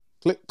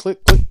Click,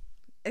 click, click.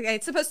 Okay,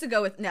 it's supposed to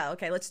go with no.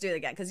 Okay, let's do it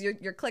again because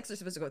your clicks are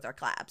supposed to go with our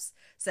claps.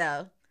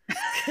 So.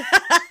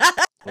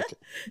 Okay.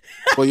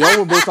 Well, y'all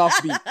were both off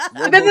beat.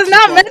 This is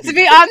not meant to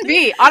be on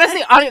beat.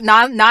 Honestly,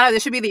 Nahh,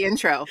 this should be the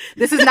intro.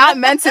 This is not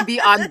meant to be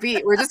on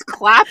beat. We're just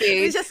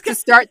clapping to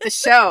start the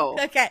show.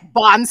 Okay.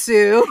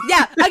 Bonsu.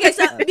 Yeah. Okay.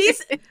 So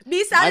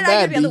Misa and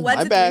I are gonna be on the 1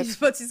 to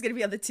 3. Bootsu's gonna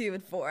be on the 2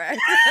 and 4.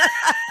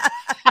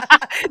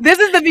 This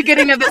is the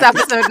beginning of this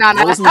episode, Nahh.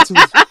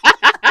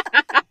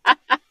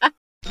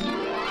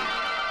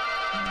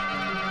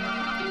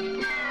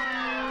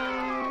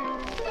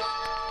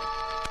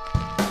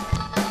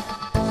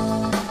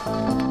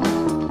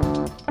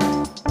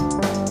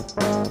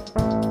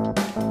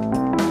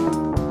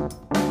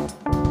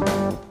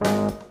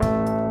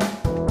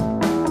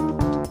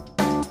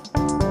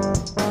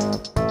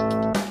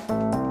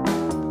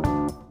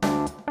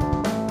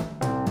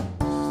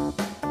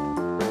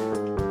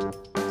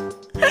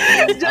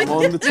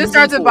 Just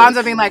starts with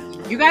Bonzo being like,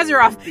 "You guys are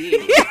off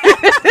beat."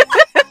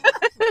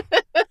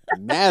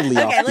 Madly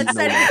off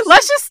beat.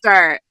 Let's just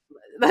start.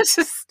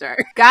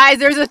 Guys,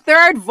 there's a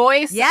third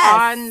voice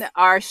on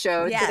our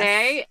show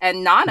today.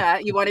 And Nahh,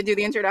 you want to do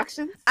the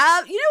introduction? You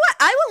know what?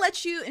 I will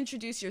let you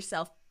introduce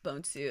yourself,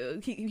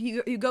 Bonsu.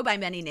 You go by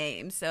many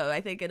names, so I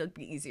think it'll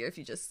be easier if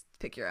you just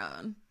pick your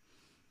own.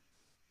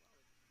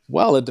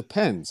 Well, it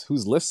depends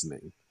who's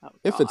listening.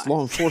 If it's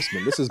law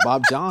enforcement, this is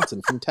Bob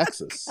Johnson from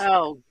Texas.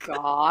 Oh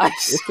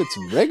gosh. If it's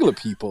regular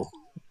people,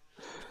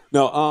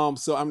 no.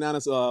 So I'm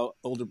Nahh's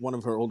one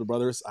of her older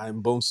brothers.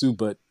 I'm Bonsu,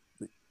 but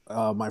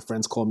my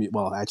friends call me.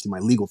 Well, actually, my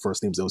legal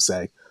first name is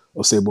Osei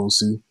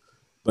Bonsu,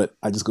 but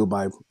I just go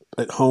by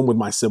at home with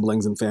my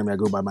siblings and family. I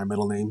go by my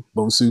middle name,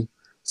 Bonsu.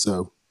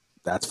 So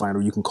that's fine.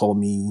 Or you can call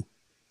me,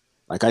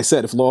 like I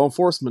said, if law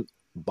enforcement,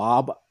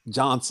 Bob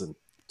Johnson.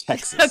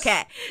 Texas.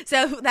 Okay,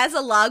 so that's a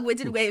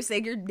long-winded way of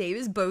saying your name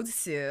is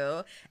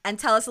Bonsu. And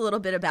tell us a little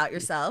bit about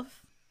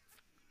yourself.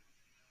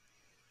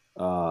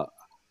 I'm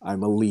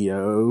a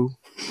Leo.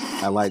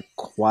 I like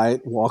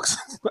quiet walks.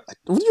 What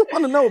do you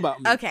want to know about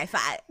me? Okay,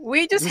 fine.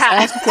 We just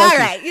have all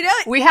right. You know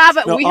what? we have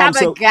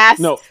a guest.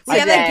 We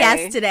have a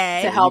guest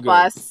today to help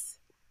us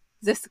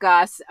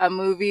discuss a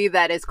movie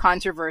that is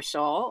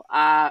controversial.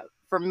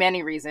 For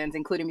many reasons,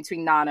 including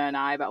between Nahh and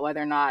I, about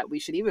whether or not we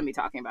should even be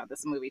talking about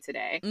this movie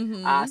today.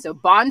 Mm-hmm. So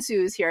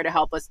Bonsu is here to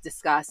help us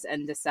discuss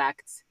and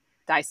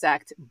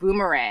dissect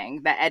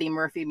Boomerang, the Eddie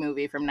Murphy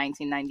movie from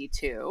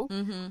 1992.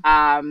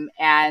 Mm-hmm.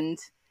 And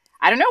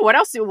I don't know,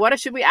 what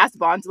should we ask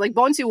Bonsu? Like,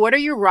 Bonsu, what are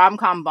your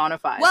rom-com bona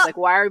fides? Well, like,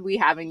 why are we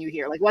having you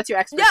here? Like, what's your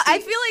expertise? Yeah, I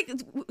feel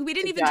like we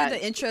didn't even do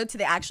the intro to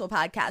the actual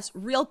podcast.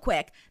 Real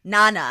quick,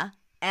 Nahh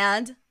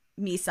and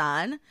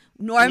Misan.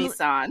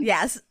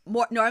 Yes.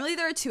 Normally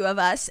there are 2 of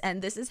us,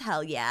 and this is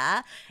Hell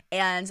Yeah.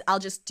 And I'll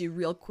just do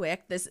real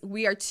quick.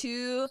 We are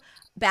 2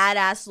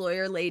 badass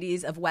lawyer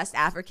ladies of West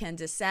African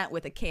descent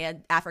with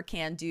a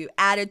African-do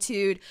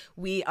attitude.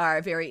 We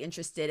are very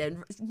interested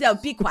in. No,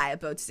 be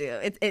quiet,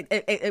 Botsu.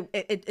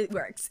 It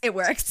works. It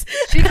works.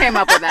 She came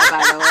up with that,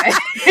 by the way.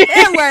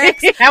 It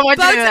works. I want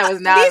you to know that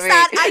was not me.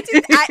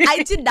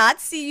 I did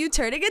not see you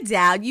turning it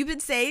down. You've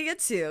been saying it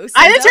too. So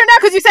I didn't turn it down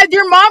because you said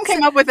your mom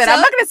came up with it. I'm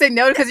not going to say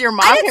no because your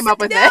mom came up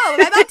with it. No,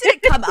 my mom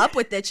didn't come up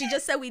with it. She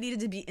just said we needed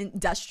to be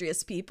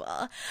industrious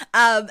people.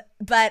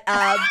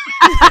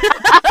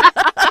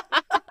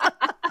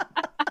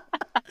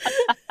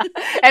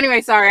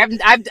 Anyway, sorry,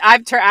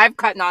 I've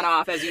cut Nahh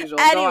off as usual.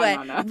 Anyway,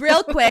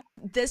 real quick,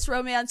 this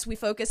romance we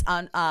focus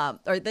on,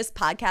 or this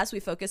podcast we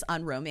focus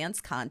on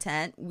romance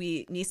content.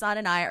 Nissan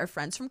and I are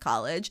friends from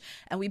college,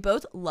 and we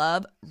both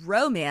love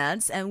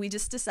romance, and we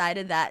just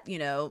decided that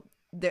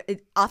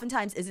it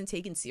oftentimes isn't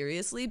taken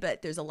seriously,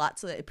 but there's a lot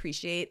to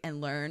appreciate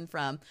and learn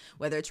from,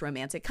 whether it's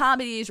romantic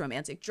comedies,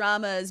 romantic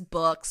dramas,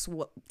 books,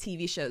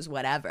 TV shows,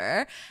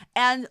 whatever.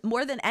 And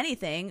more than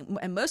anything,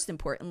 and most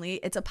importantly,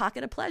 it's a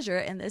pocket of pleasure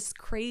in this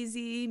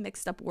crazy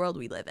mixed up world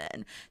we live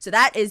in. So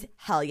that is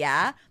Hell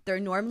Yeah. There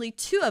are normally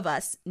 2 of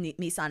us,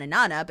 Misan and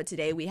Nahh, but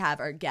today we have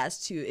our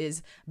guest who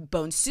is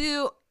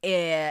Bonsu,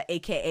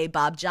 aka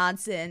Bob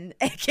Johnson,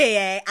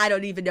 aka I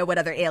don't even know what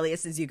other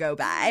aliases you go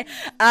by.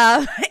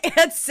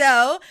 And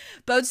so,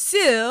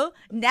 Bonsu,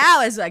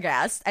 now as a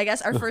guest, I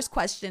guess our first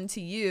question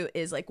to you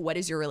is like, what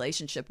is your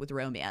relationship with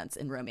romance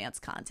and romance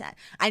content?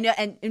 I know,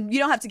 and you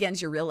don't have to get into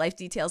your real life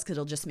details because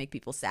it'll just make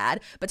people sad,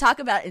 but talk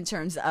about in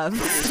terms of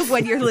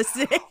when you're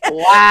listening.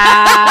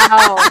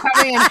 Wow,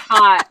 coming in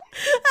hot.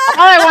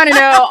 All I want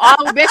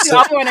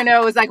to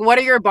know is like, what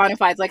are your bona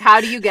fides? Like,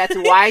 how do you get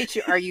to, why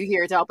are you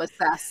here to help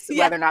assess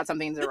whether or not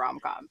something's a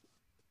rom-com?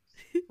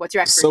 What's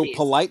your expertise? So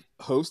polite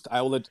host,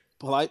 I'll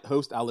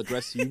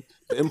address you.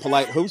 The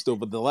impolite host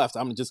over the left,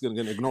 I'm just going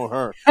to ignore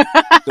her.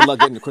 Good luck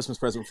getting a Christmas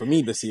present from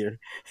me this year.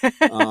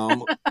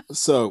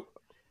 So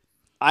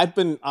I've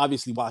been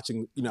obviously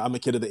watching, I'm a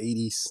kid of the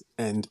 80s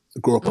and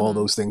grew up all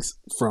those things,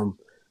 from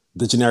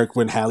the generic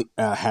When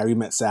Harry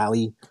Met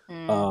Sally,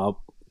 Tom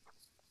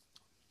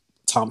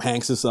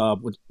Hanks's,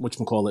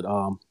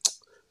 whatchamacallit,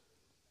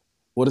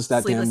 what is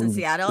that Sleepless damn movie?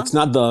 in Seattle? It's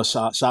not the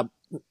shop.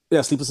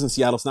 Yeah, Sleepless in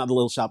Seattle. It's not the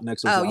little shop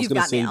next door. Oh, You've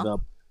Got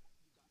Mail.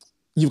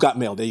 You've Got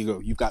Mail. There you go.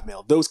 You've Got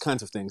Mail. Those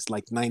kinds of things,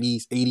 like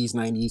 90s, 80s,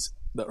 90s,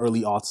 the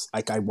early aughts.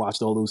 Like I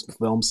watched all those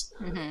films.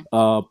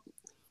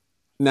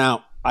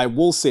 Now, I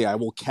will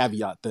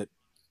caveat that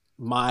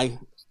my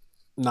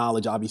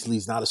knowledge obviously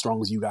is not as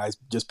strong as you guys,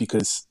 just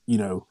because,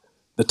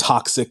 the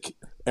toxic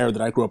era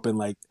that I grew up in,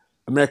 like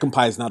American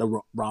Pie is not a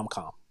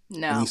rom-com.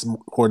 No. At least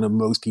according to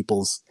most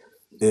people's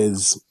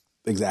is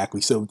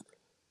exactly. So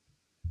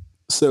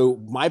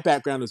my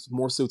background is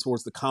more so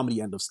towards the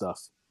comedy end of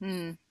stuff.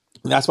 And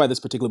that's why this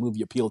particular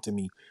movie appealed to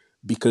me,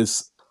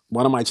 because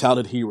one of my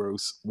childhood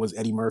heroes was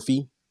Eddie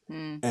Murphy.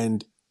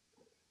 And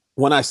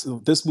when I saw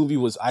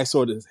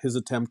his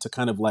attempt to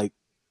kind of like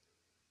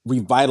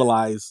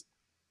revitalize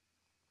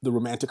the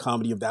romantic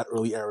comedy of that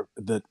early era,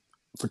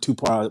 for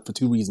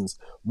two reasons.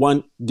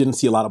 One, didn't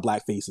see a lot of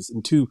black faces,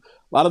 and two,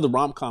 a lot of the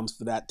rom-coms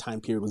for that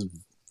time period was,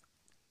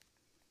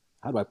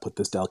 how do I put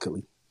this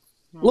delicately,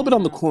 a little bit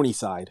on the corny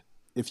side,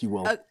 if you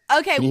will.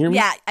 Okay, can you hear me?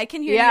 Yeah, I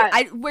can hear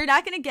you. We're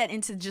not going to get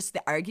into just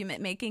the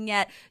argument making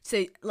yet,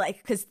 so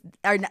like, because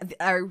are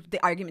the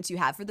arguments you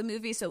have for the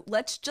movie. So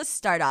let's just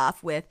start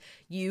off with,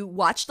 you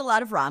watched a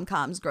lot of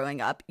rom-coms growing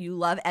up. You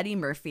love Eddie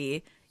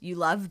Murphy. You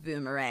love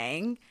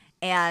Boomerang.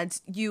 And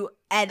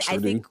I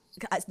think,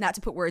 not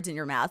to put words in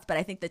your mouth, but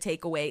I think the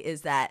takeaway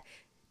is that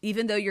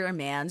even though you're a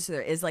man, so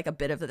there is like a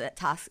bit of that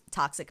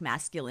toxic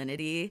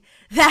masculinity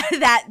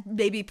that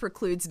maybe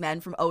precludes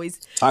men from always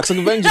toxic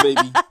Avenger,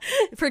 baby.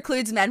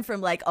 Precludes men from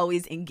like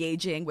always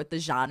engaging with the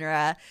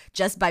genre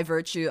just by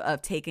virtue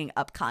of taking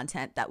up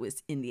content that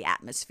was in the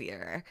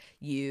atmosphere.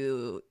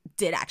 You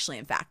did actually,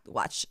 in fact,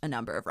 watch a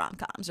number of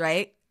rom-coms,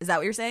 right? Is that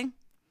what you're saying?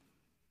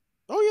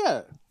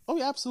 Oh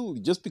yeah,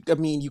 absolutely. Just because,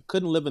 you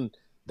couldn't live in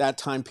that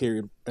time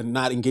period and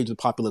not engage with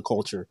popular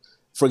culture.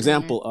 For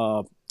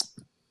example,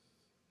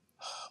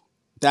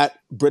 that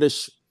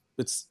British.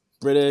 Is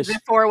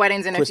it 4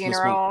 Weddings and Christmas a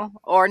Funeral? One.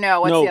 Or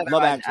no, what's the other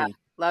Love one? Actually.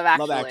 Love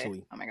Actually. Love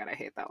Actually. Oh my God, I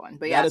hate that one.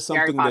 But yeah, it's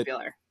very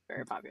popular.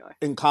 Very popular.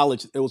 In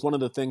college, it was one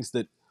of the things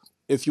that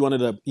if you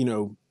wanted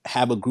to,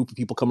 have a group of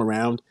people come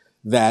around,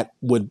 it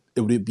would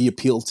be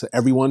appealed to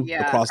everyone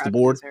across the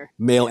board,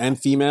 male and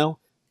female.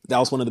 That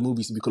was one of the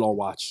movies that we could all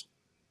watch.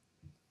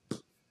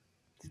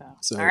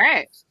 So. All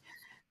right.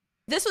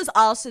 This was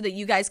also that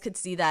you guys could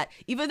see that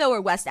even though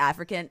we're West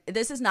African,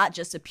 this is not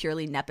just a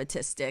purely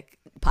nepotistic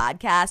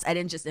podcast. I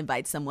didn't just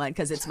invite someone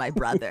because it's my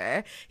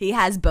brother. He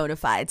has bona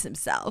fides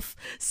himself.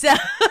 So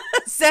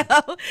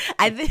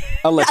I think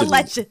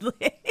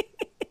allegedly.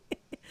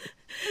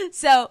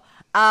 So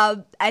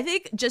I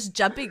think just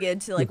jumping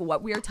into like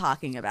what we are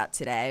talking about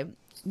today,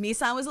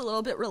 Misan was a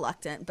little bit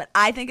reluctant, but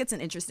I think it's an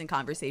interesting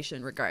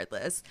conversation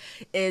regardless,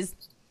 is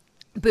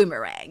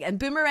Boomerang. And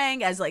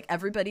Boomerang, as like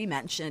everybody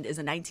mentioned, is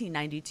a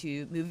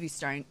 1992 movie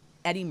starring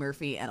Eddie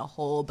Murphy and a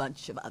whole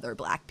bunch of other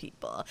black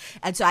people.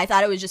 And so I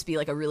thought it would just be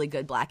like a really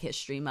good Black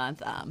History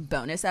Month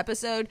bonus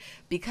episode,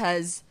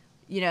 because,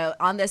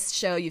 on this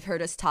show, you've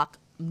heard us talk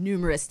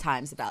numerous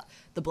times about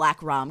the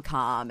black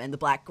rom-com and the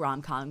black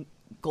rom-com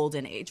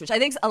golden age, which I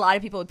think a lot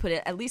of people would put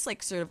it at least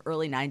like sort of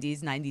early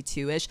 90s,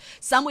 92-ish.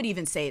 Some would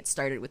even say it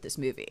started with this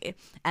movie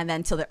and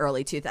then till the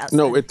early 2000s.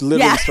 No, it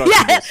literally starts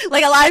with this.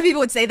 Like a lot of people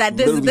would say that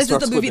this is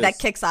the movie that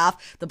kicks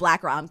off the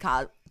black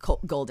rom-com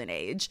golden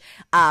age.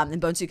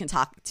 And Bonsu can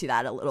talk to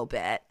that a little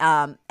bit.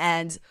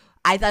 And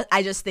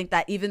I just think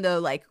that even though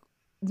like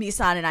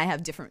Misan and I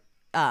have different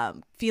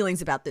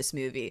feelings about this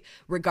movie,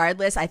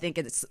 regardless, I think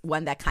it's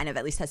one that kind of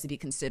at least has to be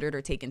considered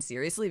or taken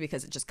seriously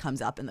because it just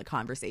comes up in the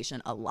conversation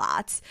a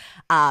lot.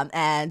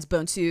 And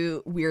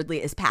Bonsu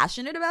weirdly is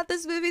passionate about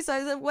this movie, so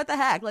I said, what the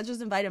heck, let's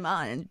just invite him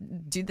on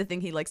and do the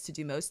thing he likes to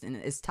do most, and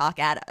is talk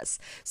at us.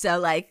 So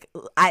like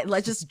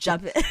let's just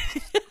jump in.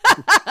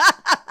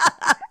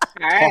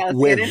 All right,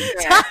 let's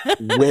get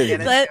into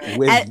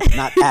it.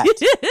 Not at.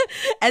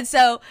 And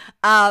so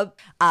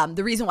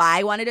the reason why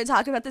I wanted to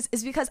talk about this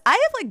is because I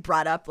have like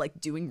brought up like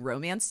doing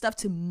romance stuff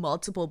to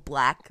multiple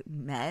black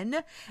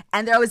men,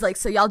 and they're always like,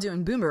 so y'all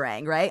doing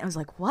Boomerang, right? And I was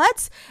like,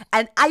 what?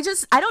 And I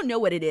don't know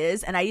what it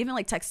is. And I even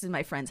like texted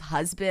my friend's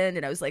husband,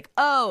 and I was like,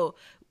 oh,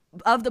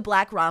 of the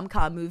black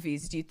rom-com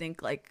movies, do you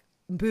think like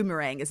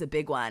Boomerang is a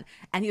big one?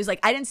 And he was like,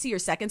 I didn't see your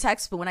second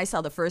text, but when I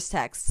saw the first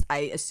text,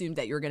 I assumed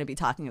that you were going to be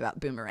talking about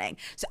Boomerang.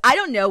 So I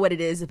don't know what it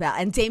is about.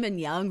 And Damon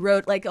Young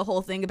wrote like a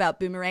whole thing about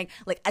Boomerang,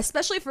 like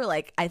especially for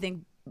like, I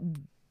think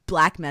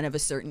black men of a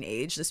certain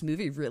age, this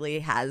movie really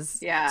has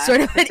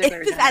sort of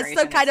it has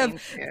some kind of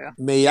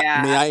may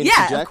I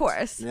interject? Yeah, of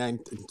course.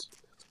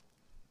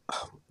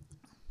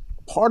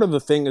 Part of the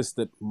thing is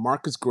that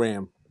Marcus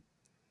Graham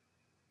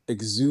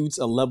exudes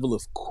a level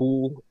of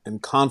cool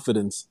and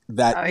confidence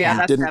that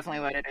that's definitely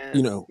what it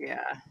is.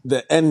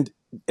 The end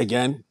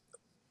again.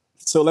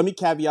 So let me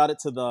caveat it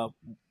to the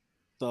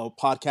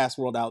podcast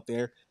world out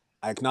there.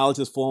 I acknowledge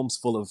this film's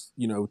full of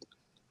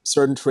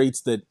certain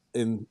traits that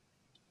in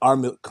our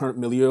current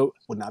milieu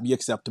would not be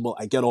acceptable.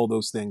 I get all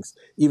those things.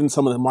 Even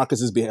some of a lot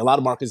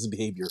of Marcus's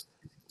behavior,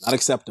 not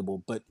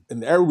acceptable. But in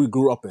the era we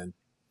grew up in,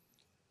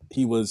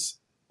 he was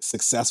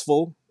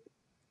successful.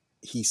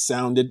 He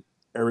sounded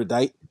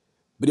erudite,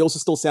 but he also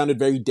still sounded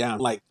very down.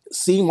 Like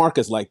seeing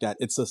Marcus like that,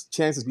 it's a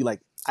chance to be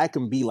like, I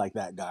can be like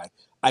that guy.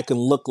 I can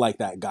look like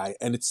that guy,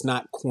 and it's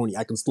not corny.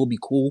 I can still be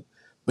cool,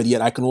 but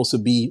yet I can also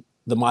be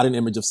the modern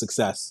image of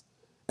success.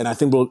 And I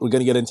think we're going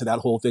to get into that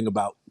whole thing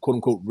about quote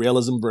unquote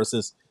realism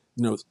versus,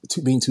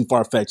 being too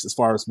far fetched as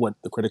far as what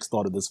the critics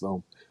thought of this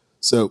film.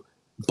 So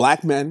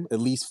Black men, at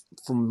least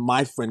from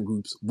my friend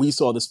groups, we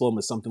saw this film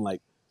as something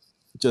like,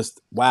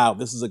 just, wow,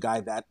 this is a guy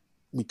that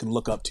we can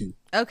look up to.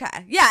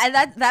 Okay. Yeah,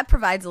 and that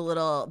provides a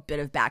little bit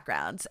of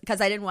background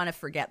because I didn't want to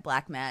forget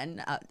Black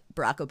men.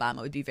 Barack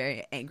Obama would be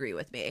very angry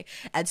with me.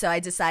 And so I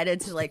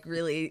decided to like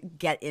really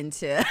get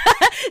into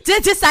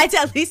to decide to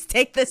at least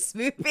take this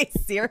movie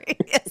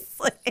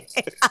seriously.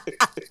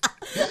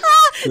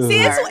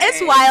 See,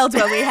 it's wild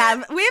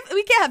when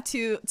we can't have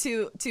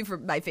two for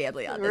my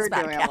family on this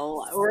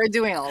podcast. We're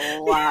doing a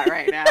lot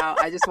right now.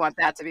 I just want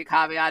that to be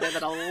caveated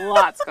that a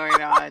lot's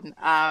going on.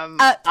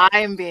 I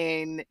am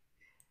being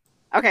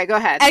Okay, go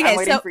ahead.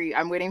 Okay,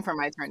 I'm waiting for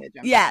my turn to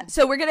jump in.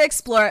 So we're going to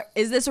explore,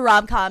 is this a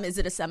rom-com? Is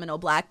it a seminal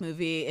Black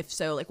movie? If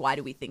so, like, why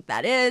do we think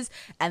that is?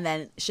 And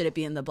then should it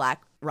be in the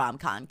Black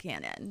rom-com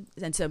canon?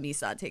 And so,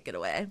 Misa, take it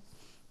away.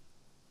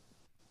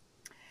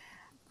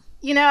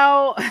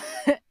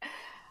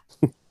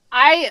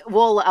 I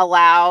will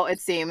allow, it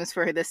seems,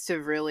 for this to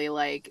really,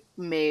 like,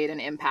 made an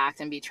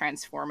impact and be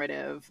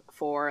transformative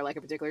for, like,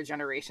 a particular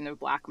generation of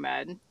Black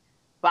men.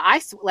 But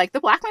the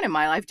Black men in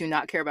my life do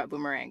not care about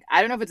Boomerang.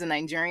 I don't know if it's a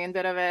Nigerian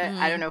bit of it.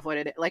 I don't know what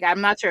it is. Like, I'm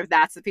not sure if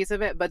that's the piece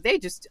of it. But they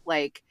just,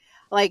 like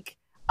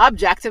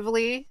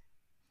objectively,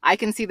 I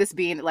can see this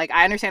being, like,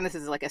 I understand this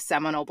is, like, a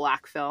seminal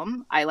Black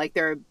film. I like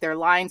there are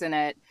lines in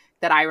it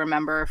that I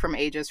remember from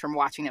ages from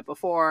watching it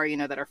before,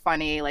 that are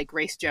funny. Like,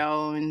 Grace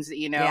Jones,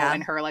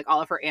 and her, like,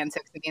 all of her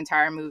antics in the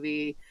entire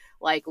movie.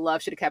 Like,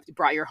 love should have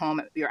brought your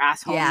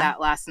ass home that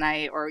last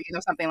night. Or,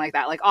 something like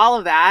that. Like, all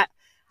of that,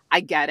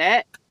 I get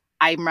it.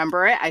 I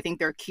remember it. I think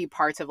they're key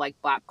parts of like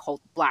Black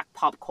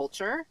pop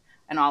culture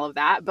and all of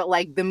that. But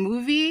like the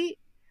movie,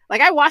 like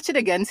I watched it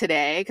again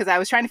today because I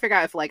was trying to figure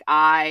out if like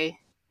maybe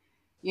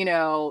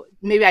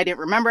I didn't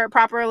remember it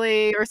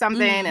properly or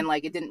something, and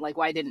like it didn't, like,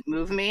 why it didn't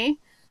move me.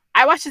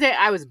 I watched it today.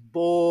 I was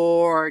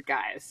bored,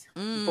 guys.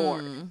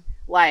 Bored.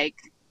 Like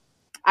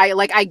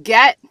I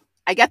get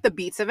the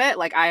beats of it.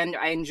 Like I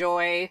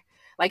enjoy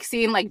like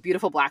seeing like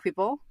beautiful Black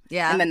people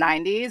in the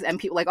 90s and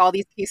people like all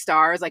these key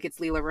stars, like it's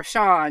Leela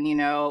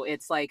Rashawn,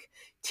 it's like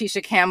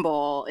Tisha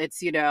Campbell,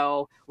 it's,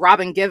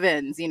 Robin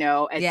Givens,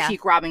 at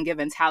peak Robin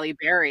Givens, Halle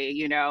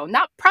Berry,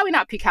 probably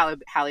not peak Halle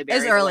Berry.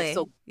 It's early. Like,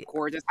 still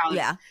gorgeous.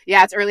 Yeah,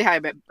 it's early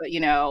Halle Berry, but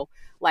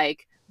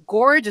like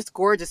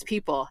gorgeous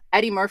people.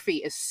 Eddie Murphy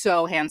is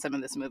so handsome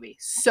in this movie.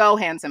 So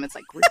handsome. It's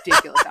like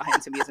ridiculous how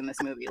handsome he is in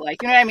this movie.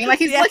 Like, you know what I mean? Like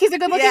he's a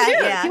good looking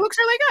dude. Yeah. He looks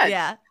really good.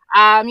 Yeah.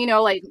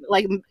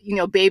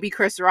 Baby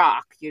Chris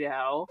Rock,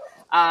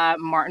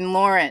 Martin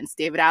Lawrence,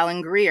 David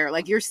Alan Grier.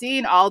 Like you're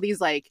seeing all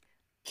these like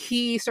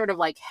key sort of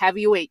like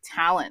heavyweight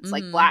talents,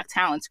 like Black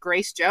talents,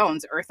 Grace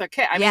Jones, Eartha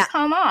Kitt. I mean,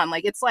 come on.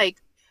 Like it's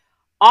like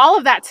all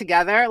of that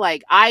together.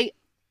 Like I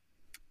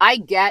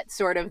get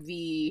sort of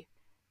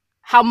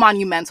how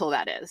monumental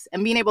that is,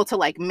 and being able to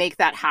like make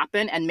that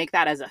happen and make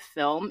that as a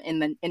film in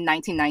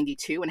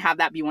 1992 and have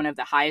that be one of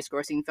the highest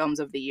grossing films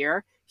of the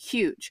year.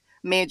 Huge,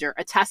 major,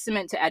 a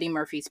testament to Eddie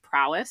Murphy's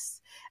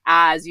prowess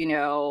as,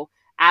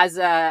 as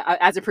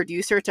a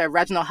producer, to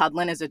Reginald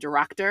Hudlin as a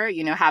director,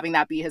 having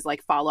that be his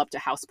like follow up to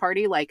House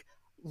Party, like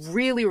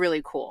really,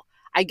 really cool.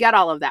 I get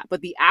all of that.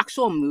 But the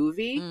actual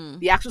movie,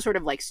 the actual sort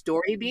of like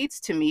story beats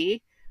to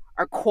me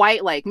are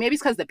quite like, maybe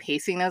it's because the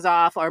pacing is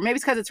off, or maybe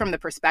it's because it's from the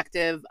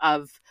perspective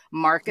of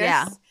Marcus.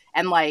 Yeah.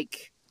 And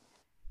like,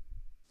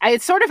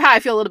 it's sort of how I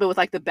feel a little bit with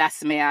like The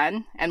Best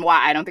Man, and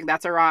why I don't think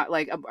that's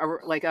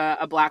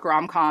a Black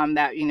rom-com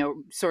that,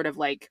 sort of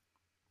like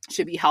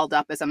should be held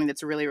up as something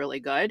that's really, really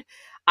good.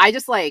 I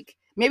just like,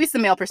 maybe it's the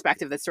male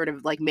perspective that sort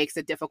of like makes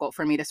it difficult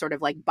for me to sort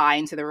of like buy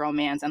into the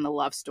romance and the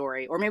love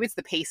story, or maybe it's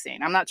the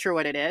pacing. I'm not sure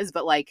what it is,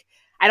 but like,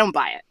 I don't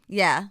buy it.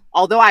 Yeah.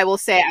 Although I will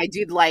say I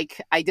did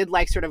like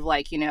sort of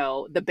like,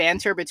 the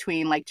banter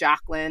between like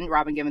Jacqueline,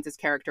 Robin Givens'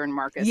 character, and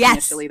Marcus. Yes.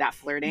 Initially, that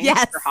flirting. Yes.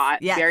 Super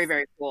hot. Yes. Very,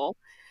 very cool.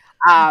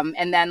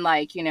 And then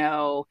like,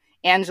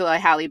 Angela,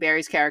 Halle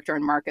Berry's character,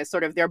 and Marcus,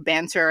 sort of their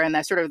banter and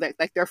that sort of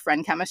like their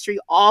friend chemistry.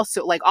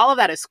 Also, like all of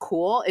that is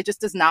cool. It just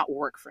does not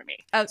work for me.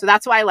 Oh. So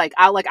that's why like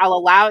I'll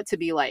allow it to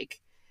be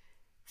like,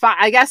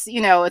 I guess,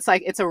 it's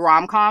like it's a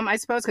rom-com, I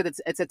suppose,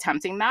 because it's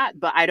attempting that,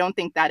 but I don't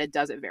think that it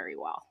does it very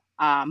well.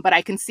 But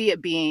I can see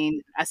it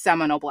being a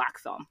seminal Black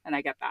film, and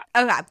I get that.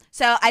 Okay,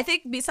 so I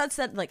think Misan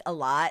said like a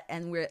lot,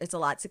 and it's a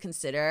lot to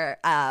consider.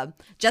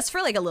 Just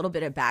for like a little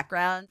bit of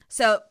background.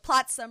 So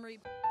plot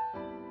summary.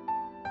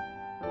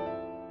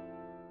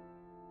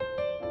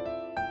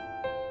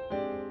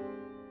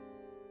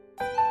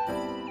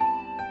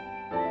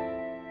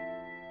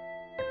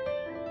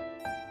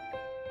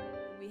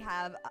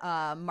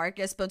 Have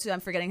Marcus Bonsu, I'm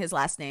forgetting his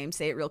last name.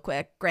 Say it real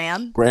quick.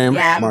 Graham.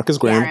 Yeah. Marcus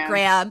Graham. Yeah,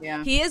 Graham.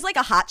 Yeah. He is like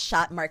a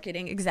hotshot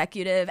marketing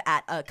executive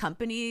at a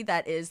company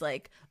that is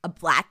like a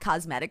Black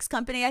cosmetics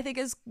company, I think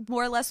is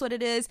more or less what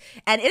it is.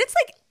 And it's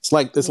like It's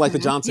like the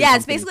Johnson. Yeah,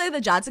 it's Company. basically the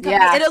Johnson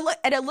Company. Yeah.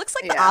 And it looks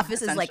like the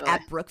office is like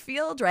at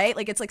Brookfield, right?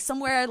 Like it's like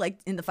somewhere like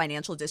in the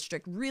financial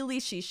district, really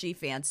she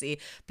fancy,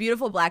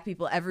 beautiful black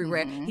people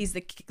everywhere. He's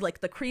the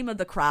cream of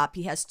the crop.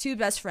 He has two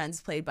best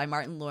friends played by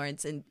Martin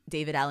Lawrence and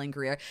David Allen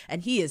Greer,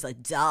 and he is a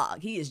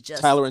dog. He is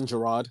just Tyler and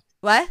Gerard.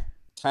 What?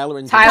 Tyler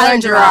and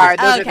Gerard.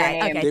 Those are Okay,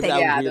 the names. David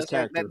Allen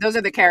Greer's Those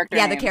are the character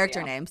names. Yeah, the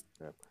character names.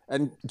 Yeah.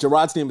 And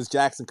Gerard's name is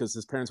Jackson because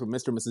his parents were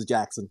Mr. and Mrs.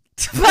 Jackson.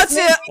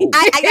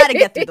 I gotta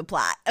get through the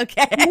plot,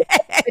 okay?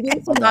 I do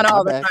this not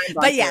all the time,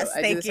 but yes,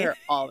 I do this you.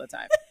 all the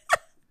time.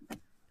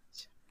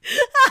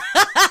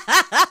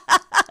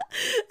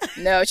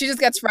 No, she just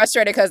gets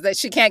frustrated because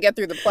she can't get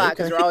through the plot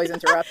because we're always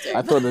interrupting.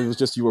 I thought it was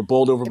just you were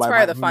bowled over by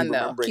part of the fun,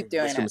 though. Keep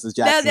doing Mr. it. Mrs.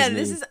 Jackson's No, name.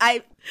 this is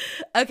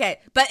okay,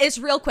 but it's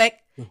real quick.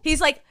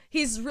 He's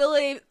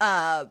really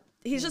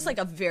he's just like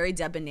a very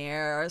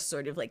debonair,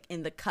 sort of like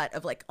in the cut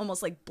of like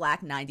almost like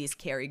black 90s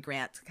Cary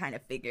Grant kind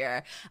of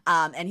figure.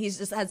 And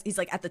he's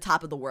like at the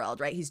top of the world,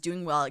 right? He's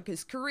doing well in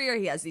his career.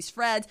 He has these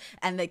friends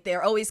and like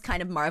they're always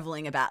kind of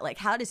marveling about like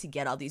how does he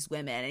get all these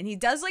women? And he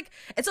does like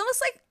it's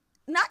almost like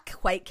not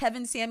quite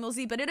Kevin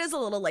Samuels-y, but it is a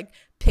little like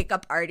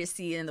pickup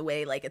artisty in the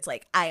way like it's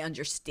like I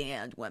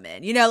understand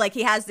women, you know, like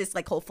he has this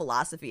like whole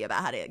philosophy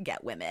about how to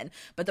get women.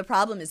 But the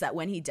problem is that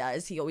when he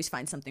does, he always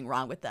finds something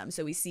wrong with them.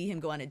 So we see him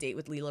go on a date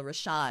with Leela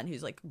Rashan,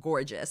 who's like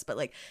gorgeous, but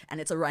like,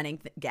 and it's a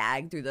running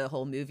gag through the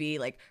whole movie,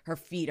 like her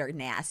feet are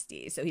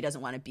nasty, so he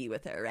doesn't want to be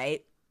with her,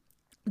 right?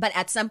 But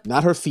at some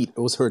not her feet, it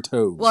was her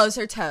toes. Well, it was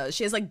her toes.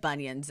 She has like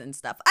bunions and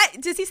stuff.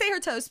 Does he say her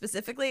toes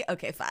specifically?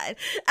 Okay, fine.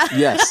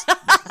 Yes.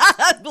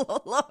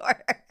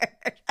 Lord.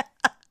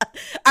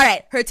 All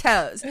right, her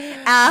toes.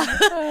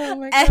 Oh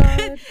my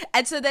God.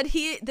 And so then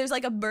there's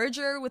like a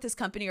merger with his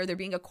company, or they're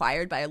being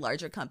acquired by a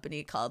larger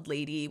company called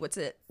Lady. What's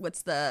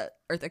the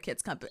Eartha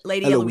Kitt's company?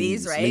 Lady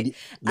Eloise, right?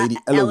 Lady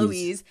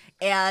Eloise.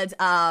 And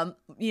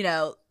you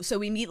know, so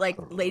we meet like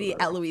Lady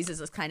Eloise is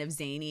this kind of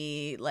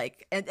zany,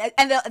 like, and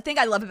the thing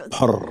I love about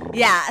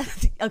yeah,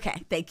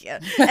 okay, thank you.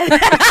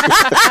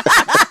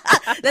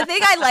 The thing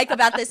I like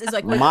about this is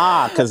like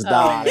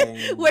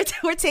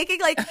we're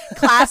taking like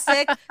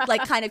classic,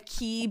 like kind of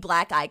key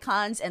black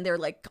icons, and they're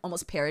like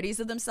almost parodies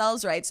of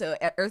themselves, right? So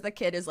Eartha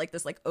Kitt is like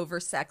this like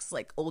oversexed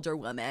like older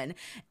woman,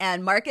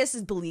 and Marcus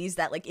believes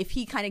that like if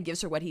he kind of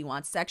gives her what he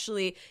wants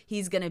sexually,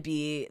 he's gonna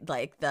be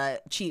like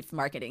the chief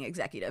marketing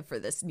executive for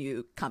this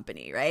new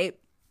company, right?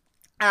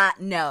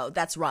 No,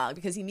 that's wrong,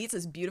 because he meets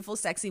this beautiful,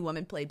 sexy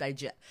woman played by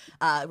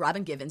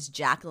Robin Givens,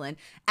 Jacqueline.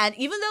 And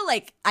even though,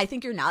 like, I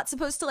think you're not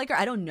supposed to like her,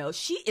 I don't know.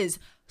 She is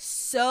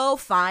so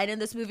fine in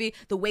this movie.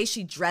 The way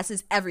she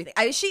dresses, everything.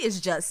 I mean, she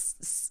is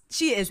everything.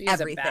 She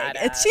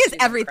is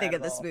everything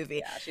in this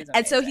movie. Yeah,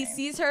 and so he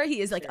sees her. He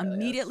is like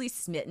immediately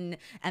smitten.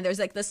 And there's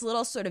like this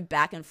little sort of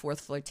back and forth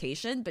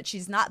flirtation, but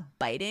she's not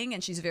biting,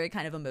 and she's very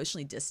kind of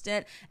emotionally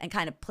distant and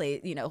kind of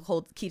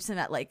keeps him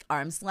at like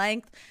arm's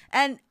length.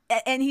 And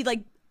he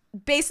like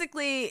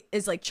basically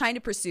is like trying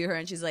to pursue her,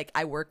 and she's like,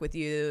 I work with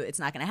you, it's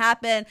not gonna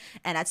happen.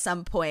 And at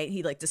some point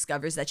he like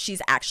discovers that she's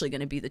actually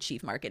going to be the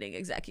chief marketing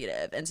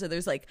executive, and so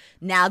there's like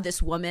now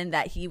this woman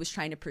that he was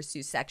trying to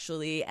pursue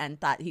sexually and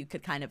thought he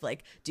could kind of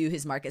like do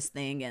his Marcus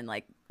thing and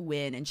like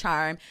win and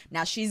charm.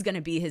 Now she's going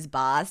to be his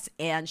boss,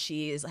 and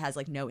has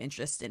like no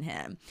interest in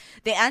him.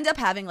 They end up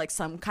having like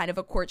some kind of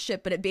a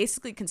courtship, but it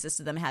basically consists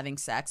of them having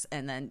sex,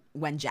 and then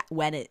when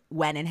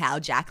and how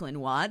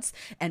Jacqueline wants,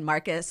 and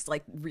Marcus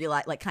like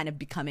realize like kind of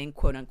becoming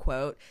quote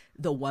unquote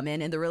the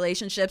woman in the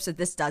relationship. So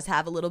this does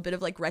have a little bit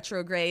of like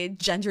retrograde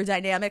gender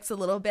dynamics a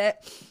little bit,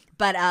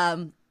 but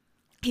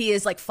he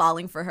is like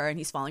falling for her, and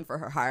he's falling for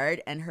her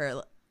hard, and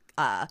her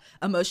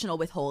emotional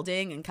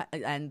withholding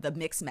and the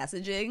mixed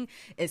messaging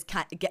is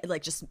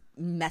like just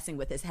messing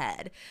with his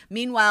head.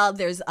 Meanwhile,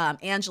 there's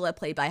Angela,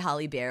 played by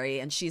Holly Berry,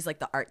 and she's like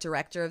the art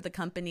director of the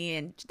company,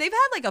 and they've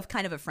had like a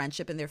kind of a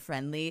friendship, and they're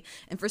friendly.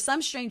 And for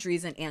some strange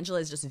reason, Angela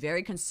is just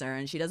very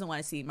concerned. She doesn't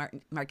want to see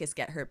Marcus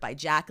get hurt by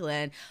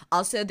Jacqueline.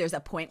 Also, there's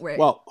a point where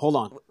hold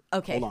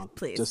on,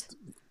 please. Just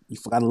you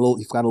forgot a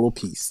little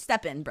piece.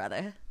 Step in,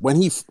 brother. When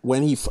he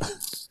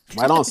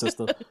right on,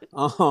 sister.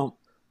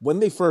 When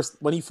he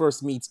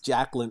first meets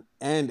Jacqueline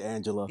and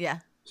Angela, yeah,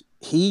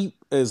 he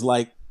is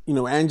like,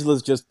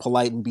 Angela's just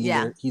polite and being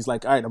there. He's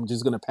like, all right, I'm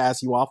just gonna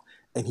pass you off,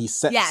 and he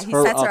sets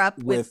her up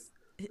with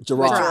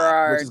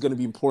Gerard, which is gonna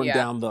be important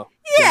down the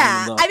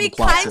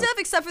kind of,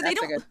 except for That's they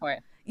don't. A good point.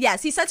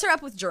 Yes, he sets her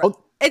up with Gerard.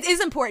 It is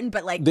important,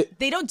 but like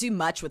they don't do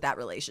much with that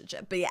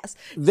relationship. But yes,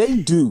 they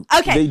do.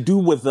 Okay, they do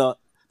with the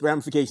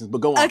ramifications. But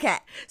go on. Okay,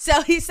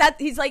 so he's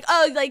like,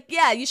 oh, like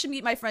yeah, you should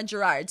meet my friend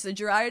Gerard. So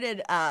Gerard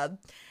and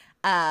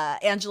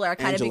Angela are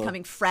kind of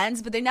becoming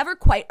friends, but they never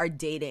quite are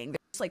dating. They're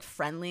just like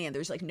friendly, and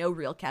there's like no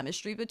real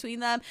chemistry between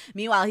them.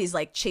 Meanwhile, he's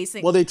like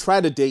chasing. Well, they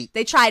try to date.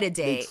 They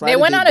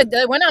went on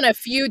a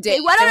few dates.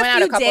 They went on a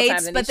few couple dates,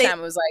 times, and but each time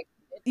it was like,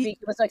 it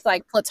was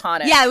like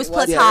platonic. Yeah, it was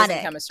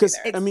platonic. Because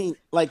I mean,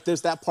 like,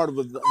 there's that part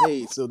of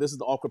hey, so this is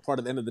the awkward part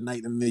at the end of the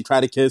night, and they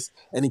try to kiss,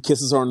 and he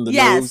kisses her on the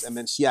nose, and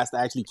then she has to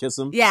actually kiss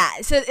him. Yeah,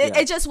 so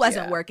it just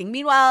wasn't working.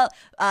 Meanwhile,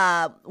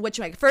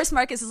 first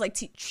Marcus is like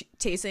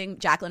chasing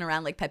Jacqueline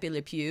around like Pepe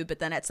Le Pew, but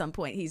then at some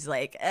point he's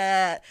like,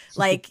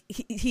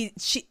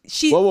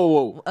 she.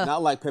 Whoa!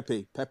 Not like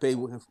Pepe.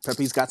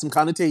 Pepe's got some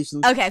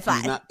connotations. Okay, fine.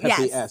 He's not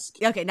Pepe-esque.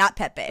 Yes. Okay, not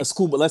Pepe. A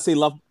school, but let's say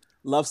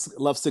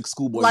lovesick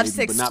schoolboy.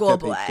 Lovesick but not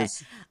schoolboy. Pepe,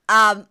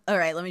 all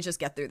right, let me just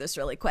get through this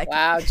really quick.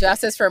 Wow,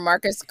 justice for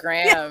Marcus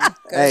Graham.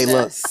 Hey,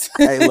 look,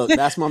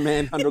 that's my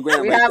man, 100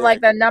 Graham. We have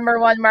like the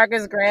 #1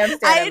 Marcus Graham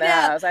stand in the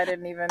house. I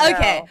didn't even know.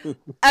 Okay,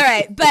 all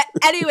right, but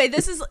anyway,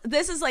 this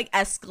is like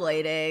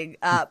escalating.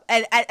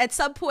 And at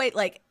some point,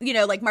 like, you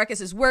know, like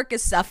Marcus's work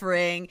is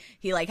suffering.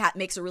 He like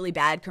makes a really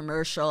bad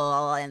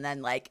commercial, and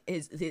then like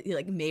he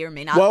like may or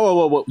may not.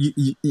 Whoa!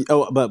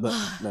 But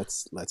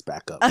let's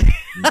back up.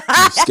 You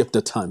skipped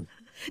a ton.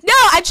 No,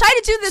 I'm trying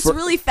to do this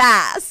really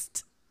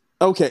fast.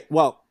 Okay,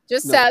 well,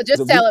 just tell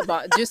it,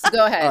 Bon. Just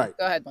go ahead. Right.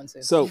 Go ahead,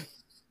 Bonsu. So,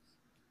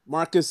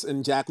 Marcus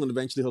and Jacqueline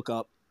eventually hook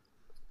up.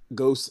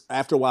 Goes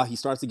after a while. He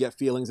starts to get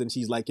feelings, and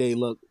she's like, "Hey,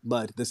 look,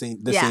 bud, this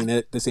ain't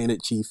it. This ain't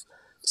it, Chief."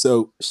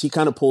 So she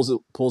kind of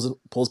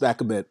pulls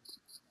back a bit.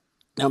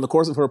 Now, in the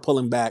course of her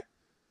pulling back,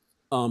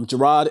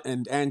 Gerard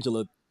and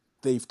Angela,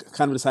 they've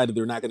kind of decided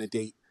they're not going to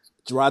date.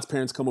 Gerard's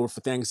parents come over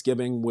for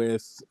Thanksgiving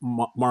with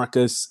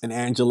Marcus and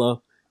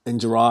Angela and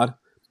Gerard.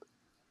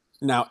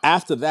 Now,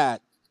 after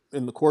that,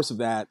 in the course of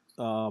that,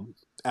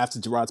 after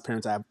Gerard's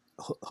parents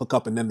hook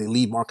up and then they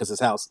leave Marcus's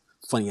house,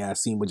 funny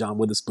ass scene with John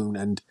Witherspoon,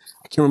 and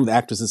I can't remember the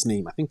actress's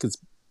name. I think it's...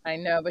 I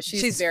know, but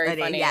she's very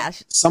funny. Yeah.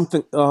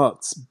 Something...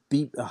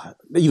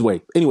 either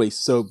way. Anyway,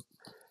 so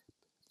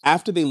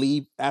after they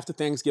leave, after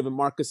Thanksgiving,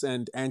 Marcus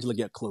and Angela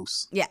get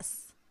close.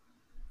 Yes.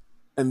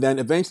 And then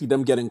eventually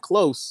them getting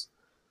close,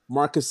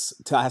 Marcus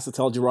has to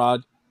tell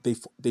Gerard,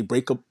 they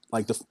break up,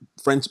 like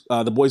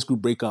the boys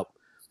group break up,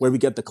 where we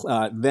get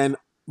then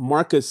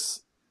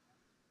Marcus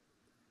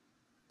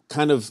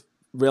kind of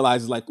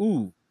realizes like,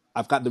 ooh,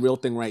 I've got the real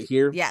thing right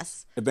here.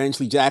 Yes.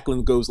 Eventually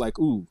Jacqueline goes like,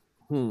 ooh,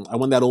 I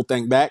want that old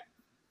thing back.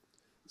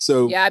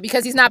 So yeah,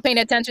 because he's not paying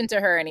attention to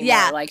her anymore.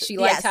 Yeah. Like she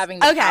likes having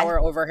the power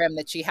over him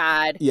that she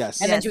had.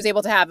 Yes. And then she was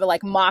able to have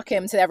like mock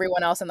him to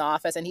everyone else in the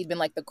office, and he'd been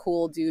like the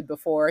cool dude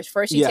before.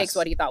 First she takes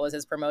what he thought was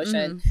his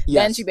promotion.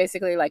 Then she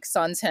basically like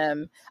suns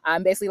him,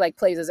 basically like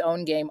plays his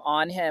own game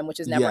on him, which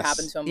has never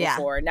happened to him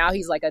before. Now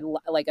he's like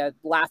a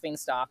laughing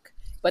stock.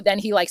 But then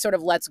he like sort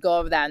of lets go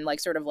of that and like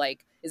sort of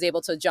like is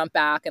able to jump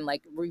back and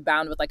like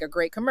rebound with like a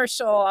great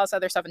commercial, all this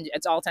other stuff. And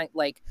it's all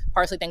like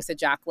partially thanks to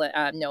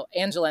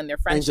Angela and their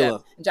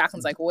friendship. And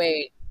Jacqueline's like,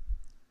 wait,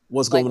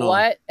 what's going on?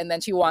 What? And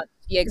then she wants,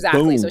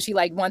 exactly. Boom. So she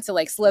like wants to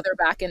like slither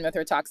back in with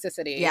her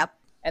toxicity. Yep.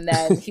 And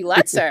then he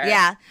lets her.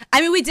 Yeah.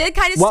 I mean, we did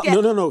kind of skip.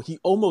 No. He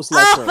almost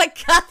lets her. Oh my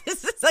God,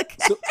 this is okay.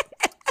 So,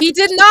 he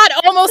did not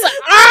almost.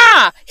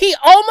 He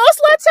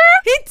almost lets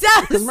her. He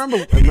does. because remember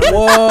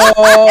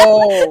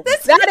Whoa,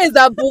 that is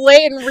a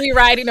blatant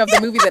rewriting of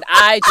the movie that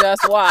I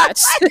just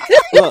watched.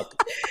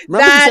 Look,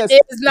 that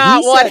is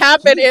not what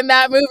happened in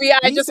that movie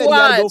I just watched. He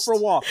had to go for a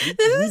walk. We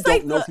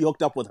don't know if he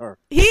hooked up with her.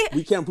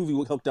 We can't prove he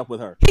hooked up with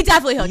her. He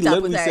definitely hooked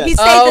up with her. Said, he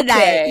stayed the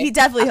night. He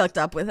definitely hooked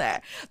up with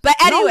her. But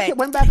anyway, he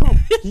went back home.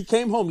 He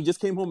came home. He just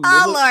came home.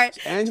 Oh Lord!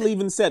 Angela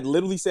even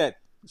literally said,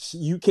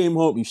 "You came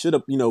home. You should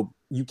have.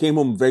 You came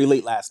home very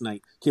late last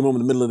night. Came home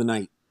in the middle of the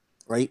night,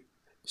 right?"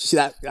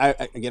 I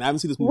haven't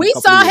seen this movie. We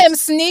saw him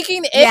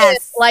sneaking in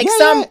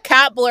some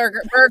cat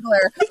burglar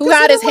who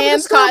had his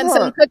hands caught in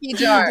some cookie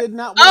jar.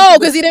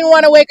 Because he didn't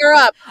want to wake her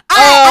up.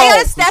 I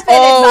gotta step in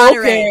and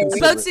moderate.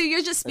 Botsu,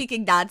 you're just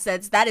speaking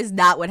nonsense. That is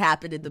not what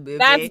happened in the movie.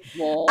 That's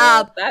bull.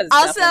 That is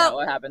also not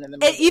what happened in the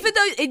movie. Even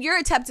though in your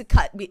attempt to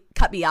cut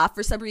me off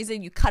for some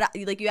reason, you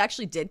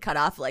actually did cut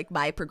off like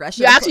my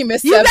progression. You actually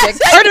missed subject.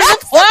 Part of the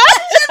plot.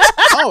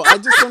 Oh, I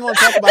just didn't want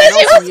to talk about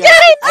Nelson yet.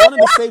 I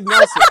wanted to save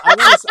Nelson. I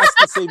wanted us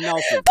to save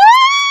Nelson.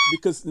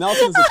 Because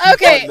Nelson's a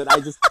key part that I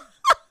just...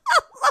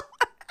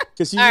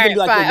 Because she's going to be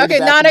like... Fine. Okay,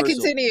 Nahh,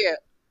 continue.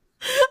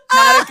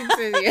 Nahh,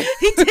 continue.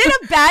 He did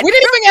a bad... We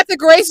didn't even get to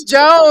Grace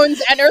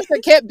Jones and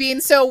Eartha Kitt being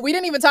so... We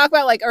didn't even talk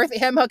about like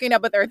him hooking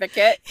up with Eartha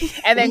Kitt.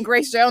 And then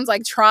Grace Jones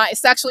like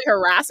sexually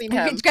harassing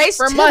him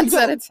for months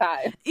at a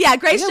time. Yeah,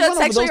 Grace Jones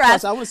sexually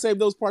harassed. I want to save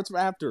those parts for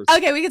after.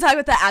 Okay, we can talk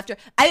about that after.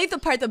 I think the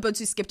part that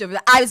Botsu skipped over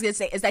that I was going to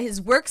say is that his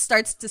work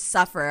starts to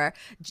suffer.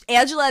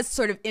 Angela is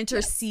sort of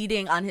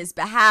interceding on his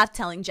behalf,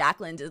 telling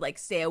Jacqueline to like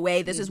stay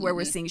away. This is where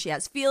we're seeing she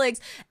has feelings.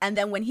 And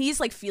then when he's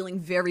like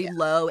feeling very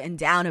low and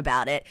down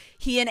about it,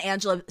 he and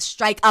Angela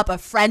strike up a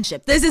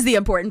friendship. This is the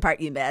important part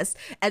you missed.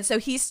 And so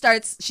she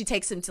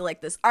takes him to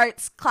like this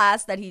arts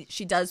class that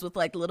she does with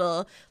like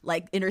little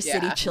like inner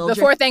city children.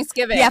 Before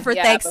Thanksgiving.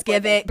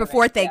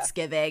 Before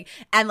Thanksgiving.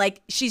 And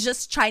like she's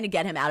just trying to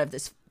get him out of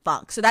this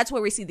funk. So that's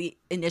where we see the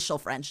initial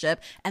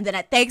friendship. And then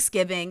at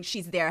Thanksgiving,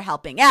 she's there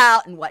helping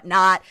out and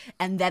whatnot.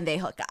 And then they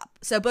hook up.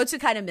 So Botsu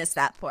kind of missed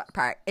that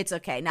part. It's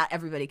okay. Not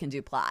everybody can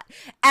do plot.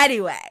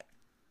 Anyway.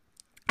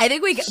 I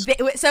think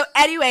so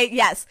anyway,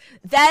 yes.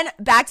 Then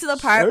back to the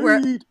part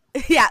where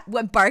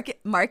when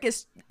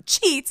Marcus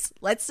cheats,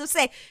 let's just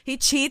say he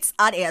cheats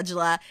on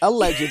Angela.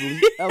 Allegedly.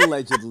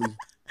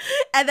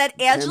 And then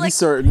Angela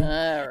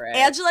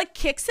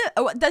kicks him.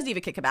 Oh, doesn't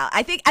even kick him out.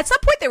 I think at some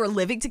point they were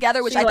living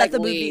together, which I thought the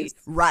movie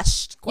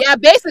rushed. Yeah,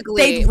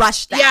 basically they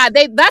rushed that.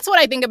 Yeah, that's what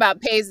I think about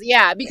Pace.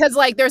 Yeah, because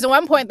like there's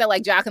one point that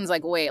like Jacqueline's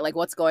like, wait, like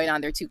what's going on?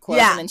 They're too close,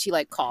 and then she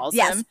like calls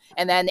him,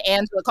 and then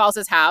Angela calls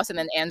his house, and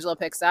then Angela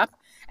picks up,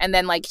 and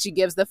then like she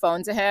gives the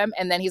phone to him,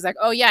 and then he's like,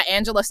 oh yeah,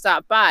 Angela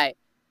stopped by.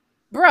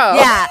 Bro,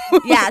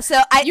 yeah. So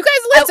you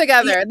guys live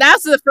together.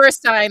 That's the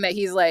first time that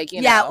he's like,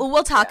 you know. Yeah,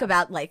 we'll talk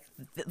about like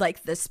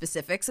the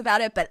specifics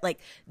about it, but like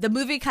the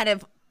movie kind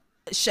of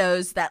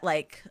shows that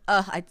like,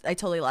 I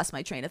totally lost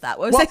my train of thought.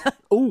 What was it?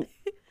 Ooh,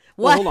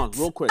 what? Hold on,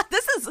 real quick.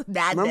 This is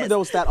madness. Remember there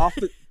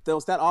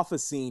was that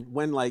office scene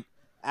when like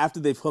after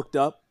they've hooked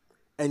up,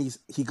 and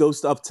he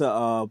goes up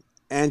to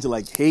Angela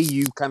like, hey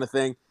you kind of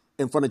thing.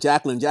 In front of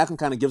Jacqueline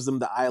kind of gives them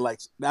the eye, like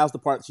that was the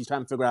part she's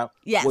trying to figure out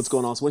what's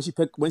going on. So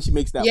when she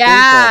makes that phone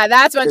call,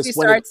 that's when she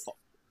starts.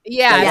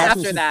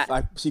 After that,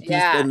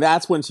 and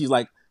that's when she's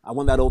like, I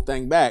want that old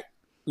thing back,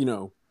 you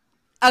know.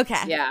 Okay,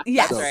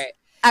 that's right.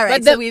 All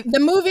right, but the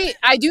movie,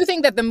 I do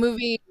think that the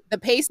movie, the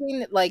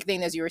pacing, like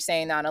thing as you were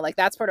saying, Nahh, like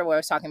that's part of what I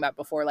was talking about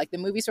before. Like the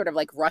movie sort of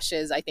like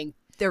rushes, I think,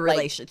 their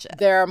relationship.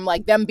 They're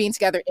like them being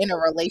together in a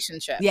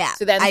relationship. Yeah,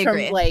 so then I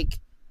agree. Like.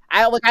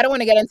 I don't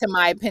want to get into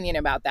my opinion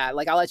about that.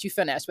 Like, I'll let you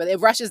finish, but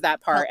it rushes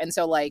that part. And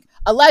so, like,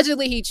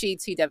 allegedly he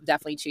cheats. He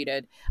definitely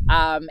cheated.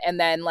 And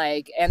then,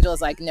 like,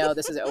 Angela's like, no,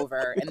 this is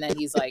over. And then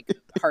he's, like,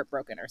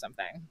 heartbroken or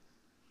something.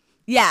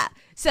 Yeah.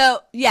 So,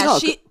 yeah,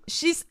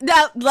 she's...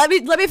 Now, let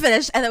me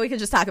finish, and then we can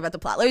just talk about the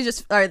plot.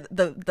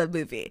 The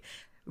movie.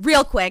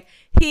 Real quick.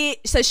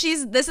 This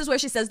is where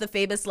she says the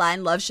famous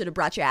line, love should have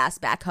brought your ass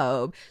back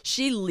home.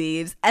 She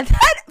leaves. And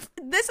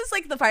then this is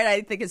like the part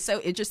I think is so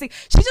interesting.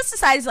 She just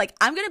decides like,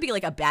 I'm going to be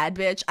like a bad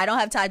bitch. I don't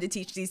have time to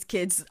teach these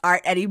kids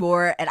art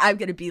anymore. And I'm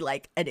going to be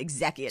like an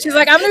executive. She's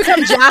like, I'm going to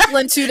become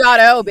Jacqueline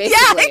 2.0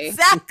 basically. Yeah,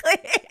 exactly.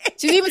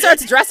 She even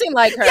starts dressing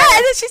like her. Yeah,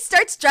 and then she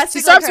starts dressing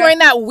She starts like wearing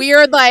that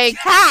weird like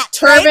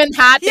turban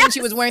hat thing yes.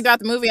 she was wearing throughout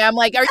the movie. I'm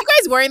like, are you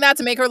guys wearing that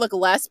to make her look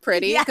less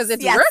pretty? Because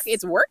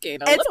it's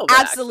working a little bit.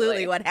 Absolutely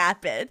actually. What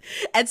happened.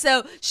 And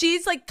so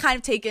she's like kind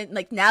of taken,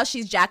 like now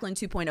she's Jacqueline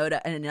 2.0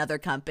 to another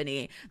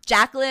company.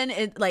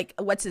 Jacqueline, like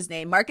what's his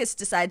name? Marcus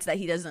decides that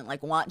he doesn't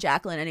like want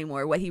Jacqueline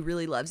anymore. What he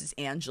really loves is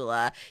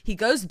Angela. He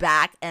goes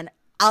back and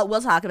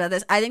we'll talk about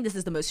this. I think this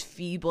is the most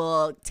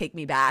feeble take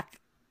me back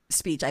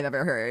speech I've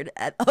ever heard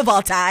of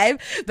all time.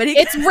 But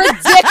it's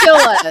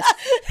ridiculous.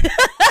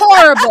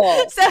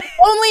 Horrible. So,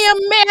 only a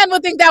man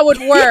would think that would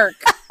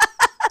work.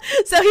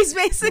 So he's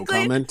basically...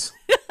 No comment.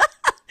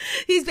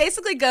 He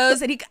basically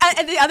goes and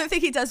the other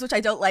thing he does, which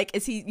I don't like,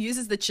 is he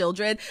uses the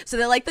children. So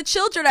they're like, the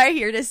children are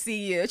here to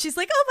see you. She's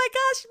like, oh my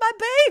gosh, my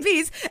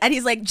babies. And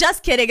he's like,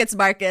 just kidding, it's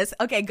Marcus.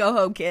 Okay, go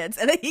home, kids.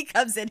 And then he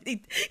comes in,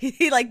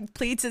 he like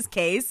pleads his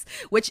case,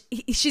 which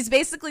she's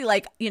basically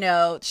like, you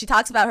know, she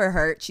talks about her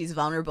hurt. She's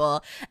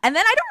vulnerable. And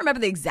then I don't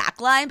remember the exact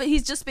line, but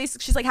he's just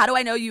basically, she's like, how do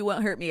I know you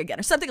won't hurt me again?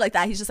 Or something like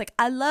that. He's just like,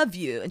 I love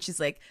you. And she's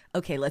like,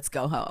 okay, let's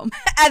go home.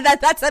 And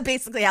that's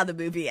basically how the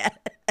movie ends.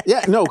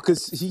 Yeah, no,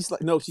 because she's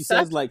like, no, she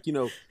says like, you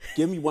know,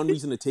 give me one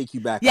reason to take you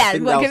back. Yeah, I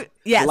think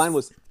the line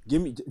was,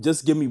 give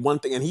me one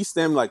thing, and he's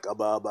standing like,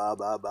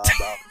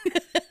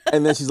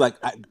 and then she's like,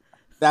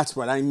 that's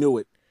right, I knew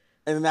it,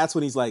 and then that's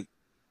when he's like,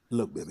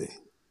 look, baby,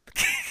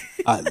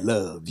 I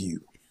love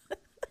you,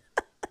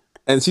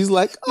 and she's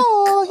like,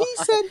 oh,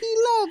 he said he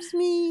loves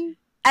me,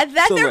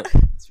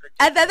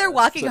 and then they're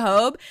walking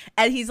home,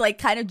 and he's like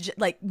kind of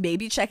like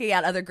maybe checking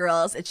out other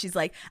girls, and she's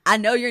like, I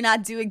know you're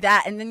not doing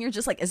that. And then you're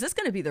just like, is this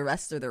going to be the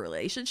rest of the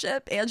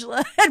relationship,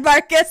 Angela and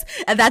Marcus?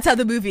 And that's how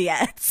the movie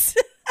ends.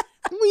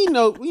 we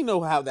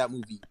know how that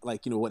movie,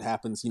 like, you know, what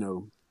happens, you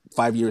know,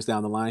 5 years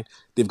down the line.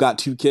 They've got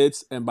 2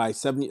 kids, and by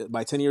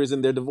 10 years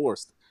in, they're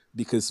divorced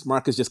because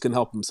Marcus just couldn't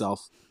help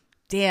himself.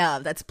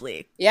 Damn, that's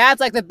bleak. Yeah,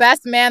 it's like The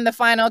Best Man, the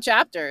final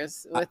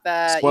chapters with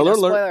spoiler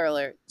alert. Spoiler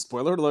alert.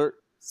 Spoiler alert.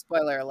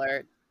 Spoiler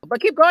alert. But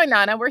keep going,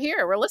 Nahh. We're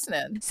here. We're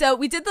listening. So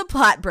we did the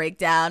plot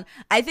breakdown.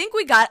 I think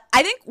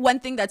one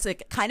thing that's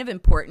like kind of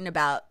important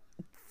about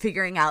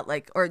figuring out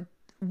like, or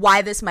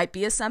why this might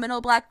be a seminal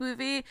Black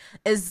movie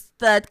is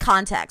the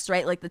context,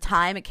 right? Like the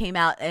time it came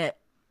out,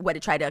 what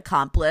it tried to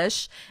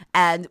accomplish.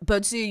 And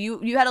Botsu,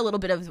 you had a little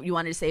bit of you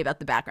wanted to say about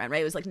the background,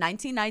 right? It was like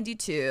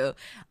 1992.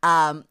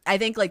 I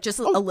think like just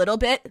a little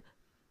bit.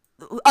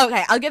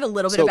 Okay, I'll give a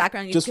little bit of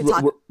background. You can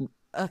talk.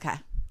 Okay,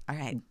 all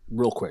right.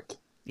 Real quick.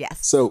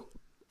 Yes. So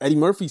Eddie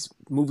Murphy's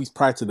movies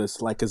prior to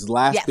this, like his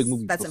last big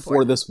movie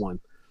before this one,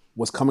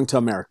 was Coming to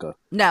America.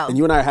 No. And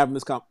you and I are having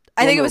this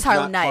I think it was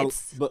Harlem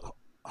Nights.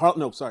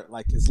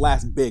 Like his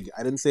last big.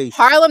 I didn't say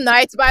Harlem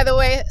Nights, by the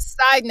way.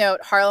 Side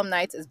note, Harlem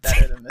Nights is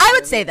better than this. I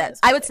would say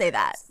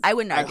that. I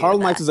wouldn't argue.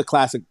 Harlem Nights is a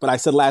classic, but I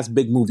said last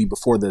big movie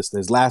before this.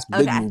 His last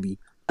big movie,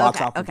 box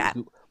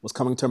office, was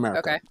Coming to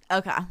America.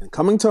 Okay. And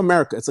Coming to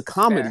America, it's a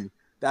comedy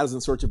that is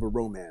in search of a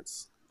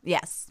romance.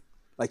 Yes.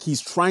 Like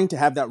he's trying to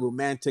have that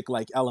romantic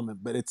like element,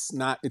 but it's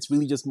not. It's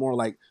really just more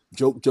like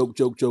joke, joke,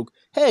 joke, joke.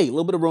 Hey, a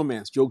little bit of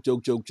romance, joke,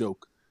 joke, joke,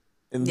 joke.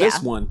 In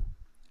this one,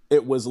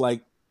 it was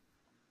like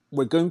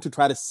we're going to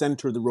try to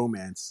center the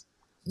romance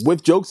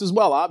with jokes as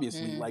well,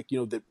 obviously, like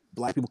that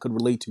Black people could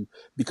relate to.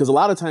 Because a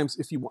lot of times,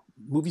 if you want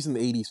movies in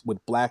the '80s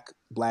with black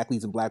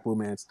leads and Black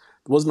romance,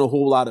 there wasn't a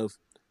whole lot of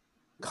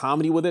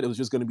comedy with it. It was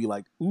just going to be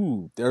like,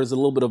 ooh, there's a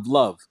little bit of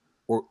love,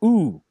 or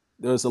ooh,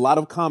 there's a lot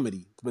of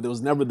comedy, but there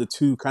was never the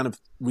two kind of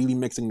really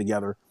mixing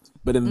together.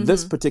 But in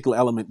this particular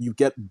element, you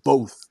get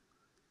both.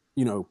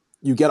 You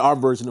get our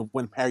version of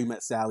When Harry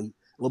Met Sally,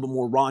 a little bit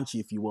more raunchy,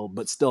 if you will,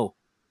 but still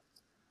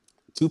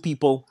two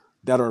people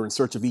that are in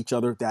search of each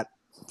other that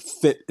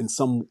fit in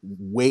some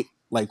way,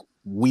 like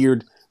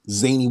weird,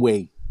 zany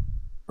way,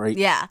 right?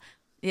 Yeah,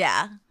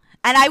 yeah.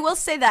 And I will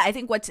say that I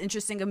think what's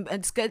interesting, and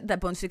it's good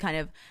that Bonsu kind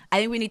of, I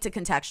think we need to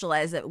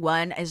contextualize it.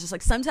 One is just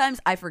like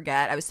sometimes I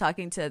forget. I was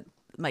talking to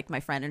like my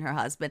friend and her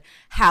husband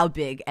how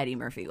big Eddie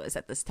Murphy was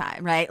at this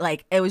time, right?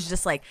 Like it was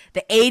just like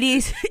the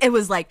 80s, it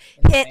was like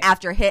hit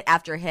after hit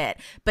after hit,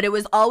 but it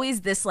was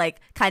always this like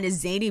kind of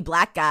zany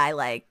Black guy,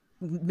 like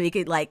make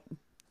it like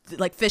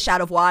fish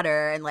out of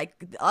water and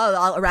like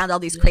all around all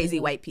these crazy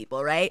white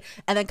people, right?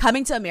 And then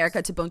coming to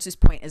America, to Bonsu's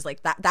point, is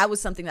like that was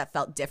something that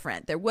felt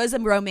different. There was a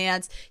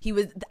romance. He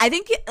was, I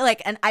think,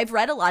 like, and I've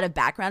read a lot of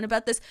background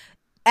about this.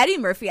 Eddie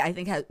Murphy, I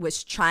think,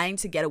 was trying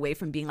to get away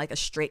from being like a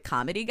straight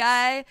comedy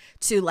guy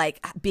to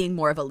like being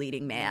more of a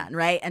leading man,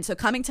 right? And so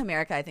coming to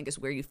America, I think, is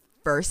where you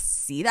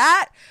first see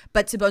that.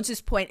 But to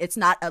Bonsu's point, it's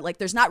not like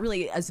there's not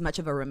really as much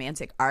of a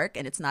romantic arc,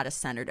 and it's not as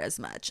centered as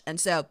much. And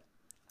so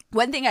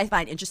one thing I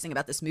find interesting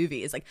about this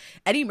movie is like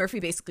Eddie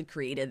Murphy basically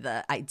created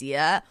the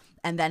idea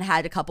and then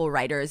had a couple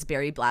writers,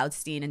 Barry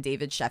Blaustein and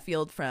David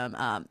Sheffield from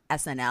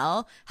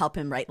SNL, help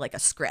him write like a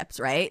script,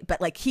 right?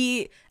 But like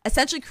he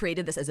essentially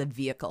created this as a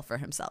vehicle for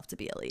himself to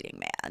be a leading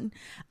man.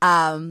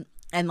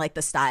 And like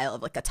the style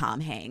of like a Tom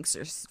Hanks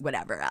or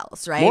whatever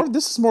else, right?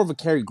 This is more of a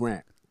Cary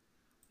Grant.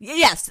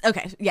 Yes.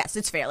 Okay. Yes,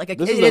 it's fair. Like it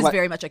is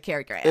very much a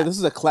Cary Grant. Yeah, this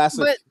is a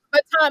classic.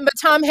 But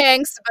Tom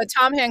Hanks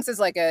is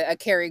like a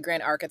Cary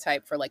Grant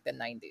archetype for like the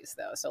 '90s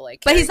though. So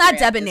like, but he's not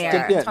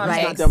debonair. He's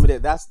not debonair.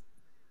 That's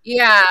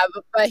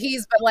but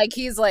he's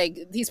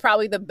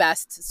probably the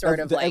best sort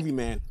of the like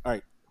everyman. All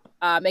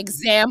right.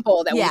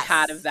 Example that we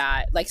had of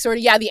that, like sort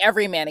of the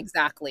everyman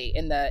exactly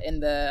in the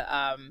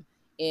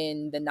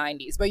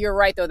 '90s. But you're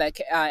right though that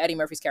Eddie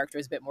Murphy's character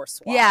is a bit more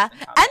suave. Yeah,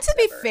 and to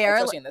be fair,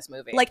 especially in this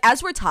movie, like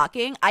as we're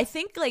talking, I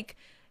think like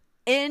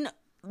in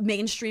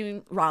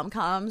mainstream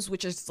rom-coms,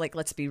 which is like,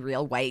 let's be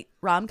real, white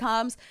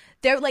rom-coms,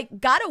 they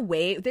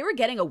were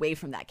getting away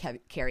from that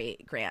Cary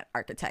Grant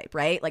archetype,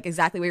 right? Like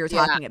exactly what you were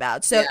talking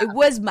about. So it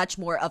was much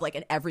more of like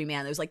an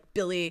everyman. There was like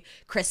Billy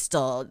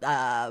Crystal,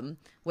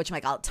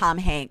 whatchamacallit, Tom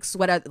Hanks,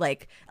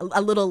 like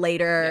a little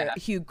later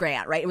Hugh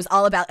Grant, right? It was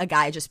all about a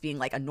guy just being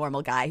like a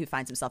normal guy who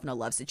finds himself in a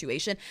love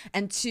situation.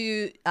 And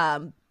to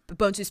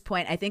Bonsu's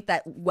point, I think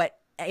that what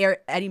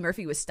Eddie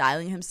Murphy was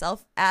styling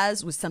himself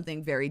as was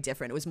something very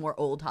different. It was more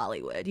old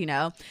Hollywood, And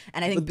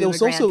I think there was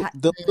also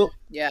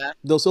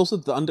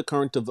the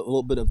undercurrent of a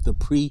little bit of the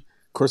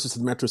precursors to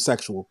the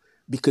metrosexual,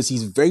 because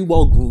he's very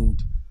well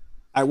groomed.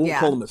 I won't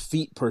call him a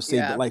feat per se,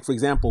 but like for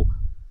example,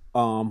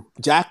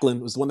 Jacqueline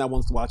was the one that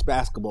wants to watch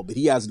basketball, but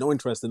he has no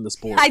interest in the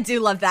sport. I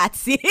do love that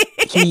scene.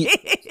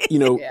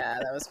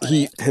 That was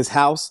funny. His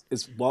house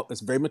is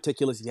it's very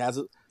meticulous. He has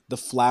the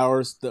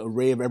flowers, the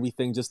array of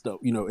everything, just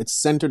it's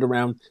centered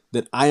around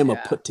that I am a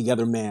put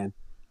together man.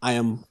 I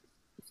am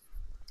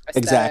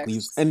exactly.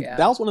 And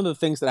that was one of the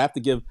things that I have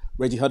to give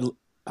Reggie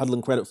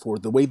Hudlin credit for,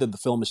 the way that the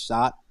film is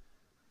shot,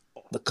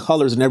 the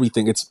colors and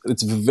everything. It's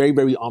very,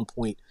 very on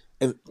point.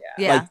 And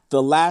like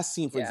the last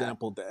scene, for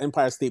example, the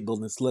Empire State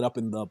Building is lit up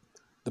in the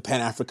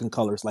Pan-African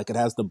colors. Like it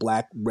has the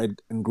black, red,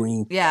 and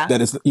green. Yeah.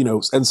 That is,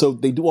 and so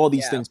they do all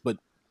these things, but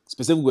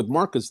specifically with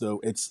Marcus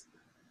though,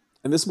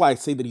 and this is why I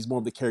say that he's more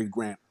of the Cary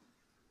Grant.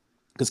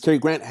 Because Cary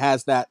Grant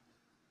has that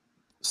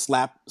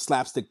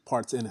slapstick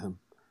parts in him,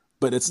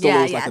 but it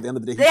still is like at the end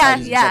of the day he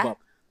tightens himself up.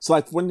 So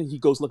like when he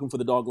goes looking for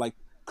the dog, like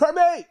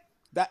Kirby,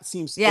 that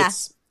seems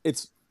it's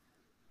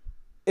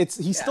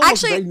he still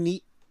looks very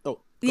neat.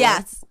 Oh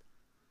yes,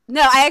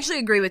 no, I actually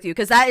agree with you,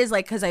 because that is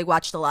like, because I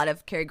watched a lot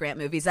of Cary Grant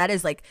movies. That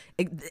is like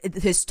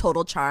his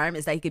total charm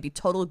is that he could be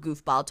total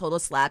goofball, total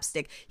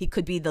slapstick. He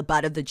could be the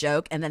butt of the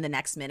joke, and then the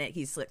next minute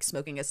he's like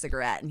smoking a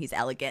cigarette and he's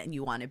elegant and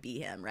you want to be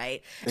him,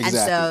 right?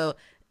 Exactly.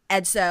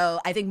 And so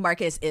I think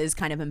Marcus is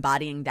kind of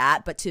embodying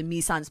that. But to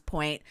Misan's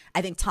point,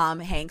 I think Tom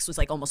Hanks was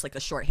like almost like a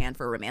shorthand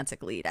for a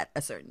romantic lead at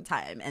a certain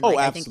time. And like,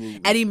 I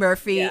think Eddie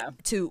Murphy,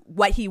 to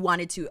what he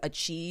wanted to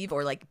achieve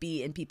or like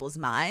be in people's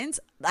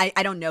minds, I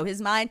don't know his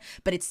mind,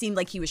 but it seemed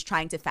like he was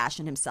trying to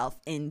fashion himself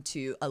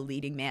into a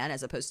leading man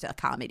as opposed to a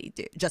comedy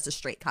dude, just a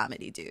straight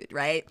comedy dude,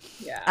 right?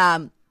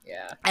 Yeah.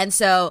 And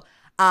so...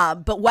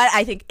 but what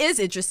I think is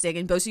interesting,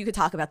 and Bosu, you could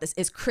talk about this,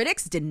 is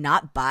critics did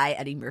not buy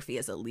Eddie Murphy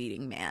as a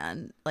leading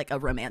man, like a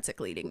romantic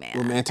leading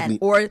man.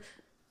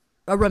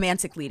 a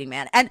romantic leading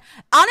man. And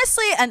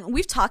honestly, and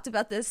we've talked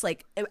about this,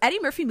 like Eddie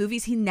Murphy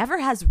movies, he never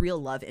has real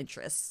love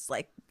interests,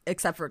 like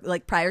except for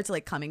like prior to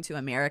like Coming to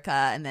America,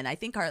 and then I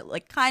think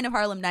like kind of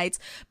Harlem Nights,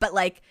 but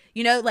like,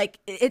 you know, like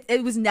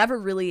it was never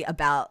really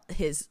about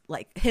his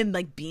like him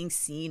like being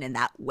seen in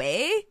that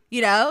way,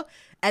 you know.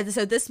 And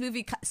so this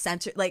movie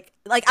centered like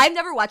I've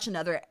never watched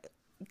another,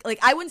 like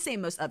I wouldn't say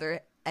most other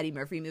Eddie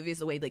Murphy movies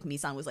the way like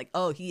Misan was like,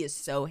 oh, he is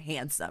so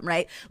handsome,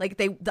 right? Like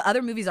the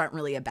other movies aren't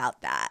really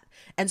about that.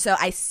 And so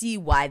I see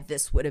why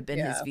this would have been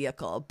his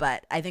vehicle.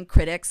 But I think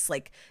critics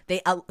like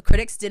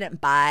critics didn't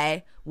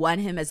buy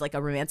him as like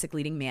a romantic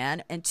leading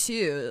man, and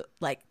two,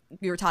 like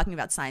we were talking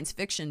about science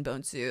fiction,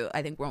 Bonsu.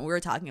 I think when we were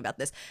talking about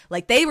this,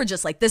 like they were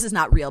just like, this is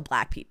not real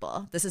Black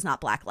people. This is not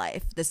Black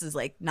life. This is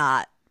like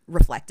not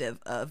reflective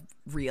of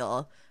a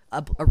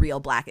real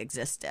Black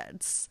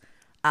existence.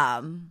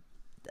 I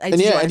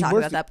do want to talk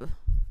about that.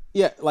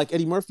 Yeah, like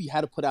Eddie Murphy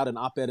had to put out an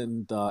op-ed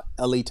in the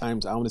LA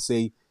Times, I want to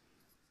say,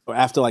 or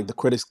after like the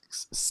critics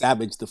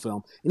savaged the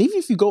film. And even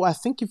if you go, I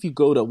think if you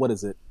go to, what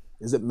is it?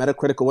 Is it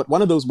Metacritic or what?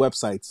 One of those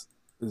websites,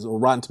 or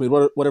Rotten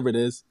Tomatoes, whatever it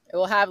is. It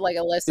will have like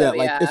a list of,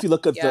 like if you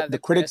look at the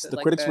critics, the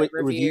critics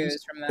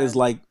reviews is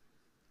like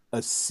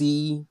a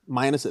C-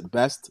 at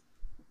best,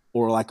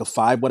 or like a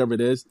 5, whatever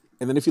it is.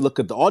 And then if you look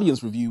at the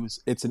audience reviews,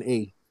 it's an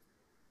A.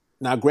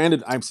 Now,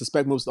 granted, I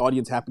suspect most of the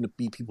audience happen to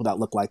be people that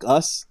look like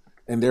us,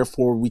 and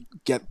therefore we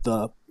get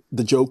the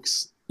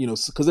jokes, you know,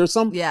 because there's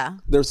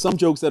some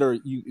jokes that are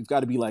you've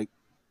got to be like,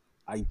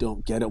 I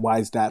don't get it. Why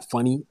is that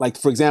funny? Like,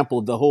 for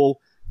example, the whole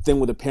thing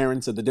with the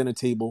parents at the dinner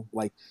table,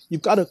 like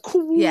you've got to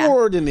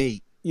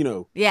coordinate, you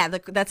know. Yeah,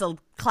 that's a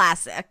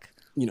classic.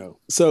 You know,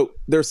 so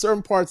there are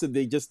certain parts that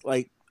they just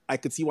like. I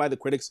could see why the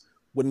critics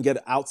wouldn't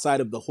get outside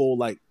of the whole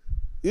like,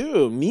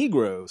 ew,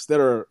 Negroes that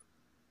are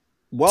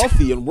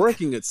wealthy and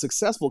working at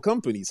successful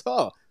companies.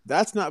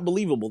 That's not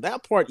believable.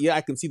 That part, yeah,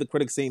 I can see the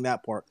critics saying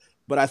that part.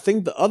 But I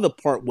think the other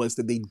part was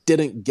that they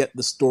didn't get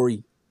the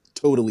story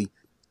totally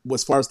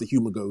as far as the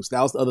humor goes.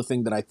 That was the other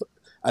thing that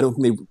I don't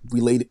think they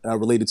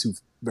related to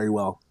very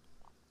well.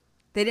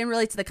 They didn't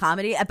relate to the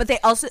comedy, but they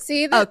also...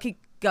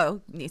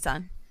 go,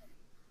 Nissan.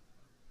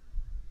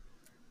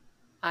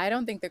 I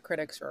don't think the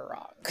critics were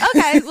wrong.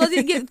 Okay, well,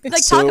 like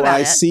so talk about I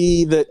it.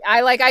 See that.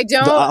 I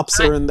don't. The ops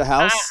are in the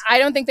house. I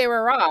don't think they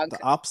were wrong.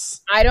 The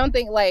ops. I don't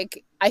think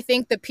I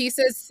think the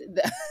pieces.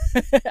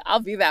 I'll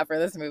be that for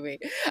this movie.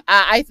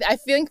 I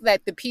think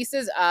that the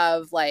pieces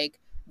of like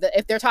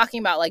if they're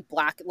talking about like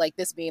Black, like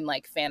this being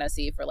like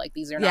fantasy for like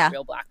these are not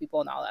real Black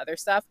people and all that other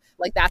stuff,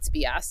 like that's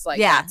BS. Like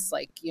that's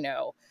like, you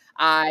know.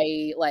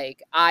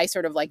 I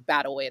sort of like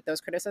bat away at those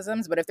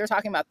criticisms, but if they're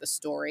talking about the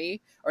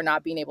story or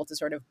not being able to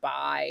sort of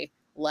buy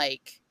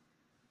like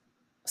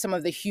some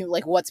of the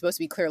like what's supposed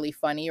to be clearly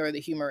funny or the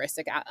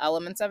humoristic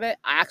elements of it,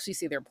 I actually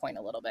see their point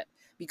a little bit,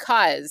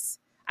 because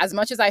as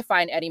much as I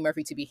find Eddie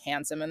Murphy to be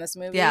handsome in this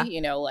movie,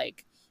 you know,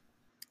 like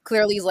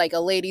clearly he's like a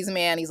ladies'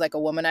 man, he's like a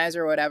womanizer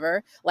or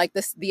whatever. Like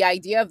this, the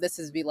idea of this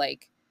is be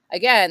like,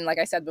 again, like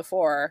I said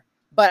before,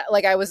 but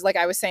like I was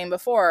saying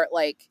before,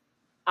 like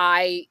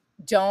I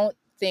don't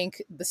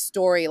think the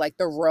story, like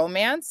the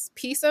romance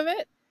piece of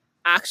it,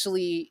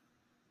 actually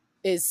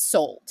is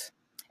sold.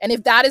 And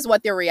if that is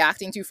what they're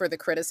reacting to for the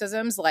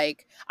criticisms,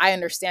 like I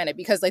understand it,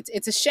 because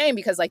it's a shame,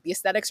 because like the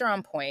aesthetics are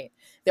on point.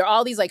 There are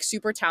all these like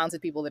super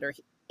talented people that are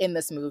in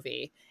this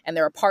movie and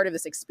they're a part of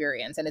this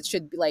experience. And it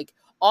should be like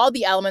all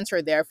the elements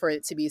are there for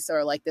it to be sort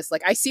of like this.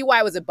 Like I see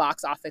why it was a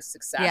box office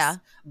success,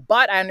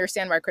 but I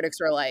understand why critics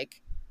were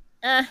like,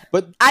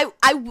 But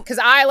because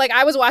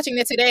I was watching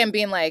it today and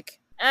being like,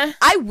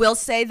 I will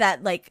say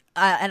that like,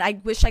 and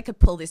I wish I could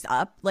pull this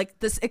up. Like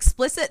this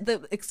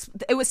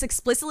it was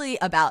explicitly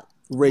about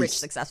rich,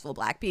 successful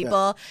Black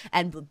people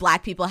and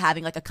Black people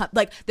having like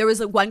like there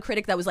was one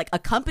critic that was like a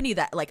company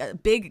that like a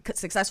big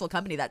successful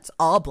company that's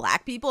all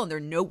Black people and there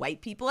are no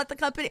white people at the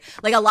company.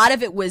 Like a lot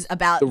of it was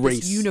about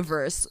this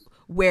universe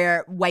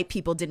where white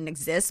people didn't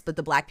exist, but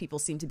the Black people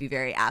seemed to be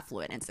very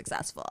affluent and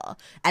successful.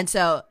 And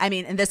so, I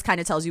mean, and this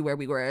kind of tells you where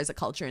we were as a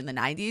culture in the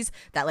 90s,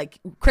 that like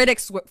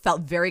critics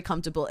felt very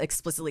comfortable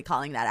explicitly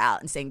calling that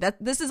out and saying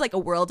that this is like a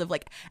world of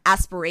like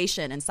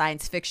aspiration and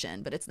science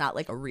fiction, but it's not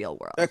like a real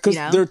world. Because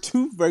there are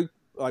two very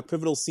like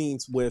pivotal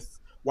scenes with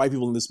white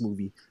people in this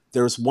movie.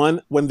 There's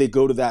one when they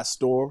go to that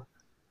store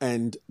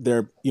and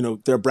they're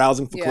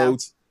browsing for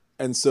clothes.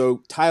 And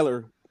so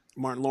Tyler,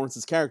 Martin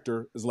Lawrence's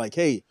character, is like,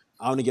 hey,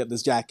 I want to get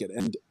this jacket.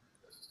 And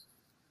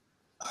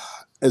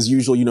as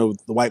usual, you know,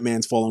 the white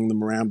man's following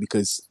them around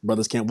because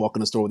brothers can't walk in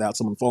the store without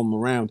someone following them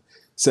around,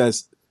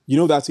 says, you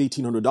know, that's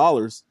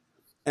 $1,800.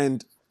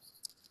 And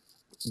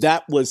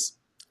that was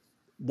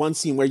one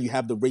scene where you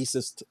have the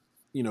racist,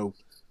 you know,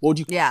 what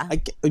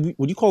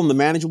would you call him, the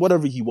manager,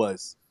 whatever he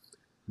was.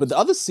 But the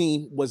other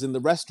scene was in the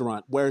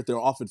restaurant where they're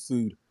offered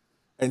food.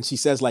 And she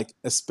says like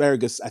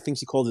asparagus, I think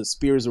she calls it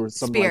spears or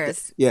something like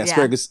that. Yeah,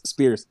 asparagus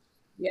spears.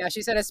 Yeah,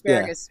 she said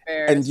asparagus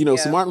spears. And, you know,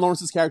 so Martin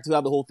Lawrence's character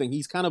throughout the whole thing,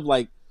 he's kind of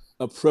like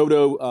a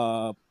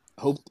proto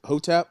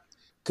Hotep,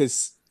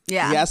 because he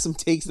has some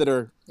takes that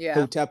are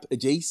Hotep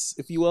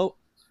adjacent, if you will.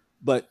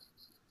 But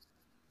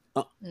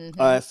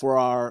For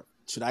our,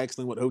 should I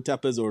explain what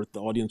Hotep is, or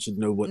the audience should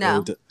know what No.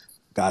 Hotep?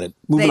 Got it.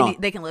 Moving on.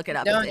 They can look it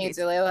up. Don't need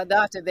to. Let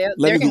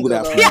me can Google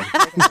that for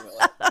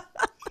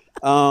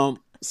it. you.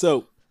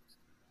 So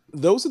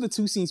those are the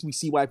two scenes we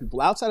see white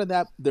people. Outside of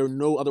that, there are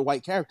no other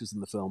white characters in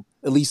the film,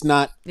 at least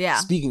not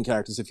speaking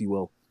characters, if you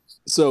will.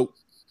 So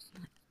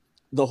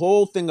the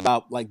whole thing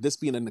about like this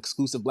being an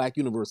exclusive black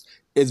universe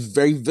is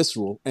very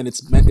visceral, and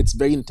it's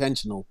very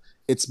intentional.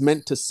 It's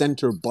meant to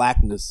center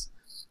blackness.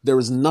 There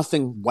is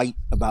nothing white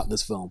about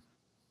this film.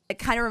 It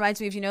kind of reminds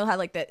me of, you know how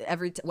like that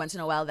every once in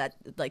a while that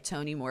like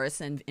Toni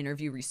Morrison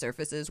interview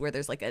resurfaces where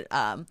there's like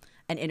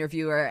an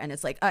interviewer and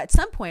it's like, at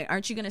some point,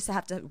 aren't you going to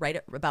have to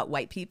write about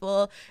white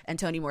people? And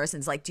Toni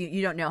Morrison's like,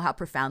 you don't know how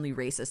profoundly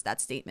racist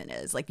that statement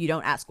is. Like, you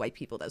don't ask white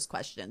people those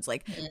questions.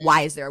 Like,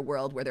 why is there a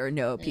world where there are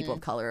no people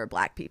of color or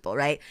black people,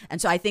 right?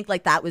 And so I think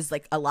like that was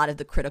like a lot of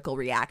the critical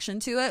reaction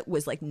to it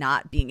was like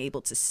not being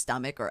able to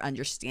stomach or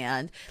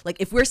understand. Like,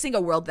 if we're seeing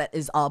a world that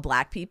is all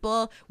black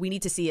people, we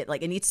need to see it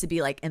like, it needs to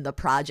be like in the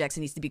projects,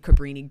 it needs to be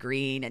Cabrini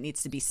Green, it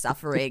needs to be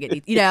suffering, it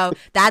needs, you know,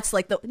 that's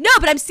like no,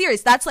 but I'm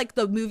serious, that's like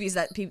the movies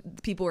that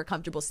people were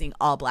comfortable seeing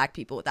all black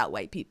people without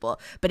white people.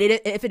 But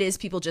if it is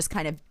people just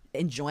kind of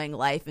enjoying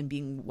life and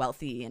being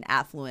wealthy and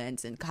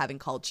affluent and having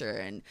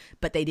culture,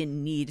 but they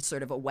didn't need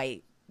sort of a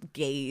white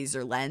gaze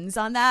or lens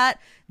on that,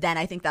 then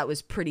I think that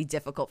was pretty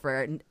difficult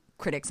for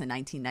critics in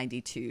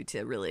 1992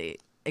 to really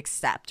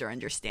accept or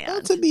understand.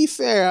 Well, to be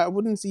fair, I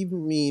wouldn't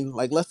even mean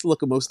like, let's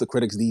look at most of the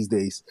critics these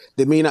days.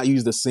 They may not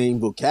use the same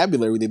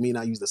vocabulary, they may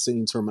not use the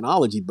same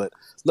terminology, but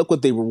look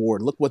what they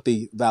reward, look what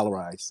they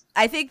valorize.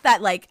 I think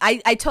that like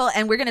I told,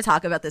 and we're going to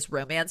talk about this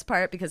romance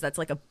part because that's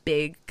like a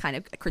big kind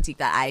of critique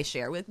that I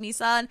share with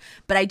Misan,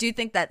 but I do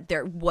think that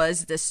there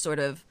was this sort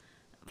of,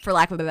 for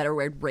lack of a better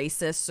word,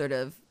 racist sort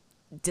of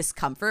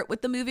discomfort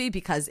with the movie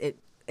because it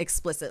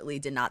explicitly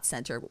did not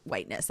center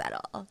whiteness at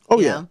all. Oh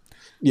yeah.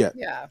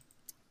 Yeah.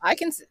 I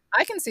can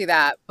see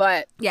that,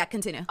 but yeah,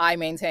 continue. I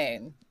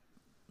maintain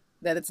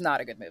that it's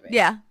not a good movie.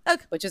 Yeah,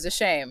 okay. Which is a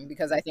shame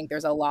because I think there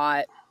are a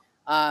lot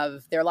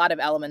of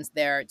elements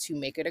there to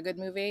make it a good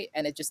movie,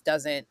 and it just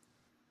doesn't.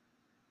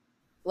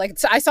 Like,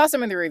 I saw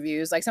some of the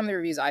reviews, I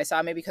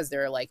saw maybe because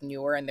they're like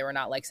newer and they were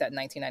not like set in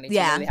 1992.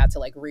 Yeah. They had to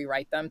like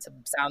rewrite them to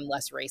sound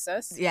less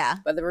racist. Yeah.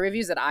 But the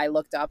reviews that I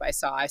looked up, I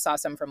saw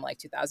some from like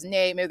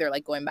 2008. Maybe they're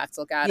like going back to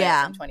look at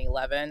it from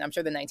 2011. I'm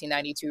sure the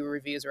 1992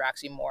 reviews were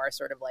actually more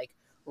sort of like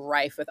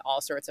rife with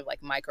all sorts of like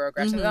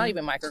microaggressions, not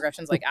even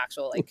microaggressions, like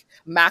actual like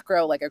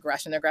macro like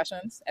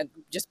aggressions and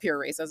just pure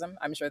racism.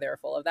 I'm sure they were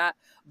full of that.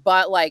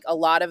 But like a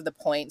lot of the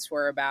points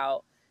were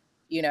about,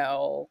 you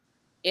know,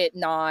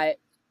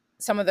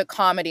 some of the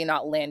comedy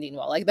not landing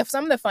well. Like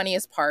some of the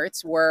funniest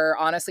parts were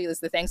honestly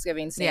the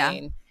Thanksgiving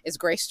scene is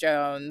Grace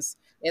Jones.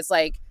 It's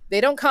like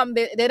they don't come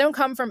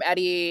from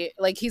Eddie.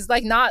 Like he's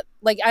like not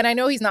like, and I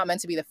know he's not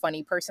meant to be the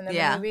funny person in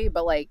the movie,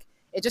 but like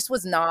it just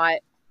was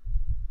not.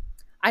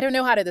 I don't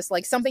know how to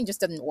like something just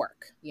didn't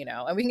work, you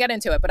know, and we can get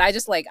into it, but I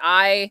just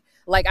I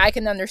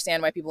can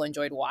understand why people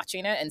enjoyed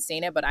watching it and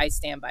seeing it, but I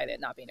stand by it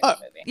not being a good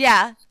movie.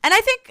 Yeah. And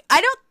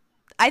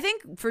I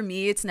think for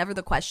me, it's never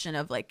the question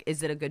of like,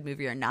 is it a good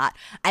movie or not?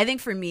 I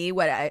think for me,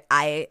 what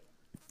I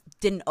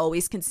didn't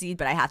always concede,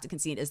 but I have to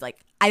concede is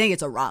like, I think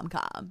it's a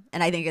rom-com,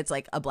 and I think it's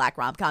like a black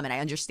rom-com, and I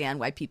understand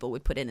why people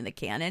would put it in the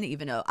canon,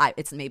 even though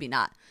it's maybe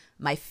not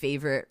my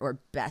favorite or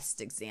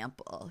best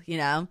example, you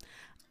know?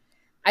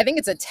 I think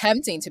it's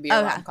attempting to be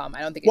a rom-com.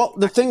 I don't think. Well,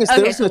 the thing is,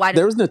 there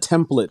isn't a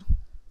template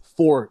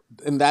for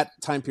in that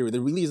time period.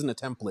 There really isn't a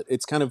template.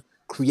 It's kind of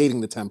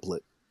creating the template.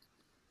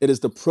 It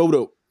is the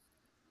proto.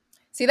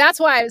 See, that's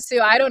why,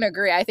 Sue, I don't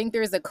agree. I think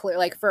there's a clear,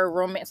 like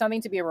for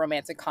something to be a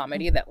romantic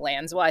comedy that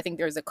lands well. I think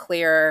there's a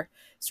clear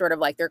sort of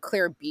like there are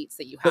clear beats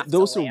that you have to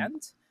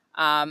land.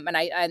 And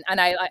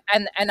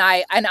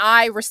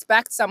I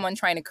respect someone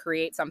trying to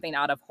create something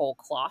out of whole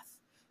cloth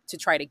to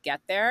try to get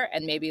there,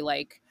 and maybe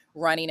like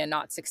running and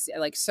not succeed,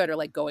 like sort of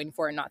like going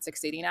for it and not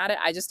succeeding at it.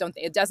 I just don't.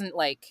 It doesn't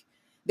like.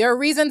 There are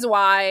reasons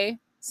why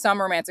some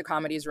romantic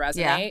comedies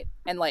resonate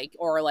and like,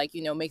 or like,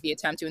 you know, make the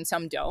attempt to, and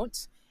some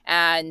don't.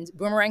 And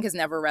Boomerang has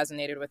never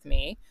resonated with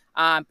me.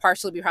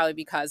 Partially probably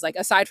because like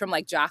aside from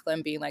like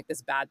Jacqueline being like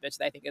this bad bitch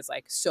that I think is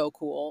like so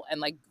cool and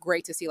like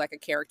great to see like a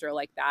character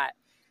like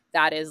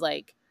that is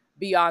like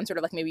beyond sort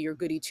of like maybe your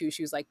goody two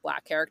shoes like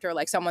black character,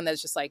 like someone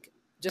that's just like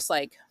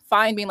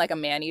fine being like a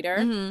man eater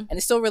and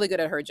is still really good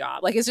at her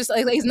job. Like it's just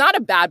like he's not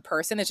a bad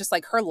person. It's just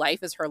like her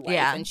life is her life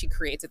and she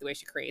creates it the way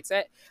she creates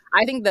it.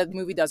 I think the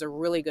movie does a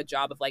really good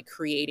job of like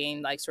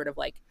creating like sort of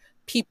like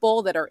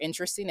people that are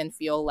interesting and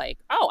feel like,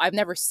 oh, I've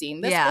never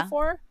seen this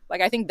before.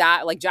 Like I think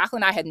that like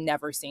Jacqueline I had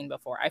never seen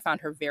before. I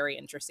found her very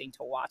interesting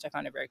to watch. I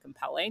found her very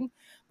compelling.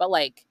 But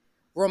like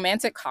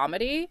romantic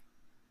comedy,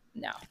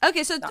 no.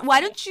 Okay, so why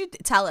don't you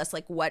tell us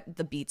like what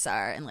the beats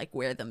are and like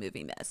where the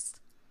movie missed?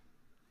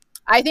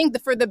 I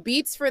think for the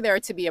beats for there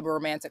to be a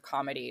romantic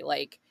comedy,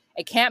 like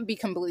it can't be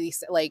completely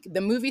like the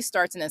movie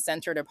starts and is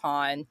centered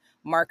upon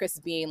Marcus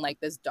being like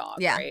this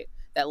dog, right?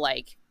 That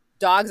like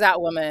dogs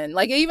at women.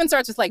 Like it even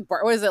starts with like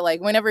what is it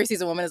like? Whenever he sees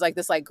a woman, is like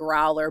this like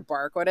growl or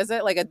bark. What is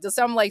it like?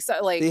 Some like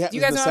do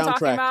you guys know what I'm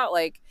talking about?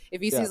 Like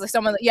if he sees like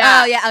someone,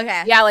 yeah, oh yeah,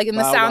 okay, yeah, like in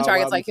the Wow, soundtrack, wow,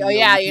 wow, it's like oh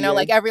yeah, you know,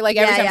 like every time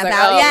it's like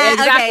wow, oh yeah,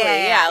 exactly,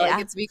 okay, yeah,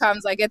 like it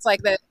becomes like it's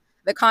like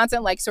the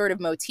constant like sort of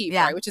motif,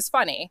 right? Which is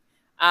funny.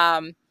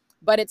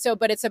 But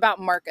it's about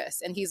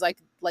Marcus, and he's like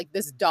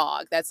this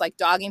dog that's like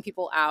dogging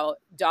people out,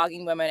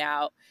 dogging women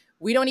out.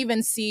 We don't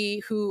even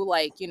see who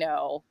like, you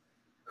know,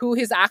 who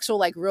his actual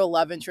like real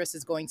love interest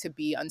is going to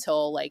be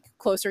until like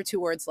closer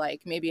towards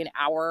like maybe an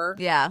hour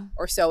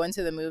or so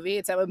into the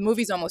movie. The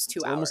movie's almost 2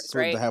 hours,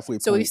 right? The halfway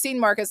point. So we've seen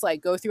Marcus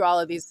like go through all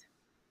of these.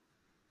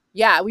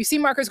 Yeah, we've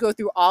seen Marcus go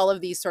through all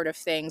of these sort of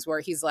things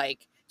where he's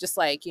like, just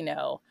like, you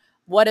know,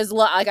 what is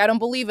love? Like, I don't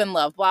believe in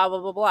love, blah, blah,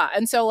 blah, blah.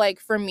 And so like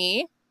for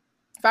me,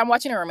 if I'm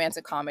watching a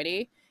romantic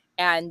comedy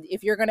and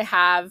if you're going to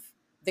have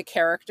the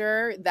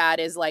character that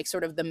is like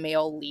sort of the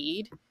male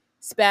lead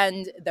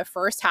spend the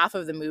first half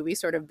of the movie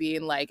sort of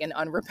being like an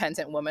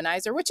unrepentant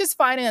womanizer, which is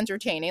fine and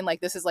entertaining.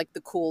 Like this is like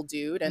the cool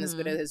dude and is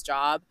good at his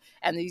job.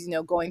 And he's, you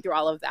know, going through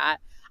all of that.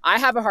 I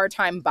have a hard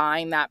time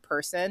buying that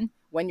person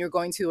when you're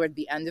going to at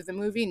the end of the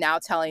movie now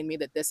telling me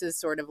that this is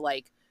sort of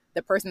like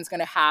the person's going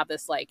to have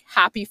this like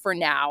happy for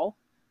now,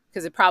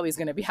 because it probably is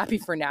going to be happy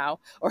for now,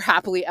 or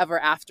happily ever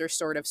after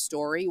sort of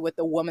story with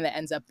the woman that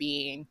ends up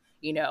being,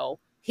 you know,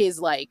 his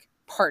like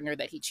partner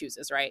that he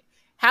chooses, right?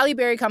 Halle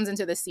Berry comes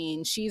into the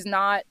scene. She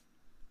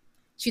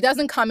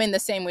doesn't come in the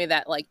same way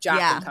that like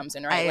Jacqueline comes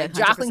in, right? Like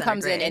Jacqueline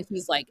comes in and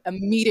he's like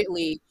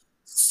immediately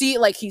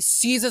he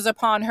seizes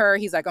upon her.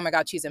 He's like, oh my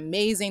God, she's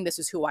amazing. This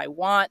is who I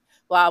want,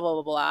 blah, blah,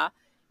 blah, blah.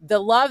 The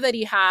love that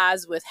he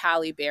has with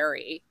Halle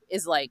Berry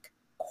is like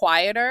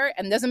quieter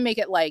and doesn't make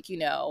it like, you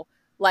know,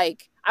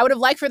 like I would have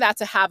liked for that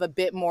to have a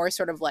bit more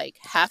sort of like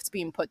heft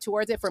being put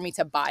towards it for me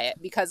to buy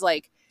it. Because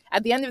like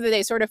at the end of the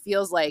day, it sort of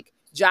feels like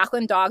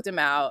Jacqueline dogged him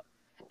out.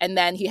 And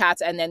then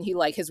he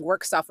like his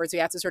work suffered. So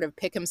he had to sort of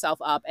pick himself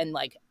up and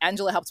like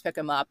Angela helps pick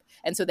him up.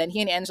 And so then he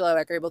and Angela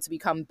like are able to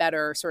become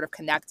better sort of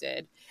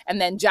connected.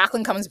 And then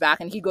Jacqueline comes back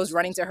and he goes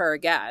running to her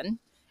again.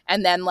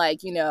 And then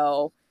like, you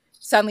know,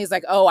 suddenly he's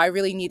like, oh, I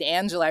really need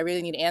Angela.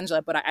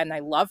 But I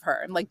love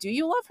her. I'm like, do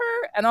you love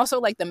her? And also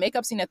like the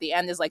makeup scene at the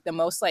end is like the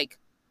most like,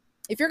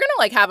 if you're going to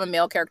like have a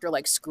male character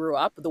like screw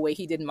up the way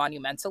he did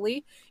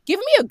monumentally, give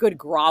me a good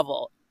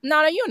grovel.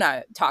 Nahh, you and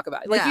I talk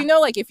about it. Like, you know,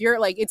 like if you're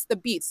like, it's the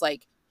beats,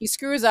 like, he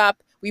screws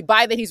up. We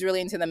buy that he's really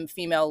into the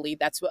female lead.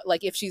 That's what,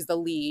 like, if she's the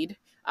lead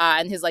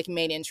and his like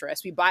main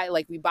interest, we buy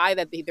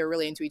that they're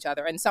really into each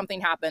other. And something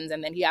happens,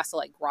 and then he has to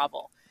like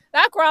grovel.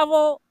 That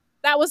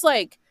was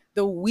like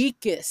the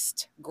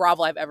weakest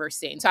grovel I've ever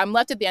seen. So I'm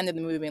left at the end of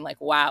the movie being like,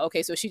 wow,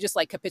 okay, so she just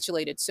like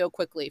capitulated so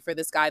quickly for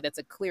this guy that's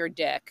a clear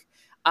dick.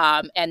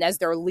 And as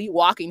they're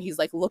walking, he's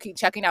like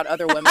checking out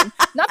other women.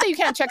 Not that you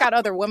can't check out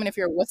other women if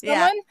you're with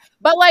someone,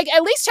 but like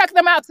at least check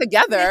them out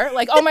together.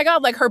 Like, oh my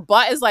God, like her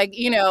butt is like,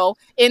 you know,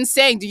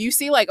 insane. Do you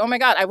see like, oh my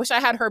God, I wish I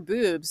had her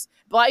boobs,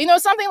 but you know,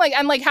 something like,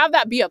 and like have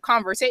that be a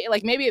conversation.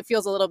 Like maybe it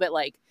feels a little bit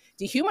like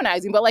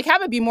dehumanizing, but like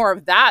have it be more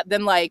of that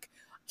than like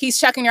he's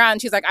checking her out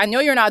and she's like, I know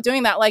you're not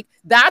doing that. Like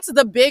that's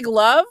the big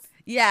love.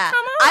 Yeah,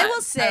 I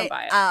will say,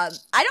 I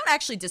don't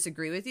actually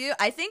disagree with you.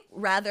 I think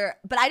rather,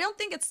 but I don't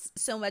think it's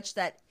so much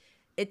that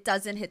it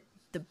doesn't hit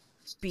the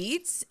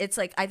beats. It's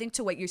like, I think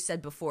to what you said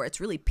before,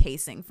 it's really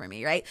pacing for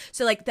me, right?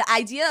 So like the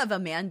idea of a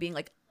man being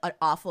like an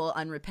awful,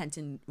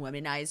 unrepentant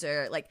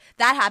womanizer, like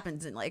that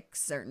happens in like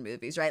certain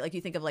movies, right? Like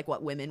you think of like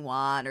What Women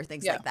Want or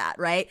things like that,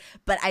 right?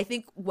 But I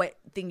think what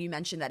thing you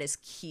mentioned that is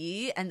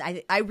key, and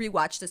I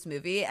rewatched this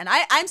movie, and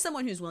I'm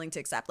someone who's willing to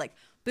accept like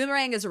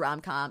Boomerang is a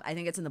rom-com. I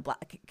think it's in the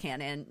black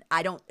canon.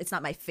 It's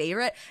not my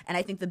favorite. And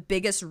I think the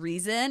biggest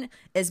reason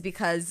is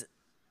because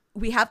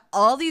we have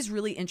all these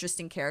really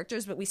interesting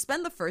characters, but we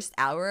spend the first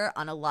hour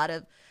on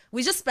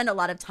we just spend a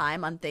lot of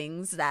time on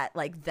things that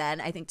like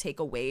then I think take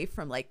away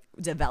from like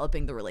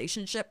developing the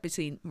relationship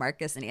between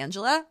Marcus and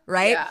Angela,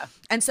 right? Yeah.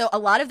 And so a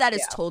lot of that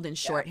is told in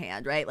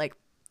shorthand, right? Like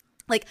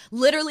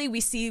literally we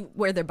see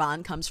where their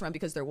bond comes from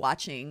because they're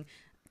watching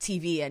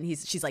TV and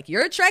she's like,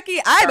 you're a Trekkie,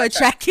 I'm a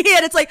Trekkie,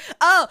 and it's like,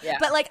 oh,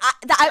 but like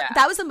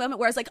that was a moment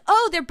where I was like,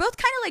 oh, they're both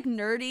kind of like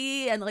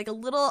nerdy and like a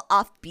little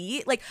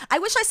offbeat. Like I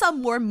wish I saw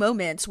more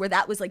moments where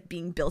that was like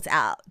being built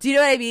out. Do you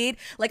know what I mean?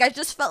 Like I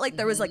just felt like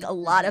there was like a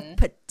lot of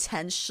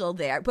potential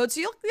there. But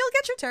you'll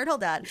get your turtle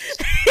done.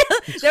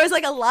 There was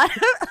like a lot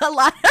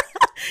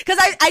because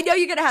I know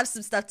you're gonna have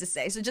some stuff to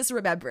say, so just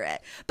remember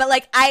it. But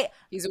like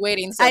he's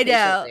waiting so I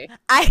know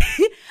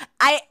patiently.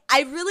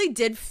 I really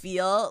did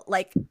feel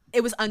like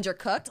it was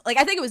undercooked. Like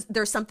I think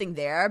there's something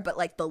there, but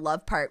like the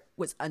love part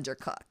was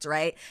undercooked,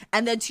 right?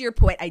 And then to your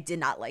point, I did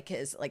not like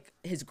his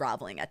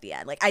groveling at the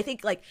end. Like I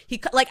think like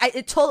I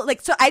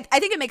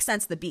think it makes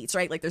sense, the beats,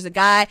 right? Like there's a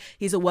guy,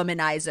 he's a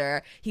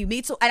womanizer. He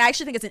meets, and I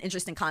actually think it's an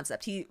interesting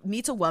concept. He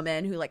meets a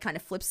woman who like kind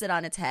of flips it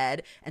on its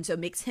head, and so it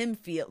makes him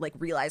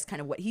realize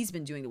kind of what he's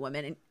been doing to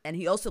women, and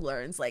he also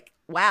learns like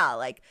wow,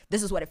 like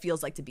this is what it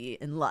feels like to be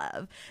in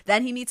love.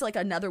 Then he meets like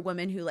another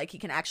woman who like he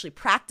can actually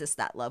practice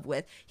that love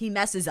with. He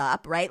messes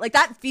up, right? Like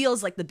that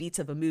feels like the beats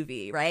of a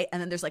movie, right?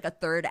 And then there's like a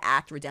third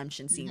act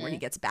redemption scene where he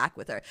gets back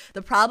with her.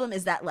 The problem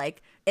is that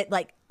like it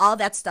like all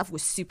that stuff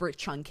was super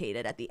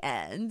truncated at the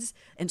end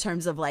in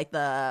terms of like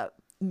the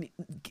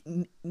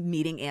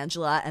meeting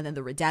Angela and then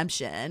the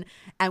redemption,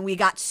 and we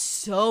got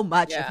so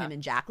much of him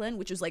and Jacqueline,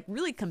 which was like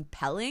really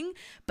compelling.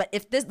 But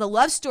if the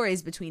love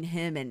stories between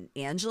him and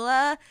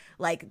Angela,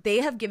 like they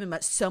have given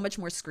so much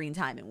more screen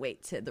time and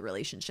weight to the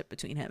relationship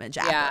between him and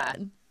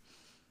Jacqueline.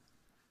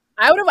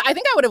 I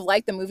think I would have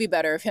liked the movie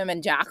better if him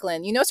and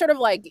Jacqueline, you know, sort of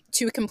like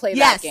two can play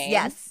that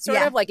game. Sort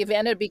of like if it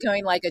ended up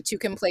becoming like a two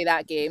can play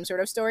that game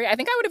sort of story. I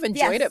think I would have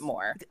enjoyed it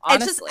more,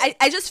 honestly.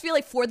 I just feel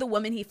like for the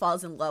woman he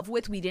falls in love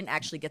with, we didn't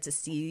actually get to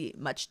see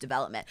much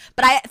development.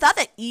 But I thought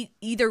that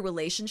either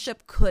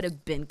relationship could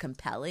have been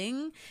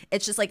compelling.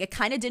 It's just like it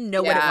kind of didn't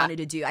know what it wanted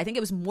to do. I think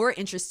it was more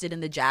interested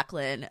in the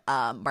Jacqueline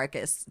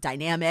Marcus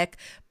dynamic,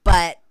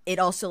 but it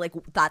also like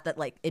thought that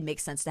like it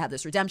makes sense to have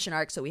this redemption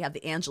arc, so we have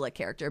the Angela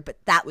character, but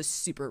that was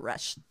super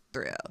rushed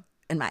through,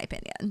 in my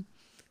opinion.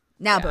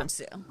 Now,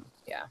 Bonsu.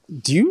 Yeah.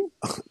 Do you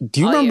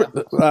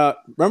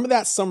remember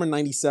that summer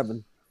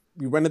 '97?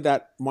 We rented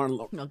that Martin.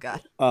 Oh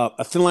God.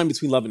 A Thin Line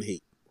Between Love and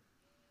Hate.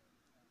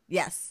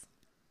 Yes.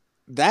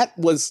 That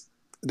is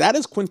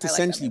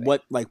quintessentially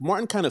what like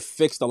Martin kind of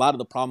fixed a lot of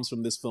the problems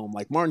from this film.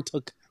 Like Martin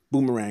took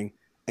Boomerang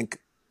and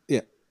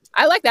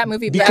I like that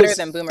movie better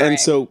than Boomerang. And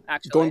so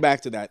actually, going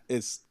back to that,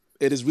 it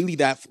is really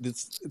that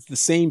it's the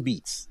same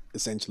beats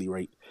essentially,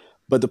 right?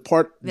 But the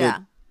part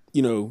that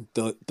you know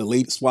the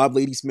lady suave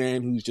ladies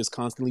man who's just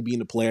constantly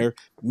being a player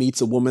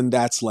meets a woman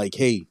that's like,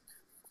 hey,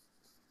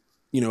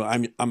 you know,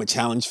 I'm a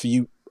challenge for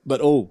you,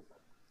 but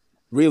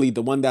really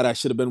the one that I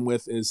should have been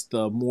with is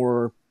the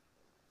more,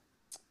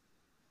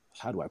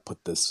 how do I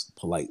put this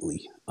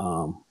politely?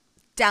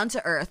 Down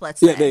to earth, let's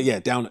say. Yeah,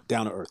 down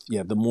to earth.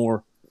 Yeah, the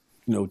more,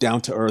 you know,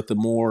 down to earth, the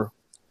more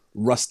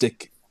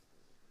rustic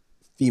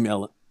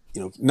female,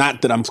 you know,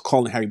 not that I'm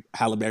calling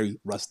Halle Berry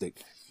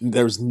rustic.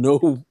 There's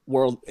no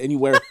world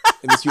anywhere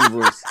in this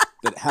universe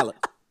that Halle.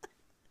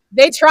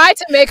 They tried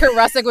to make her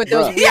rustic with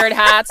those weird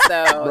hats,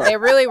 though. They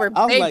really were.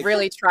 They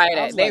really tried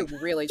it. They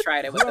really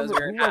tried it with those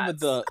weird hats. Whoever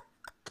the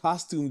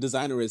costume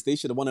designer is, they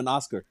should have won an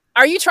Oscar.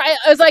 Are you trying?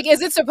 I was like,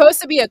 is it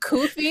supposed to be a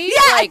kufi?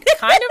 Like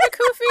kind of a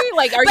kufi?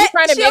 Like, are you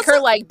trying to make her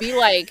like be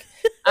like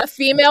a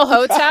female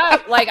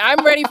hotep? Like,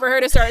 I'm ready for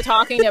her to start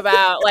talking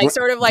about like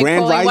sort of like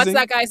pulling, what's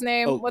that guy's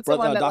name? What's the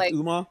one that Dr. like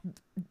Umar?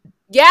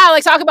 Yeah,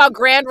 like talk about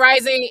Grand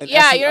Rising. And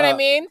yeah, you know what I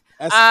mean?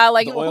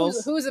 Like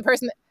who's the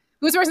person?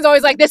 Whose person's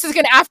always like, this is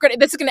gonna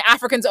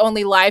Africans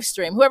only live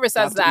stream. Whoever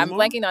says Dr. that,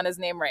 Umar? I'm blanking on his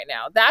name right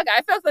now. That guy,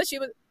 I felt that she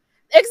was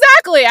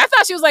exactly. I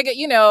thought she was like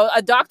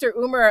a Dr.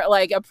 Umar,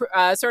 like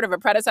a sort of a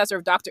predecessor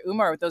of Dr.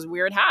 Umar with those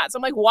weird hats.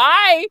 I'm like,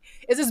 why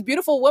is this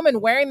beautiful woman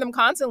wearing them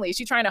constantly? Is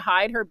she trying to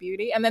hide her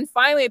beauty? And then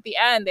finally at the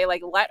end, they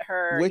like let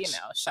her,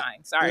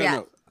 shine. Sorry,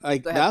 no.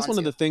 Like that's one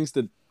of the things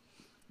that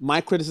my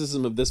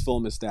criticism of this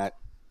film is that.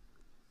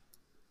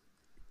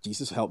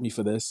 Jesus help me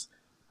for this.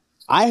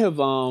 I have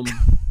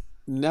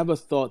never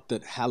thought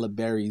that Halle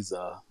Berry's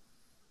a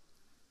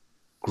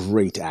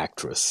great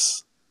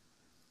actress.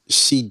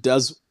 She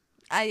does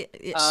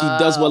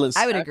well in.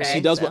 I would agree. She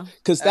does well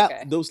because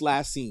those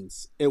last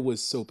scenes, it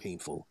was so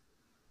painful.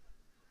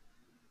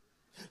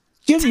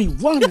 Give me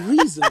one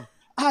reason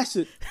I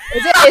should.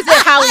 Is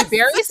it Halle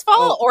Berry's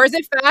fault, or is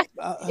it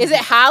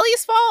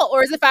Halle's fault,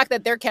 or is it the fact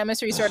that their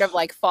chemistry sort of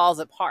like falls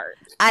apart?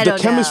 I don't know.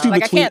 The chemistry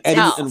between Eddie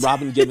tell. and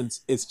Robin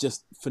Givens is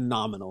just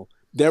phenomenal.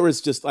 There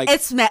is just like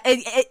that's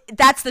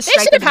the strength.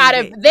 They should have had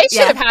it. They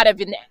should have had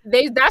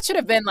it. That should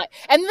have been like.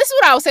 And this is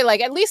what I will say.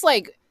 Like at least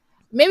like.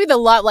 Maybe the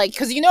love, like,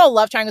 because a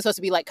love triangle is supposed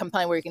to be like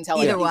compelling, where you can tell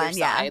like, either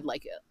side,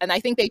 like, and I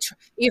think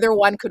either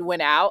one could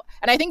win out,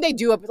 and I think they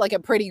do a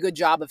pretty good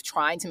job of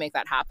trying to make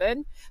that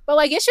happen. But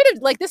like, it should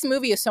have like this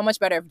movie is so much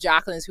better if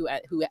Jacqueline is who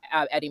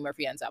Eddie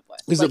Murphy ends up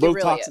with. Because like, they're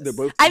both toxic. They're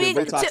both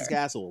toxic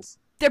assholes.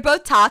 They're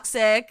both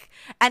toxic,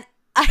 and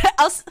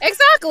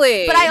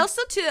exactly. But I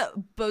also, to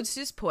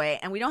Boatsu's point,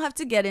 and we don't have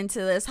to get into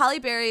this, Halle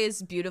Berry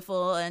is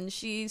beautiful and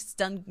she's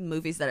done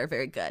movies that are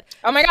very good.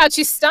 Oh my God,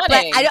 she's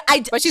stunning.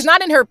 But she's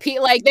not in her peak.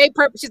 Like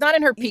she's not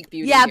in her peak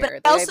beauty. Yeah, here.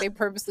 But they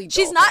purposely.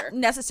 She's not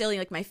necessarily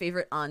like my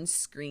favorite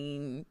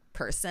on-screen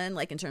person,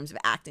 like in terms of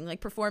acting, like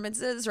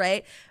performances,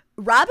 right?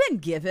 Robin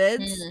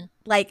Givens,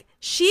 like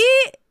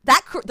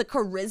the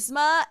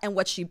charisma and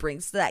what she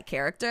brings to that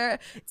character,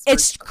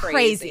 it's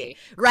crazy,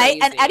 right?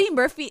 And Eddie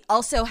Murphy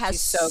also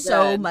has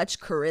so much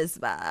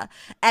charisma,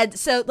 and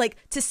so like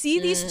to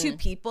see these two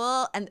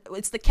people, and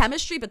it's the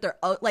chemistry, but they're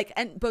like,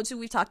 and Botu,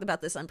 we've talked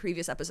about this on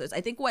previous episodes. I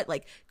think what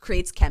like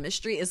creates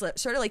chemistry is like,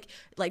 sort of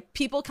like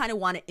people kind of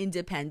want to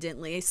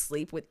independently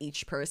sleep with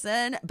each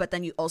person, but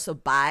then you also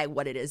buy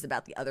what it is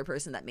about the other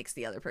person that makes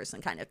the other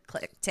person kind of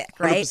tick,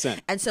 right?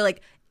 100%. And so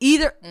like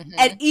either and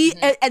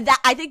that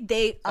I think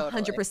they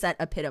 100%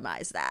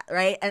 epitomize that,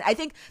 right? And I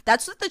think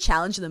that's what the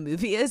challenge of the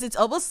movie is. It's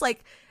almost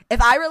like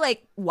if I were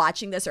like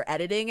watching this or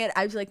editing it,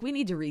 I'd be like, we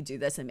need to redo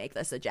this and make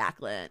this a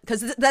Jacqueline,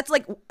 because that's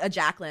like a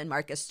Jacqueline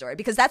Marcus story,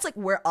 because that's like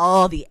where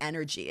all the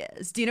energy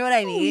is. Do you know what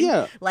I mean?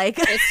 Yeah, like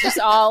it's just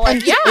all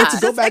like, yeah. And to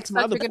go back to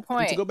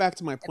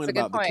my point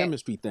about the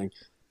chemistry thing,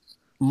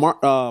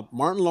 Martin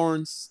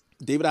Lawrence,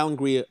 David Alan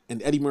Grier,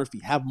 and Eddie Murphy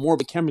have more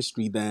of a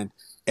chemistry than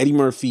Eddie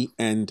Murphy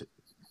and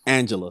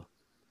Angela.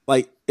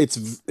 Like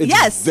it's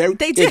yes, very,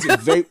 they do.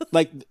 It's very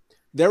like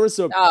there is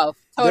a totally.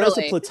 There is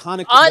a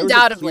platonic,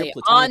 undoubtedly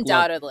love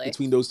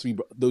between those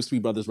three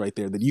brothers right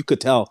there, that you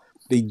could tell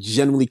they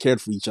genuinely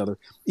cared for each other.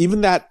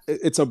 Even that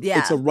it's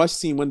a rush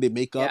scene when they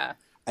make up. Yeah.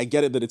 I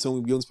get it that it's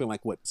only, we only spend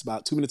like what, it's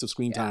about 2 minutes of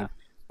screen time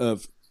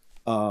of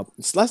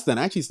it's less than,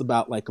 actually it's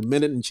about like a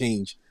minute and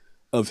change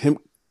of him.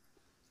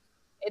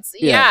 It's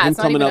him it's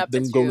coming up,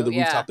 then going to the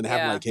rooftop and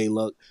having like, hey,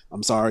 look,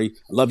 I'm sorry,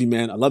 I love you,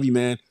 man.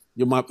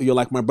 You're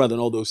like my brother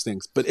and all those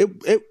things. But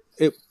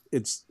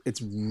it's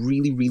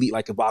really, really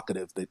like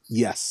evocative that,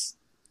 yes,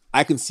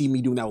 I can see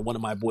me doing that with one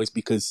of my boys,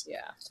 because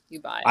you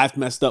buy it. I've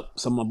messed up,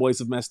 some of my boys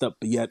have messed up,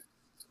 but yet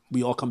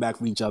we all come back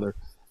for each other.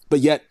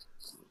 But yet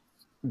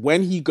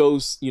when he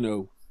goes,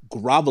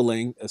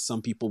 groveling, as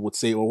some people would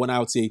say, or when I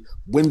would say,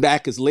 win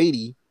back his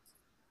lady,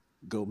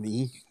 go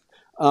me.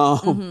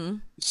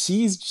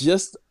 She's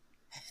just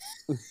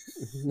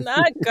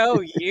not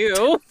go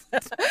you.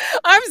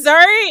 I'm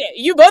sorry.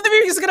 You both of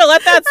you are just gonna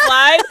let that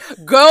slide?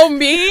 Go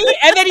me,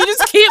 and then you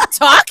just keep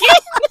talking.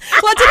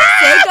 Well, did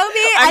he say go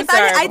me?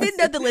 I didn't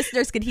know the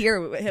listeners could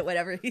hear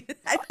whatever.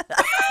 I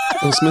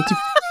was meant to.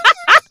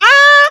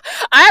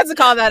 I had to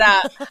call that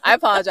out. I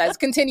apologize.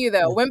 Continue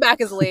though. Win back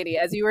his lady,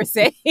 as you were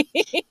saying.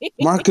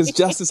 Marcus,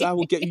 justice. I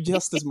will get you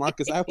justice,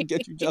 Marcus. I will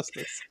get you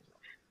justice.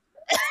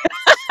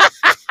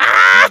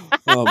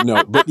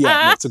 No, but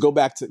to go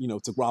back to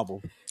to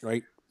grovel,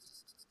 right?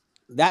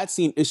 That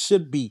scene, it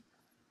should be.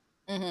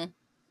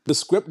 The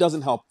script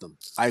doesn't help them.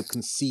 I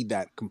concede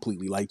that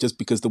completely. Like, just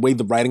because the way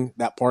the writing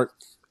that part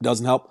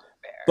doesn't help.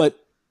 Fair. But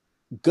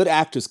good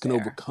actors can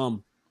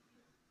overcome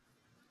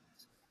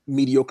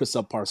mediocre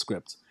subpar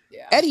scripts.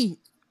 Yeah. Eddie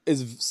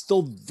is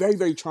still very,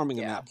 very charming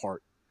in that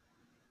part.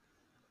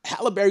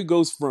 Halle Berry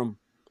goes from,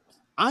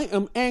 I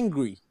am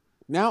angry,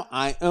 now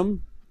I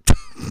am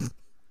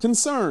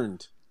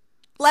concerned.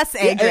 Less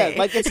angry. Yeah,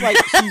 like it's like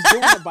she's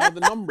doing it by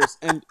the numbers.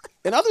 And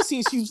in other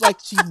scenes, she's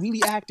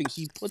really acting.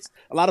 She puts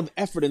a lot of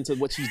effort into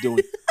what she's doing.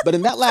 But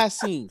in that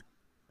last scene,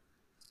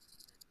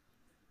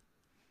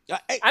 I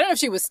don't know if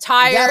she was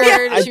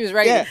tired, she was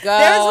ready to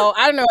go.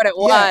 I don't know what it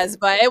was,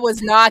 but it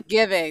was not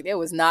giving. It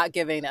was not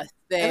giving a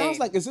thing. And I was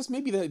like, is this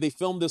maybe they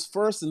filmed this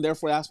first, and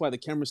therefore that's why the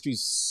chemistry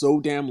is so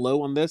damn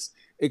low on this,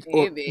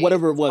 or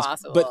whatever it was.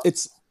 Possible.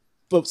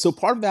 But so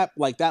part of that,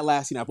 like that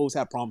last scene, I've always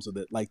had problems with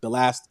it. Like the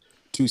last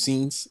two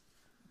scenes.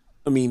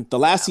 I mean, the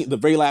last scene, the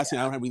very last scene,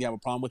 I don't really have a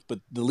problem with, but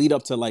the lead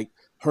up to like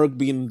her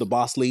being the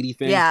boss lady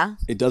thing,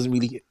 it doesn't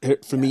really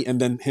hit for me. And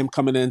then him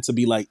coming in to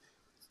be like,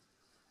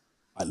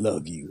 I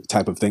love you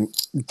type of thing.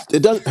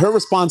 Her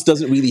response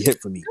doesn't really hit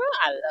for me.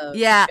 I love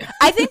you.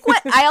 I think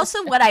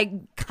what I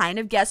kind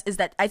of guess is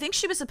that I think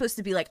she was supposed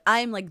to be like,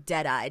 I'm like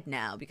dead-eyed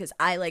now because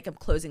I like am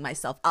closing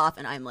myself off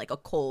and I'm like a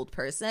cold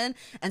person.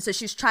 And so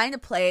she's trying to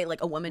play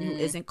like a woman who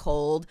isn't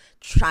cold,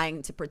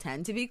 trying to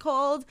pretend to be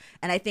cold.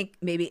 And I think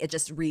maybe it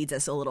just reads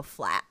us a little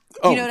flat.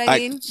 You know what I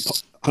mean?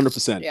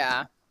 100%.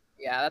 Yeah,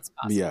 that's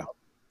possible. Yeah.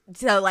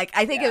 So like,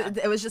 I think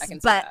it was just,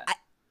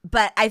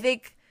 but I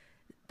think,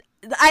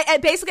 I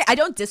basically, I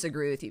don't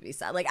disagree with you,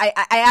 Bisa. Like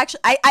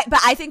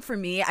but I think for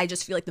me, I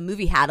just feel like the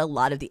movie had a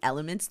lot of the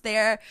elements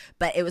there,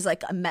 but it was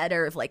like a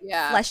matter of like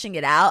fleshing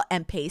it out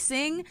and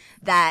pacing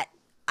that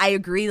I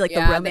agree. Like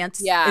the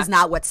romance is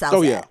not what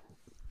sells it.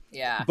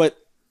 Yeah. But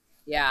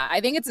I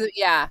think it's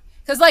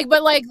because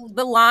but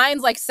the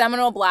lines like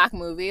seminal black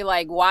movie,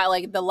 like why,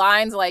 like the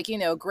lines like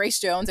Grace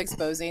Jones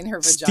exposing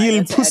her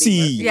vagina to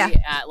pussy Eddie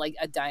Murphy at like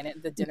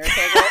the dinner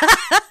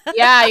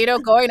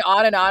table. Going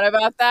on and on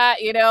about that.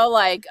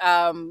 Like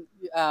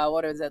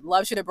what is it?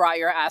 Love should have brought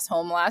your ass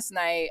home last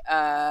night.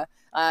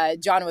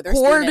 John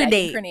Witherspoon.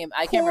 Coordinate.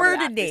 I can't remember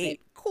the actor's name.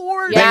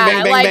 Coordinate.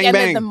 Yeah, bang, and bang.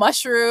 then the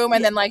mushroom,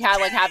 and then like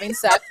having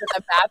sex in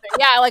the bathroom.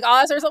 Yeah, like all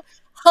that sort of stuff.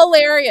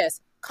 Hilarious.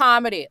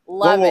 Comedy,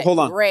 love it. Hold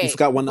on, great. You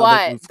forgot one but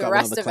other the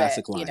rest of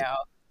classic it, line.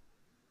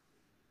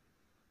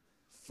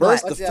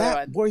 First, the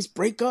fat boys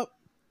break up,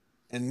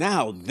 and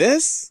now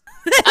this.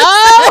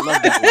 Oh, I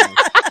love that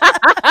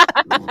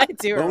line. I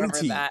do remember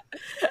that.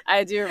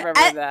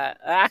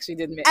 I actually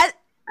didn't make.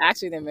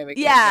 Make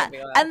me laugh.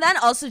 And then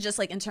also just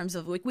like in terms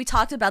of like we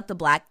talked about the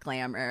black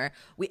glamour,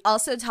 we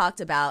also talked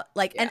about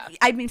like and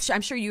I mean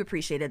I'm sure you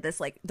appreciated this,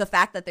 like the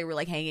fact that they were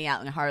like hanging out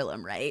in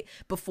Harlem right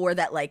before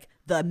that, like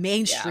the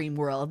mainstream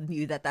world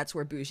knew that that's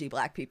where bougie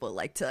black people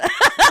like to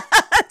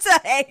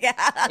to hang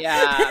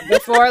out.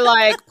 Before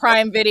like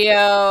Prime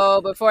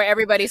Video, before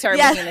everybody started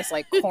making this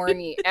like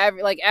corny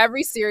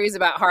every series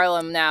about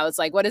Harlem now, it's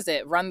like, what is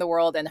it, Run the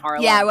World in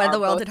Harlem? Run the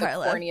World in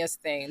Harlem, the corniest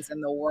things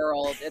in the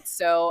world. It's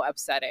so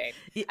upsetting.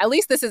 At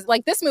least this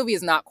movie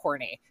is not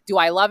corny. Do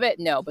I love it?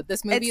 No, but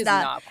this movie is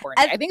not corny.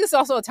 I think it's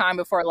also a time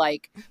before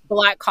like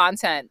black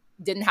content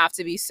didn't have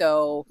to be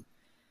so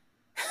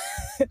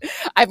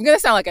I'm gonna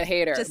sound like a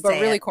hater, Just but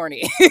say really it.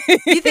 corny.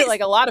 You think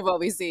Like a lot of what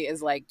we see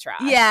is like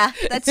trash. Yeah,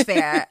 that's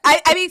fair.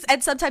 I mean,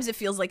 and sometimes it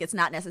feels like it's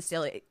not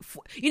necessarily,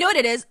 you know what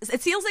it is?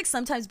 It feels like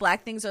sometimes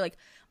black things are like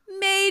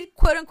made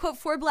quote unquote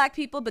for black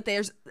people, but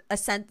there's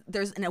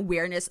there's an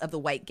awareness of the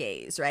white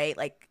gaze, right?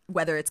 Like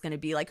whether it's going to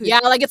be like, yeah,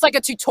 like it's like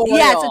a tutorial.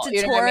 Yeah, it's a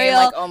tutorial. You know what I mean?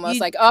 Like almost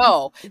like,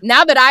 oh,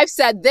 now that I've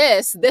said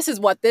this, this is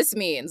what this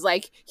means.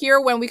 Like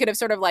here, when we could have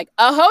sort of like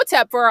a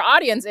hotep for our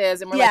audience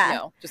is, and we're like,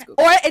 no, just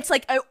Google. Or it's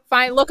like,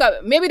 fine, look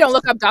up. Maybe don't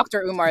look up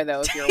Dr. Umar though.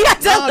 If you're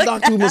no,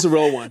 Dr. Umar's a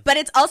real one. But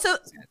it's also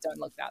don't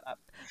look that up.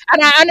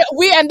 And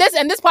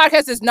this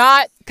podcast does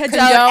not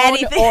condone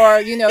anything,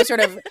 or sort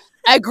of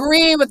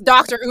agree with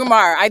Dr.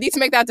 Umar. I need to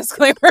make that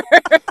disclaimer.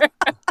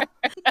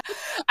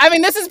 I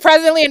mean, this is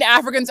presently an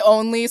Africans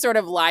only sort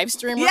of live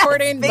stream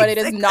recording, but it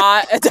is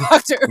not a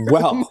Dr.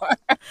 Umar.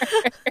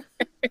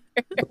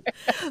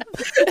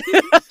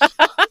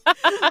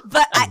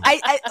 But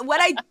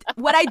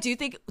what I do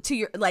think, to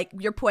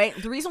your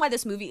point, the reason why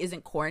this movie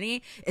isn't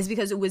corny is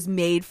because it was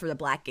made for the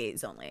black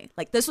gaze only.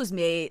 Like this was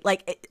made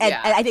and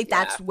I think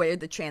that's where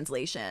the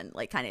translation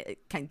like kind of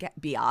can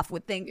be off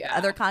with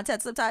other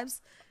content sometimes.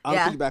 I'll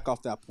piggyback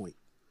off that point.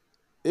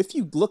 If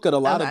you look at a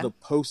lot of the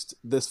post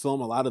this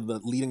film, a lot of the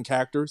leading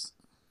characters,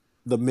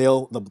 the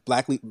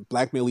black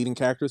male leading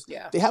characters,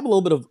 they have a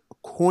little bit of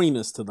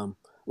corniness to them.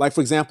 Like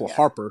for example,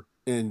 Harper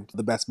in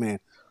The Best Man.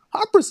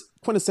 Harper's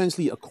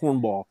quintessentially a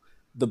cornball.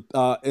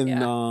 In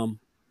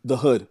The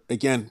Hood,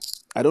 again,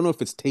 I don't know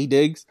if it's Taye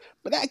Diggs,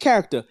 but that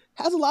character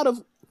has a lot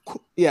of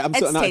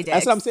that's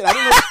what I'm saying. I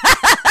don't know.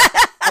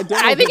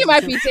 I think it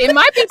might be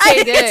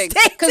Taye Diggs,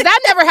 because that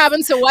never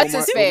happened to what's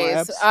his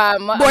face.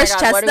 Morris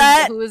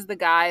Chestnut. Who is the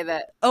guy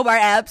that Omar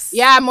Epps?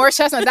 Yeah, Morris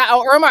Chestnut.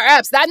 Omar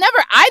Epps.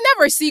 I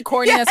never see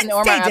corniness in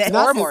Omar Epps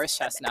or Morris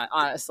Chestnut.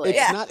 Honestly,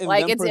 it's not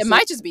like it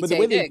might just be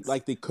Taye Diggs.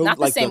 Like the code, not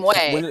the same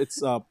way. When it's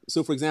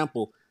so for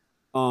example,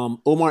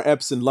 Omar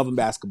Epps in Love and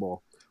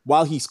Basketball.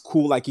 While he's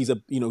cool, like he's a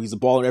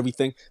baller and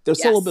everything, there's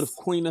still a little bit of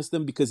corniness to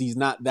him because he's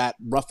not that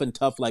rough and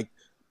tough.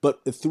 But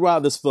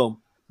throughout this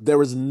film,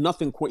 there is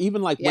nothing.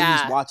 Even like when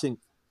he's watching,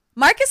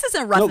 Marcus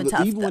isn't rough and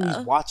tough. Even when he's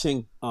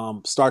watching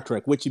Star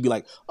Trek, which you'd be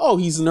like, oh,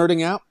 he's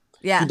nerding out.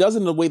 Yeah, he does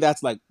it in a way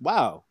that's like,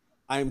 wow,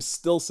 I'm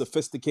still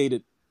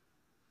sophisticated.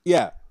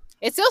 Yeah.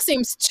 It still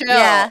seems chill.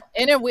 Yeah.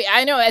 In a way,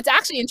 I know it's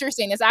actually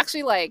interesting. It's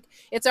actually like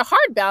it's a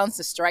hard balance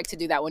to strike to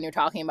do that when you're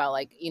talking about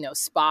like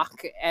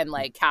Spock and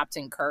like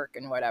Captain Kirk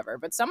and whatever.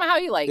 But somehow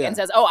he and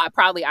says, "Oh,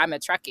 I'm a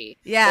Trekkie."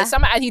 Yeah. But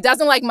somehow he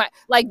doesn't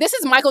like this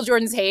is Michael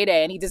Jordan's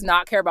heyday, and he does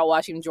not care about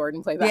watching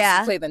Jordan play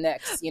the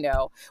Knicks.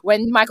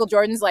 When Michael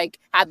Jordan's like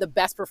had the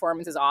best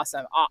performances,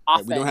 often.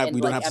 We don't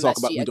have to talk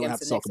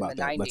about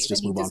that. Let's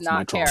just move on to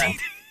my care.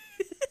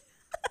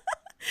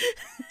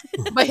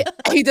 But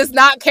he does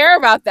not care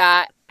about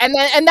that. And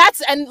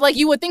like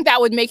you would think that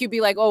would make you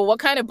be like, oh, what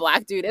kind of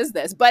black dude is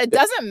this? But it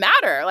doesn't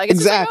matter. Like it's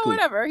just like, oh,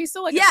 whatever. He's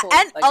still like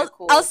a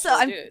cool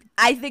dude.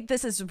 I think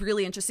this is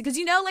really interesting because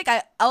like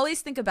I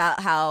always think about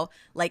how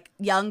like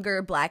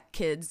younger black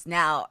kids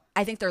now,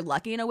 I think they're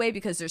lucky in a way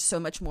because there's so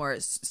much more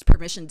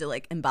permission to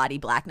like embody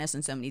blackness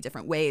in so many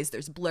different ways.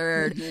 There's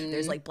Blurred,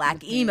 there's like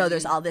black emo,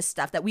 there's all this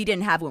stuff that we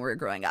didn't have when we were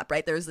growing up,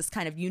 right? There's this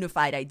kind of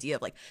unified idea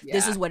of like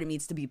this is what it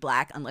means to be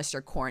black unless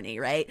you're corny,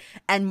 right?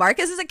 And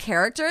Marcus is a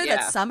character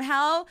that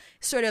somehow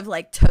sort of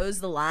like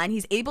toes the line.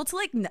 He's able to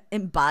like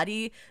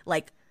embody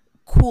like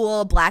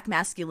cool black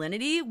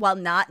masculinity while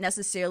not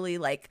necessarily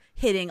like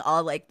hitting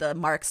all like the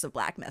marks of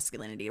black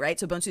masculinity, right?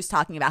 So Bonsu's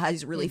talking about how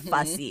he's really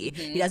fussy.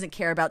 He doesn't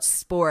care about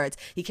sports.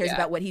 He cares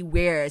about what he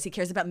wears. He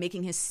cares about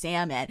making his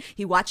salmon.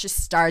 He watches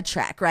Star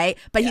Trek, right?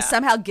 But he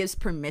somehow gives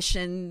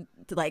permission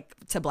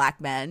to black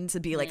men to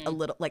be like a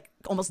little like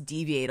almost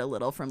deviate a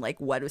little from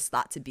like what was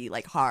thought to be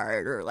like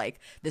hard or like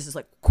this is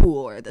like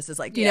cool or this is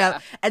like you know.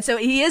 And so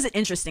he is an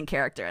interesting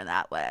character in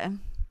that way.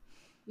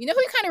 You know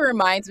who he kind of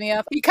reminds me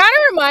of? He kind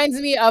of reminds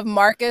me of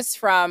Marcus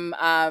from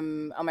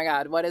oh my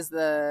god, what's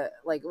the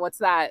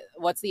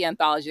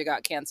anthology that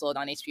got canceled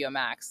on HBO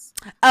Max?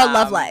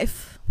 Love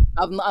Life.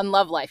 On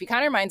Love Life. He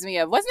kind of reminds me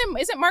of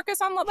isn't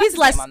Marcus on Love Life? He's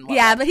less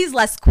but he's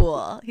less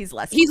cool. He's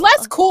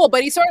less cool,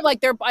 but he's sort of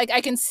like I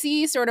can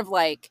see sort of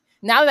like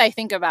now that I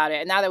think about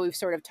it, and now that we've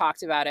sort of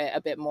talked about it a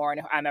bit more,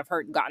 and I've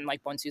gotten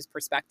like Bonsu's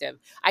perspective,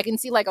 I can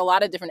see like a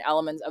lot of different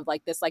elements of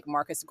like this like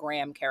Marcus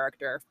Graham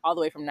character all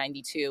the way from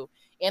 92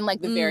 and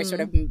like the very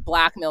sort of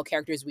black male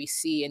characters we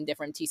see in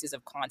different pieces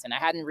of content. I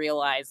hadn't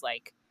realized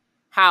like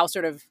how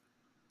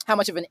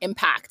much of an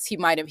impact he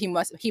might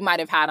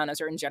have had on a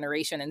certain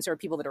generation and sort of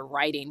people that are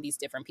writing these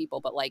different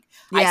people. But like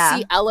I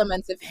see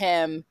elements of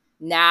him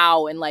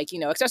now and like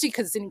especially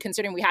because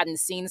considering we hadn't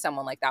seen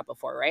someone like that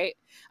before, right?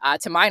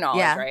 To my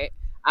knowledge, right?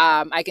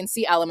 I can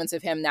see elements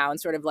of him now and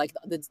sort of like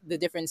the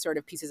different sort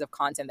of pieces of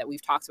content that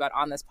we've talked about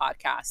on this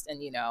podcast, and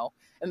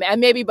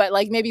and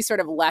maybe sort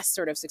of less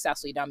sort of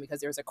successfully done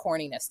because there's a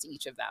corniness to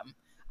each of them.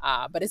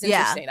 But it's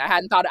interesting. I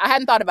hadn't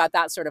thought about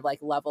that sort of like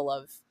level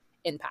of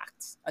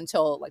impact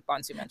until like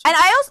Bonsu mentioned. And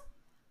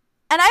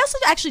I also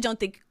actually don't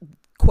think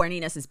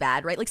corniness is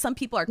bad, right? Like some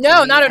people are No,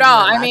 corny not at and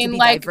all. they're I allowed mean, to be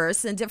like,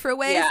 diverse in different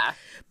ways. Yeah.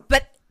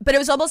 But it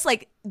was almost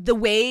like the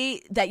way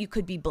that you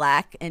could be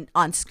black and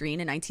on screen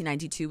in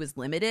 1992 was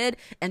limited,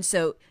 and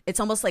so it's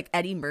almost like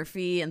Eddie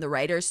Murphy and the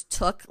writers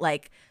took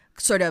like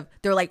sort of,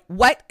 they're like,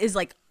 what is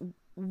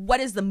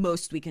the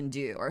most we can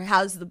do, or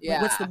what's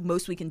the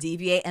most we can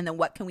deviate, and then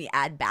what can we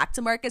add back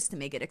to Marcus to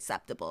make it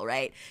acceptable,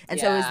 right? And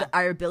so it was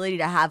our ability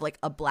to have like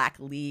a black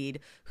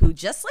lead who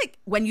just like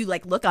when you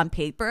like look on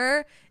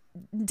paper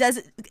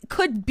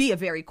could be a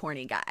very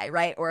corny guy,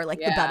 right? Or like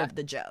the butt of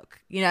the joke,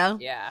 you know?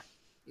 Yeah,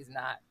 he's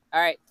not. All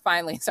right,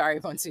 finally.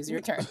 Sorry, Bonsu's your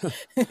turn.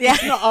 Yeah.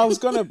 No, I was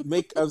gonna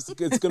make. It's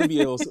gonna be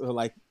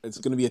it's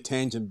gonna be a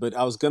tangent, but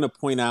I was gonna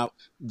point out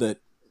that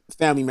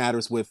Family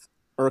Matters with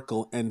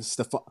Urkel and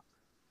Stefan.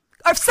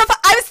 I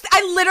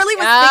literally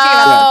was thinking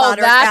about Stefan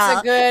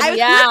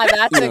Urkel.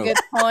 That's a good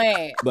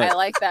point. I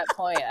like that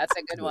point. That's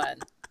a good one.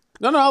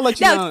 No, I'll let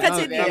you know.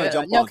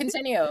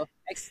 Continue.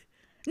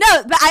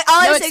 No, but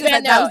all I was saying was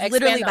that was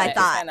literally my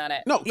thought. Expand on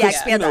it. No,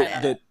 expand on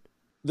it.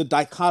 The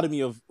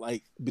dichotomy of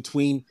like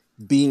between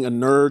being a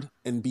nerd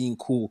and being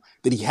cool,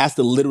 that he has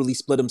to literally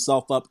split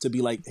himself up to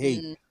be like,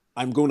 hey,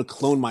 I'm going to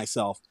clone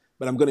myself,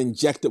 but I'm going to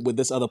inject it with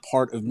this other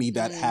part of me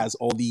that has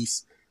all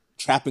these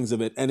trappings of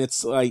it. And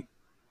it's like,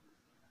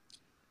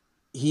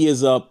 he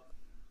is a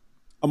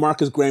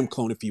Marcus Graham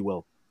clone, if you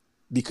will,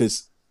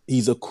 because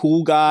he's a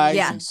cool guy.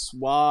 Yeah. He's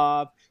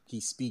suave.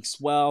 He speaks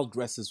well,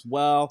 dresses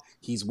well.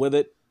 He's with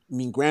it. I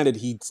mean, granted,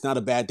 he's not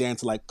a bad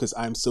dancer, like, because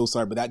I'm so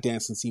sorry, but that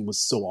dancing scene was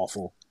so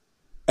awful.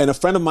 And a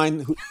friend of mine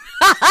who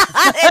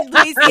in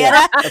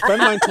Louisiana, a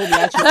friend of mine told me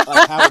actually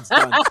like, how it's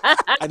done.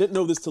 I didn't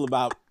know this till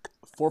about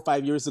 4 or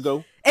 5 years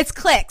ago. It's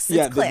clicks.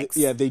 It's clicks.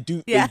 They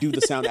do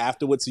the sound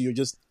afterwards, so you're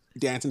just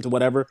dancing to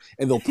whatever,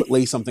 and they'll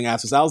lay something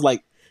after. So I was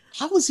like,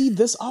 how is he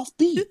this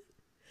offbeat?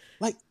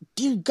 Like,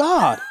 dear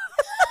God,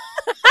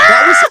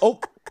 that was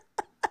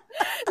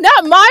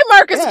not my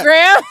Marcus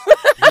Graham.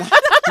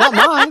 not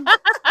mine.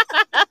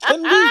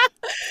 Couldn't be.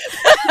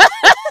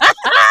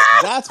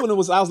 That's when it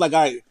was. I was like,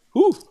 all right.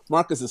 Whew,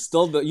 Marcus is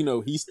still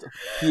he.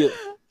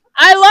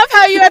 I love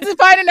how you had to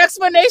find an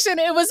explanation.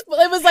 It was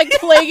like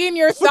plaguing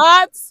your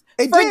thoughts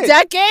for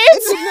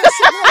decades. That's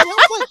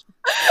what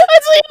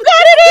you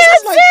got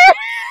it like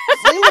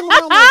flailing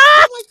around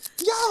I'm like,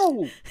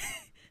 yo,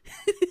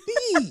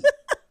 B,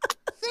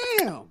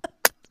 damn.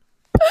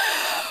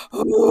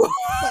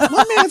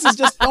 My man's is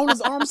just throwing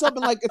his arms up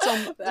and like it's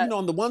on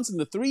on the ones and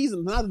the threes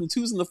and not the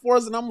twos and the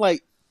fours, and I'm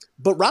like,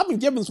 but Robin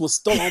Gibbons was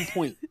still on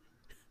point.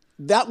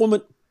 That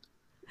woman.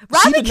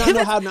 She did not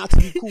know how not to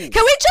be cool.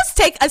 Can we just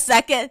take a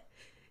second?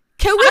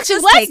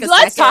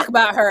 Let's talk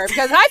about her,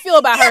 because I feel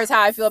about her is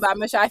how I feel about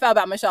Michelle. I felt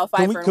about Michelle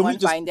Pfeiffer in One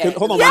Fine Day.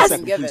 Hold on yes, 1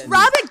 second, please.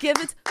 Robin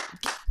Gibbons.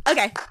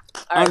 Okay.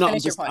 All right,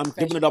 I'm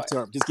giving it up to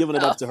her. Just giving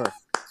it up to her.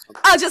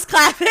 Oh, just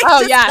clapping.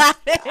 Oh, yeah.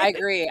 I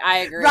agree.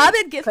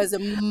 Robin Gibbons.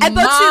 And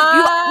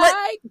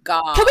my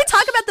God. Can we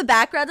talk about the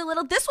background a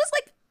little? This was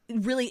like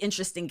really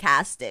interesting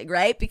casting,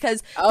 right?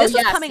 Because this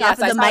was coming off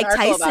of the Mike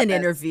Tyson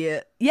interview.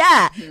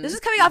 Yeah, this is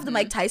coming off the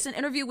Mike Tyson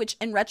interview, which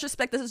in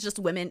retrospect, this is just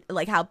women,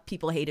 like how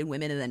people hated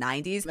women in the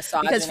 90s.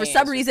 Misogyny, because for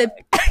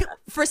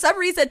some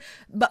reason,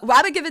 but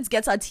Robin Givens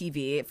gets on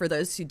TV, for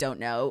those who don't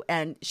know,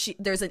 and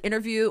there's an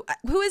interview.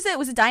 Who is it?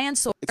 Was it Diane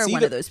Sawyer or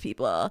one of those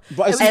people? It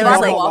was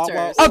Barbara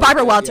Walters. Oh,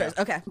 Barbara Walters.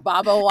 Yeah. Okay.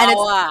 Baba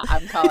Wawa.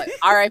 I'm calling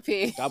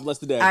R.I.P. God bless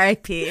the day.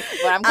 R.I.P.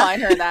 But I'm calling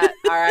her that.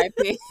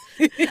 R.I.P.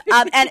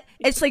 And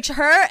it's like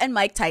her and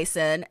Mike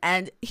Tyson,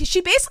 and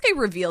she basically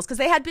reveals, because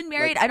they had been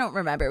married, I don't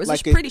remember, it was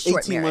like a pretty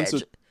short marriage.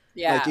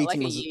 Yeah, like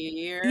a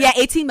year. Yeah,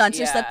 18 months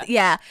or something.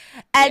 Yeah.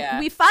 And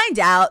we find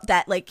out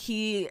that like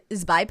he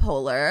is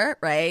bipolar,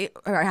 right?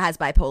 Or has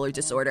bipolar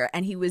disorder.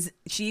 And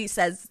she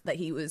says that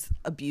he was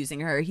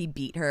abusing her. He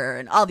beat her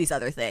and all these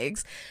other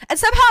things. And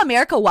somehow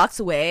America walks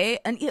away.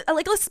 And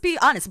like, let's be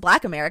honest,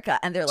 Black America.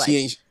 And they're like, she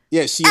ain't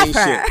shit.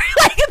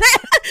 Like,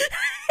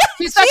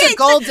 she's such a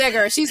gold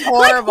digger. She's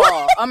horrible.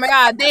 Oh my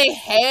God. They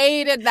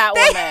hated that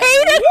woman. They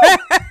hated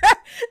her.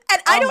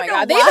 And I don't know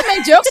why. They even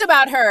made jokes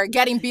about her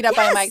getting beat up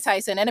by Mike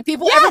Tyson, and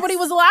everybody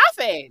was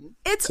laughing.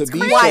 It's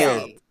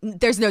wild.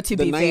 There's no to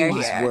be fair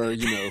here.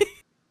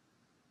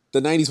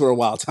 The 90s were a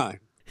wild time.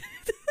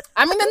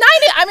 I mean, the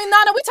 90s,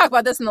 Nahh, we talked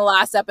about this in the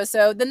last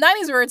episode. The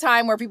 90s were a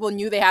time where people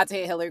knew they had to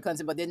hate Hillary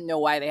Clinton, but didn't know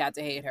why they had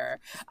to hate her.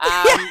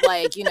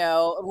 Like,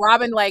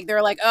 Robin, like,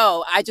 they're like,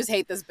 oh, I just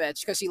hate this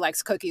bitch because she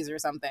likes cookies or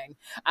something,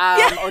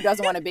 or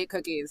doesn't want to bake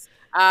cookies.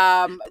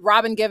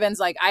 Robin Givens,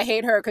 like, I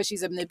hate her because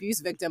she's an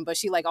abuse victim, but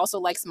she, like, also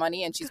likes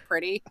money and she's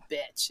pretty,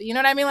 bitch. You know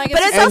what I mean? Like,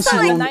 but it's also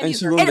like, the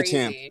 90s were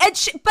crazy.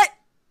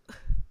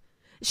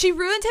 She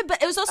ruined him,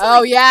 but it was also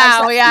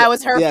it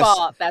was her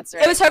fault. That's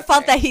right. It was her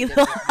fault that he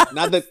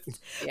not that,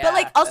 but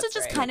like also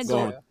just kind of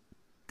going,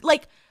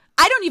 like,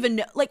 I don't even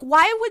know, like,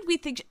 why would we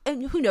think?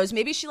 And who knows?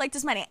 Maybe she liked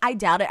his money. I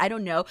doubt it. I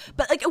don't know.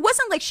 But like, it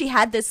wasn't like she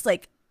had this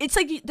like it's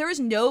like there is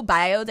no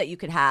bio that you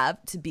could have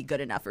to be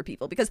good enough for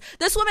people, because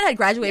this woman had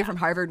graduated from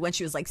Harvard when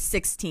she was like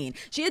 16.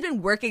 She had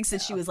been working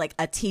since she was like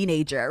a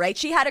teenager, right?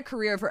 She had a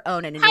career of her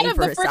own and a name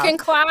for herself. Freaking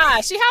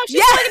class. She's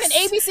like an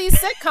ABC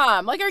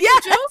sitcom. Like, are you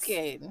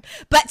joking?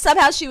 But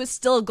somehow she was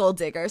still a gold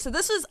digger. So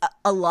this was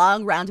a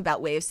long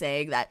roundabout way of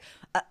saying that,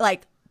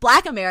 like,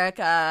 Black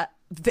America,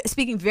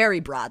 speaking very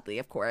broadly,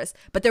 of course,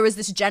 but there was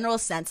this general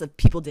sense of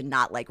people did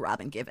not like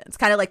Robin Givens,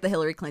 kind of like the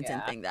Hillary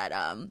Clinton thing that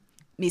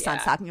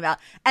Misan's talking about.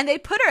 And they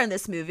put her in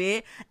this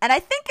movie, and I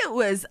think it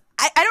was,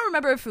 I don't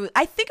remember if it was,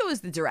 I think it was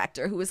the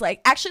director who was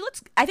like, actually,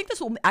 I think this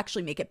will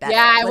actually make it better.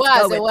 Yeah, it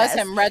was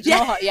him, Reggie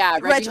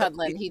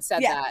Hudlin. He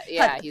said that.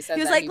 Yeah, he said that.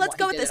 He was like, let's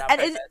go with this.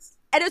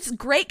 And it's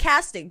great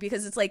casting,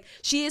 because it's like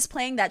she is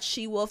playing that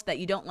she-wolf that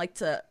you don't want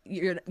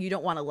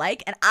to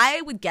like. And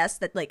I would guess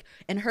that, like,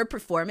 in her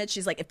performance,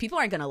 she's like, if people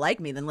aren't going to like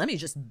me, then let me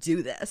just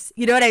do this.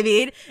 You know what I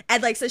mean?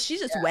 And like, so she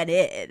just went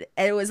in,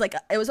 and it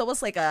was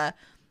almost like a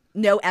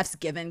no F's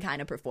given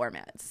kind of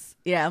performance.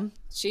 Yeah.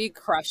 She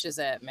crushes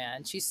it,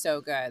 man. She's so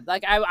good.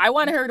 Like, I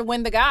wanted her to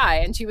win the guy,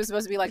 and she was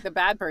supposed to be like the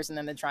bad person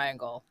in the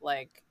triangle.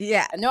 Like,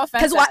 yeah. And no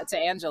offense to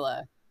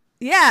Angela.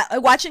 Yeah,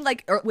 watching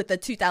like with the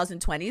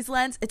 2020s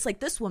lens, it's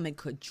like this woman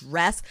could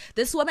dress.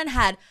 This woman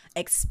had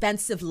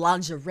expensive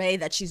lingerie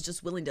that she's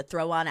just willing to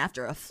throw on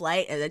after a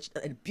flight, and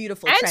a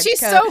beautiful trench coat. And she's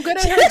so good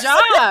at her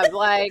job.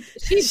 Like,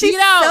 she's beat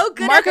out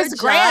so Marcus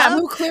Graham,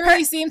 who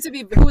clearly seemed to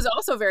be, who was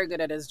also very good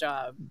at his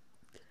job.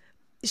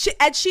 She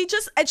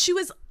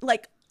was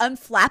like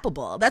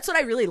unflappable. That's what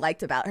I really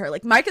liked about her.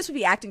 Like, Marcus would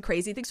be acting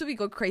crazy, things would be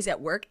going crazy at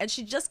work, and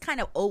she just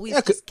kind of always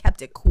just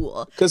kept it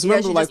cool. Because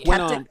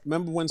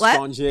remember when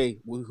Strange,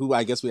 who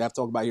I guess we have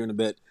to talk about here in a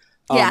bit,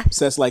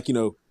 says like, you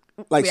know,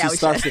 like she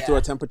starts to throw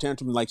a temper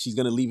tantrum, like she's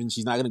gonna leave and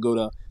she's not gonna go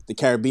to the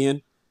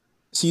Caribbean.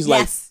 She's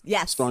like,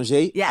 Strange,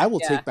 I will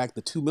take back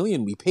the $2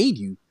 million we paid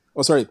you.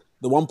 Oh, sorry,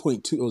 the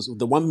 1.2. It was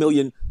the 1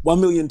 million, 1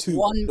 million two.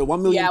 The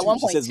 1 million two.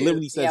 She says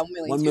literally says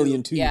 1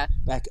 million two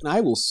back, and I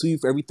will sue you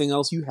for everything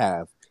else you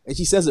have. And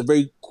she says it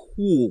very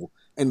cool,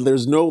 and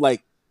there's no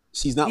like,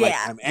 she's not like,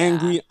 I'm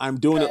angry, I'm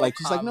doing it. Like,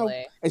 she's like, no,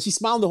 and she's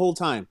smiling the whole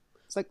time.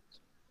 It's like,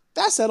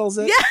 that settles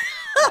it.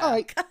 Yeah. All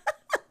right.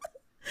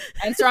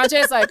 And Strange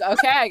is like,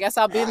 okay, I guess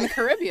I'll be in the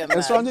Caribbean.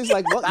 And Strange is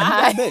like, well, you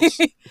that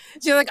bitch.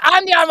 She's like,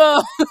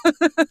 andiamo.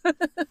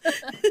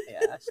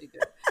 Yeah, she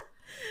did.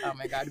 Oh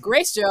my God,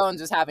 Grace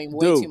Jones is having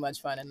way too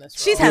much fun in this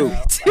role. She's having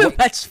too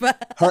much fun.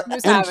 Her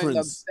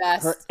entrance,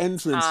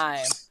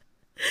 time.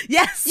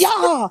 Yes.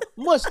 Yeah.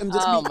 Much.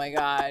 Oh my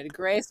God,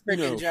 Grace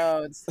freaking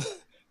Jones.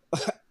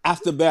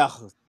 After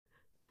birth.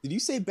 Did you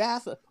say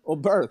bath or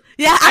birth?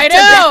 Yeah, I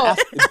know.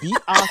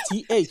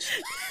 BRTH.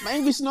 My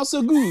English is not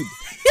so good.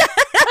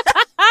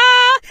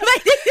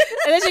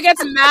 And then she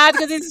gets mad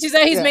because she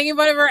said he's making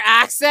fun of her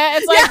accent.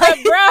 It's like,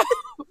 but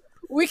bro,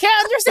 we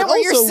can't understand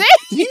what you're saying.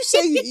 Did you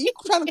say you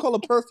trying to call a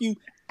perfume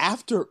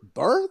after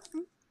birth?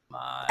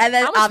 And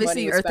then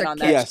obviously Eartha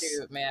Kitt.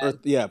 Shoot, man.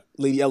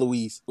 Lady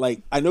Eloise.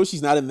 Like, I know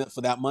she's not in it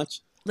for that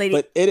much,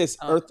 but it is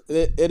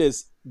it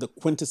is the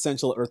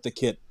quintessential Eartha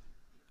Kitt.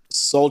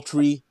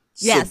 Sultry,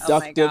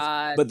 seductive.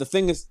 But the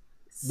thing is,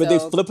 they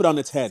flip it on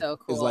its head. So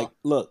cool. It's like,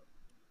 look,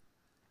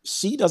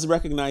 she doesn't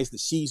recognize that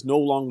she's no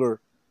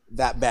longer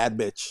that bad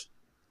bitch.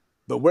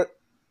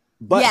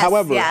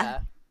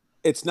 However,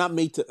 it's not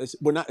made to.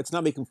 It's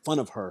not making fun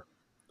of her.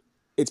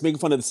 It's making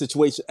fun of the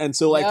situation, and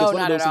so like it's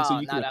one of those things. So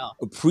you can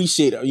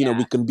appreciate her. You know,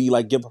 we can be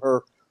like, give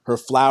her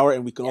flower,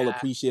 and we can all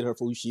appreciate her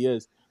for who she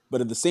is.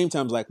 But at the same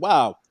time, it's like,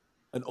 wow,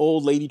 an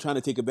old lady trying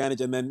to take advantage,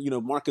 and then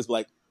Marcus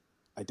like,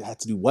 I had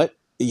to do what?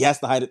 He has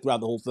to hide it throughout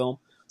the whole film.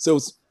 So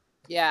it's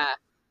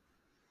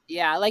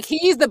like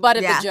he's the butt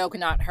of the joke,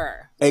 not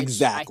her.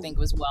 Exactly, I think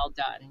was well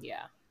done.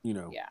 Yeah.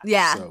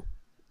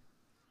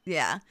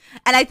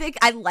 And I think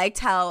I liked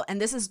how, and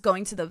this is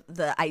going to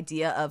the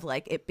idea of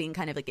like it being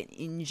kind of like an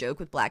in joke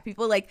with Black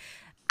people. Like,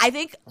 I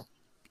think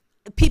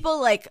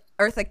people like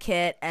Eartha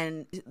Kitt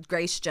and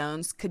Grace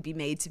Jones could be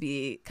made to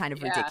be kind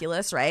of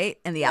ridiculous, right?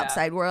 In the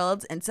outside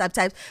world and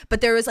sometimes,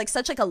 but there was like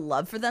such like a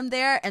love for them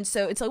there. And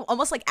so it's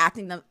almost like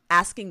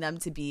asking them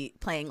to be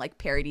playing like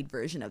parodied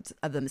version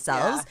of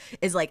themselves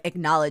is like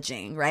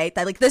acknowledging, right?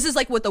 That like, this is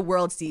like what the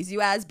world sees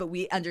you as, but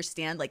we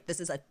understand like this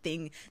is a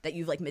thing that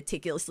you've like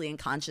meticulously and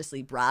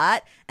consciously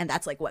brought. And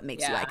that's like what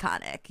makes you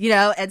iconic,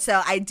 And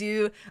so I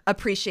do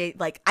appreciate,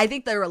 like, I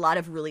think there are a lot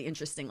of really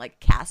interesting like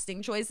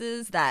casting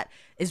choices that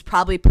is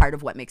probably part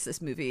of what makes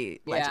this movie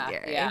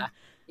legendary.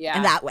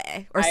 In that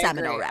way, or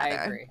seminal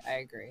rather. I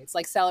agree. It's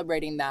like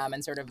celebrating them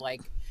and sort of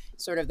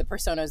the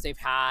personas they've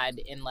had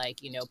in like,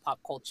 pop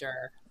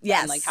culture.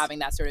 Yes. And like having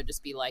that sort of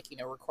just be like,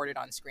 recorded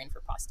on screen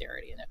for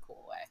posterity in a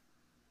cool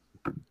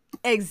way.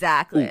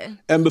 Exactly. Ooh.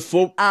 And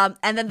before and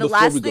then the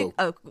last thing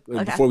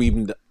before we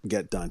even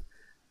get done,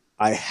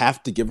 I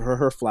have to give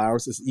her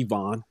flowers as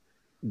Yvonne,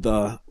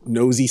 the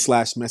nosy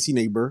 / messy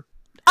neighbor.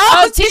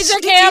 Oh,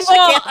 Tisha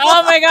Campbell.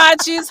 Oh my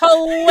God, she's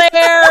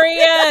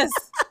hilarious.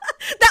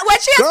 That when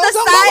she has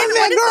the sign,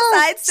 what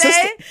does the sign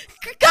say?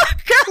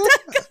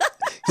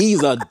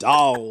 He's a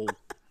doll.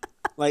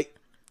 Like,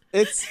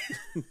 it's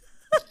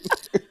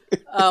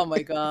Oh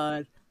my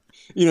god.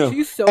 You know,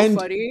 She's so and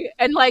funny.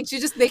 And like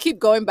they keep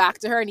going back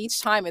to her and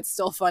each time it's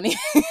still funny.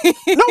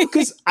 no,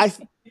 because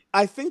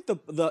I think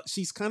the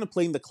she's kind of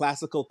playing the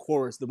classical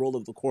chorus, the role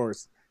of the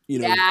chorus, you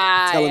know,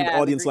 telling the the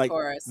audience Greek like,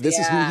 chorus. this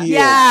is who Yeah. he is.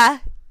 Yeah.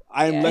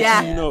 I am Yeah. letting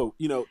Yeah.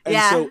 you know, and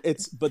Yeah. so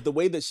but the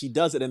way that she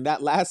does it in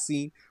that last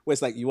scene where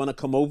it's like, you want to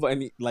come over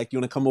and like, you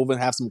want to come over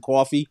and have some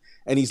coffee,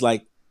 and he's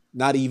like,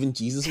 not even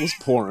Jesus was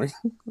pouring.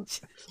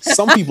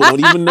 Some people don't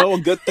even know a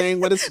good thing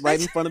when it's right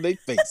in front of their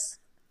face,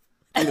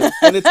 you know,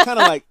 and it's kind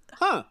of like,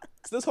 huh?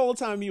 So this whole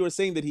time you were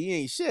saying that he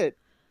ain't shit,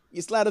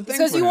 you slide a thing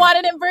Because for you him.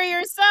 wanted him for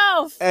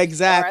yourself.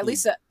 Exactly. Or at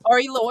least,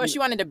 she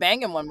wanted to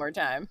bang him one more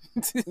time.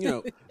 You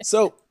know,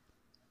 so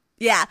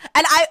Yeah.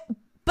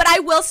 But I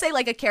will say,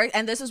 like, a character,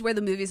 and this is where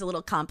the movie's a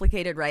little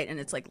complicated, right? And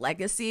it's like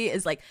legacy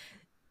is like,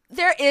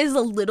 there is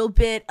a little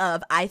bit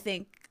of, I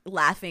think,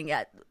 laughing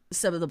at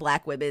some of the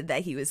black women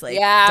that he was like,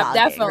 dogging,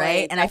 definitely,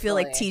 right? And I feel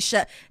like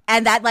Tisha,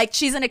 and that like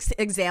she's an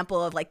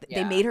example of like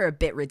they made her a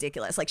bit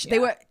ridiculous. Like they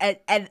were,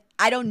 and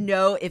I don't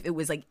know if it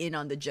was like in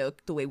on the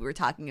joke the way we were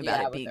talking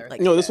about it being like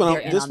no, this one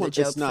it's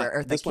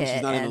not. This one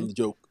she's not in on the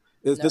joke.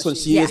 This one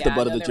she is the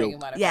butt of the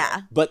joke.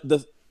 Yeah, but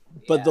the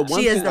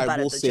one thing I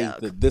will say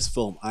that this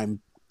film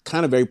I'm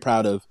kind of very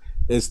proud of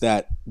is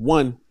that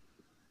one.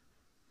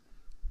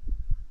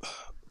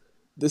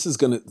 This is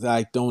gonna.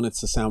 I don't.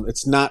 It's a sound.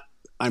 It's not.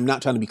 I'm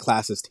not trying to be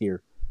classist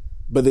here,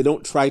 but they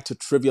don't try to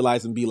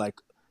trivialize and be like,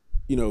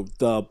 you know,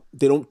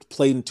 they don't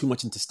play too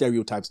much into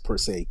stereotypes per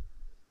se.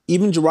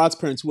 Even Gerard's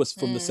parents, who was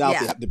from the South,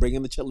 they bring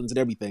in the chitlins and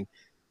everything.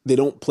 They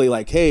don't play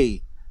like,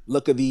 hey,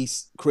 look at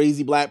these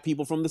crazy black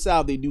people from the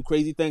South. They do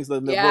crazy things.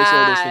 Even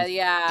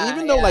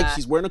though like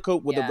she's wearing a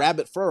coat with a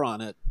rabbit fur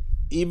on it,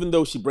 even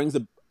though she brings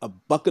a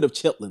bucket of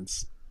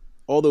chitlins,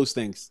 all those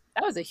things.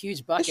 That was a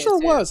huge bucket. It sure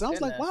was. I was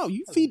like, wow,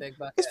 you feed.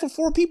 It's for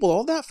 4 people.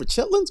 All that for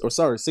chitlins, or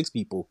sorry, 6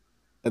 people.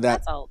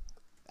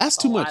 That's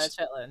too much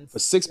for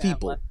 6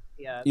 people.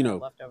 You know,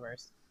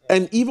 leftovers. Yeah.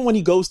 And even when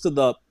he goes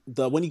to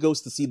when he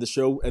goes to see the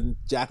show and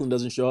Jacqueline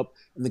doesn't show up,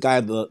 and the guy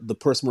the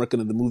person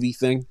working in the movie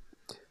thing,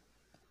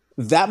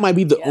 that might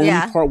be the only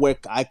part where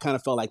I kind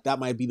of felt like that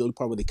might be the only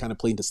part where they kind of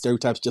play into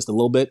stereotypes just a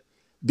little bit,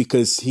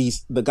 because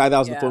he's the guy that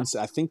was on the phone.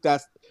 I think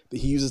that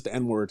he uses the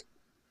N-word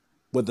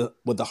with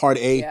the hard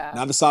A,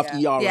 not the soft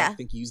ER. I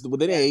think he used it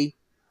with an A.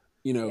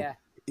 You know. Yeah.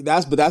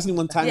 That's the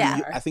one time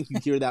I think you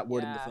hear that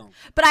word in the film.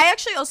 But I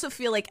actually also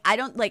feel like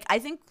I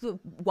think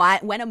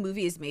when a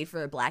movie is made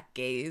for black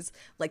gays,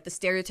 like the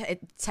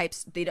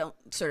stereotypes, they don't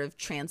sort of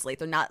translate.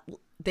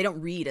 They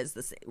don't read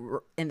as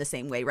in the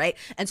same way, right?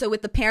 And so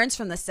with the parents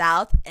from the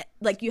South,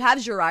 like you have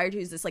Gerard,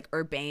 who's this like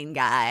urbane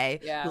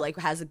guy who like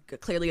has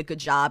clearly a good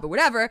job or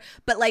whatever,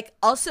 but like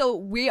also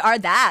we are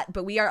that,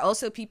 but we are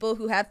also people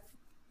who have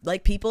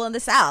like people in the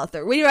South,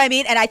 or you know what I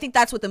mean? And I think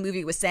that's what the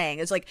movie was saying.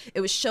 It's like it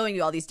was showing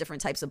you all these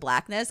different types of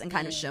blackness and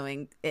kind of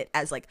showing it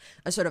as like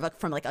a sort of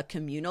from like a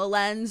communal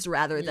lens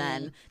rather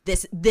than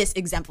this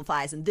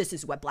exemplifies and this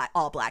is what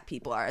all black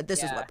people are.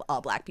 This is what all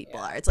black people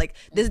are. It's like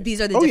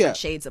these are the different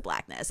shades of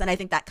blackness, and I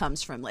think that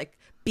comes from like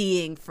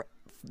being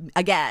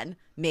again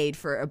made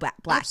for a black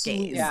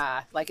gays.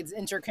 Yeah, like it's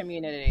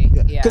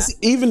intercommunity. Yeah, because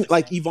even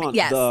like Yvonne,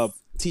 the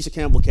Tisha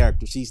Campbell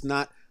character, she's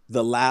not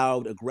the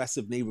loud,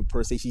 aggressive neighbor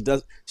per se. She's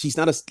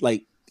not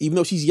even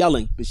though she's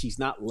yelling, but she's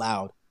not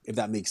loud, if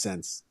that makes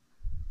sense.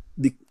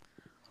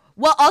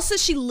 Well, also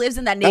she lives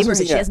in that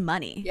neighborhood. She has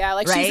money. Yeah,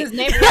 like right? she's his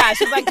neighbor. Yeah,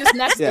 she's like just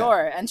next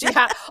door, and she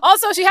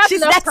has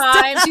enough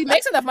time. She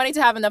makes enough money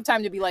to have enough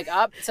time to be like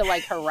up to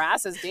like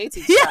harass his dates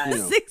each time. Yes, you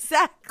know.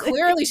 Exactly.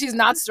 Clearly, she's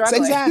not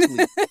struggling.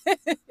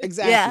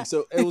 Exactly. Yeah.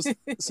 So it was.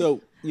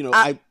 So you know,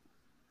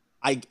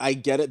 I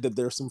get it that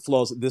there's some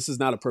flaws. This is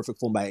not a perfect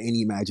film by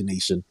any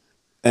imagination,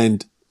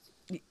 and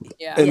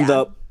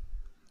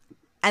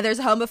and there's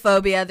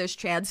homophobia, there's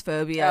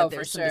transphobia,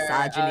 there's some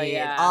misogyny,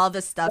 and all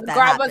the stuff that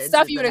happens. But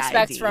stuff you would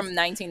expect from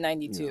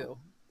 1992,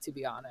 to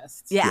be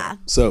honest. Yeah.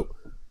 So,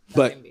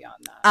 but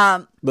beyond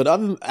that. But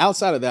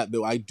outside of that,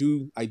 though, I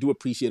do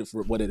appreciate it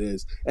for what it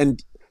is,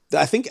 and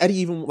I think Eddie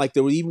even like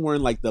they were even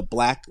wearing like the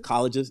black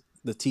colleges,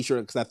 the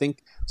T-shirt, because I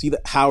think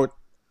Howard.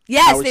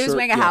 Yes, Howard they was shirt.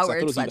 wearing a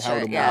Howard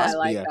sweatshirt. I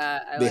like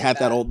that. They had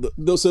that all.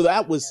 So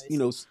that was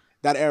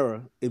that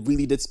era. It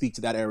really did speak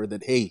to that era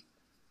that hey,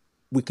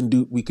 we can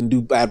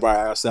do bad by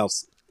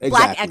ourselves. Exactly.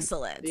 Black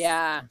excellence.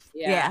 Yeah.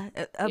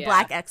 A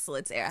black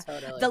excellence era.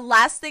 Totally. The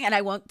last thing, and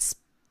I won't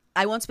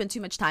spend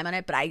too much time on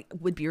it, but I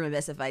would be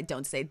remiss if I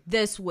don't say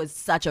this was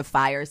such a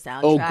fire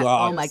soundtrack.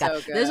 Oh my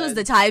god. So this was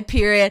the time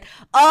period.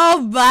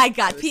 Oh my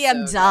god.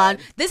 PM so Dawn.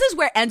 good. This is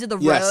where End of the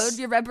Road,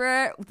 you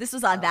remember? This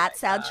was on that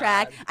soundtrack.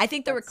 God. I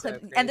think there were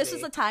clips, and this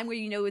was the time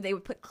where they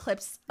would put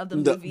clips of the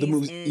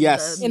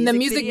movies in the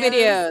music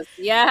videos.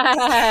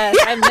 Yes.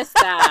 I missed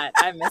that.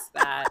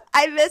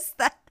 I missed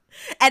that.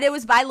 And it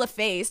was by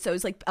LaFace, so it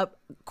was like, of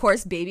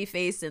course,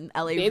 Babyface and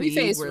L.A.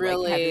 Babyface were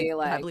really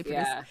heavily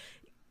produced.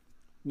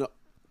 No.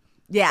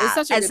 Yeah, it's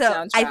such a and good so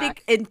soundtrack. I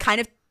think it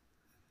kind of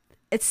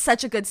It's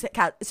such a good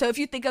so if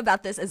you think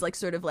about this as like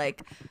sort of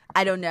like,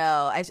 I don't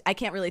know, I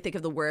can't really think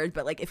of the word,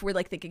 but like if we're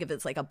like thinking of it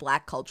as like a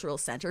Black cultural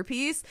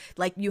centerpiece,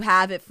 like you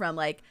have it from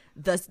like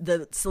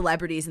the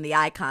celebrities and the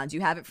icons,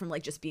 you have it from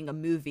like just being a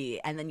movie,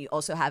 and then you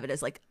also have it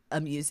as like a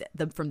music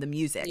from the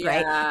music,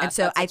 right? And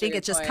so I think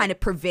it just kind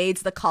of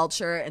pervades the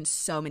culture in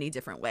so many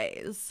different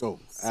ways. Oh,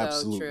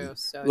 absolutely. True,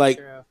 so like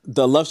true.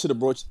 The Love Should Have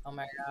Brought Oh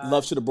my God.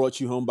 Love Should Have Brought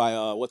You Home by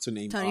what's her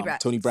name?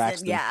 Tony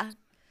Braxton.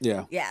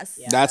 Yeah. Yes.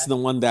 That's the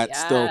one that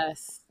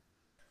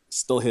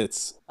still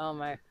hits. Oh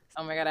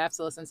my God, I have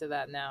to listen to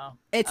that now.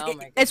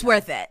 It's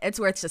worth it. It's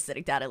worth just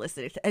sitting down and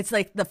listening to. It's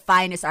like the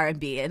finest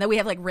R&B. And then we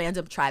have like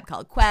random Tribe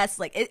Called Quest.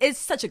 Like it's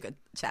such a good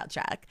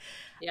soundtrack.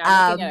 Yeah,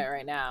 I'm looking at it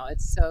right now.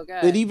 It's so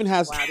good. It even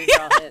has these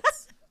are all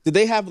hits. Did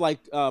they have like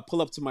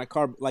Pull Up to My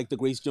Car, like the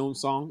Grace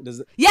Jones song?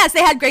 Yes,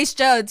 they had Grace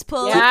Jones.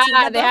 Pull up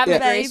to they have the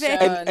Grace Jones.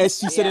 And as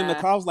she said in the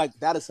car, I was like,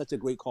 that is such a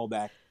great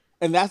callback.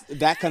 And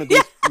that kind of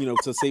goes,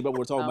 to say what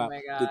we're talking about.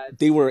 My God.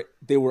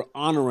 They were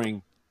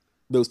honoring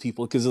those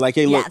people because they're like,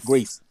 hey, look,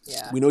 Grace,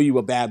 we know you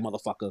a bad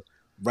motherfucker.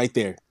 Right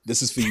there.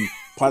 This is for you.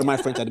 Part of my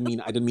French, I didn't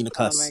mean to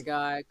cuss. Oh my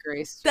God,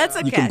 Grace. That's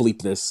okay. You can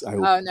bleep this. I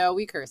hope. Oh no,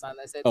 we curse on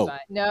this. It's fine.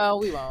 No,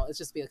 we won't. Let's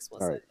just be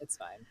explicit. Right. It's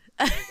fine.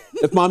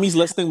 If mommy's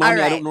listening,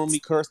 mommy, I don't normally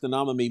curse. Then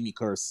Mama made me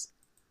curse.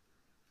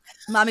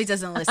 Mommy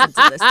doesn't listen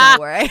to this. Don't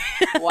worry.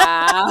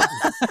 Wow.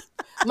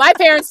 My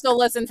parents still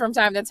listen from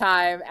time to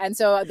time, and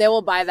so they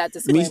will buy that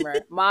disclaimer.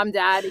 Mom,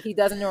 Dad, he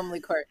doesn't normally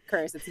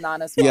curse. It's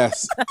Nahh's fault.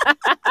 Yes.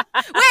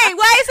 Wait,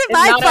 why is it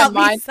my fault?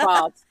 Mine's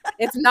fault.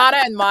 It's Nahh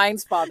and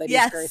mine's fault that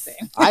he's cursing.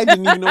 I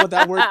didn't even know what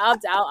that word.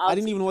 I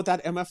didn't even know what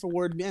that MF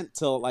word meant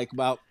till like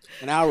about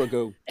an hour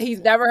ago. He's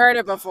never heard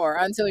it before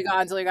until he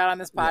got on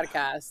this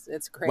podcast.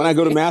 It's crazy. When I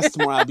go to mass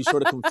tomorrow, I'll be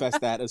sure to confess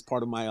that as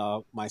part of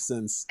my my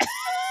sins.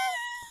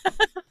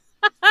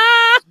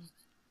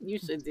 You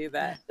should do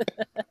that.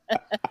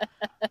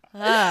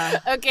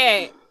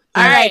 Okay.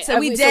 All right. So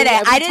we did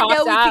it. I didn't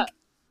know we could.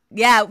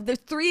 Yeah, there's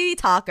 3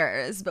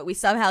 talkers, but we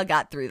somehow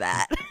got through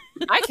that.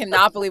 I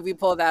cannot believe we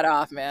pulled that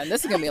off, man.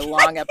 This is going to be a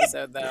long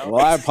episode, though.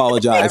 Well, I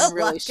apologize. I'm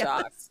really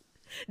shocked.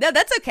 No,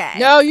 that's okay.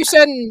 No, you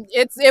shouldn't.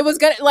 It was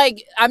gonna,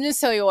 like, I'm just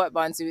telling you what,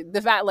 Bonsu,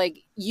 the fact, like,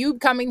 you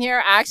coming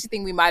here, I actually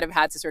think we might have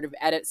had to sort of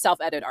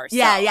self-edit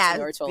ourselves in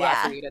order to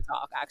allow for you to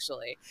talk,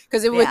 actually.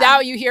 Because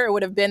without you here, it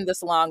would have been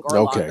this long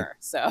or longer.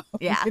 So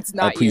it's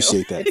not I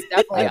appreciate that. It's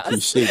definitely us.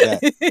 Appreciate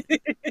that.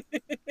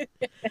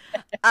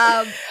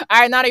 All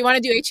right, Nahh, you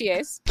want to do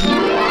HEAs?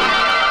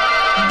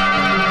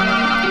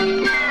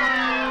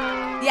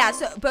 Yeah,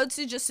 so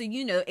Bonsu, just so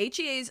you know,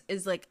 HEAs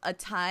is like a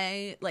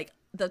time, like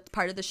the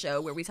part of the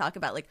show where we talk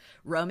about like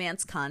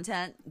romance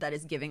content that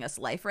is giving us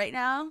life right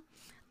now.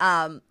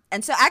 And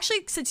so actually,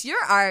 since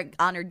you're our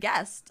honored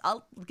guest,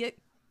 I'll kick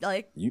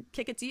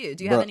it to you.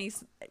 Do you have any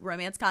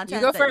romance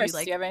content? You go first.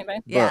 Do you have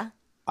anything? Yeah.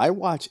 I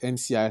watch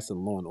NCIS and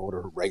Law and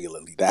Order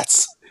regularly.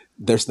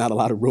 There's not a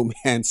lot of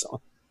romance on.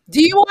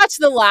 Do you watch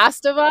The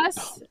Last of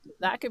Us?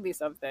 That could be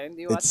something.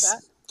 Do you watch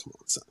that? Come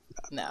on, son.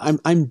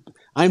 No.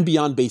 I'm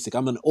beyond basic.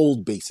 I'm an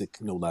old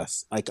basic, no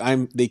less. Like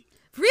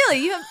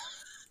Really?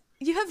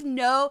 You have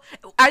no.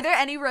 Are there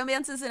any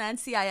romances in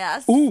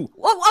NCIS? Ooh.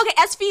 Well, okay.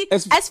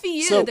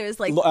 SVU. So, there's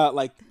like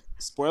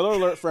spoiler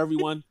alert for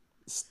everyone.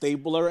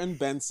 Stabler and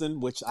Benson,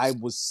 which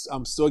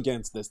I'm so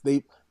against this.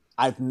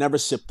 I've never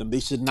shipped them. They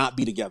should not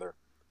be together.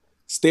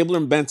 Stabler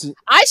and Benson.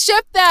 I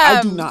ship them.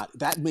 I do not.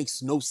 That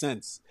makes no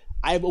sense.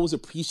 I've always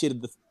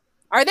appreciated the.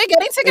 Are they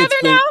getting together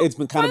now? It's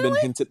been kind of been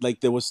hinted.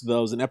 Like there was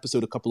an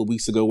episode a couple of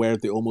weeks ago where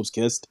they almost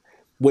kissed,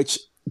 which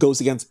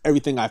goes against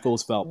everything I've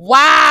always felt.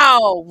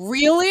 Wow,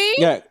 really?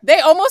 Yeah,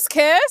 they almost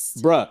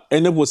kissed, bruh.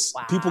 And it was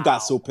people got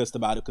so pissed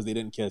about it because they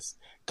didn't kiss.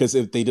 Because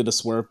if they did a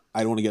swerve,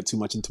 I don't want to get too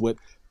much into it.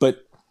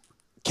 But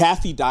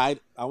Kathy died.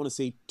 I want to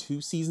say 2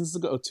 seasons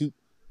ago.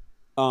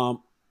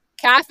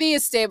 Kathy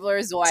is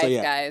Stabler's wife,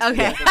 guys.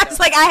 Okay, I was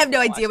like, I have no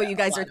idea what you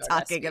guys are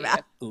talking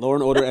about. Law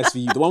and Order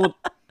SVU, the one with.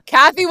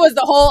 Kathy was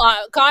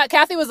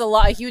Kathy was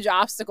a huge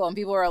obstacle, and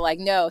people were like,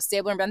 "No,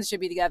 Stabler and Benson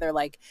should be together.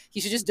 Like, he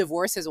should just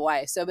divorce his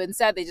wife." So, but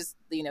instead, they just,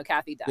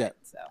 Kathy died. Yeah.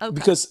 So.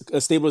 Because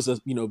Stabler's a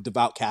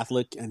devout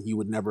Catholic, and he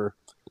would never,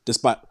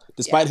 despite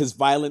his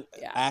violent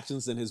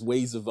actions and his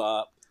ways of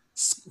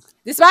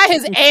despite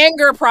his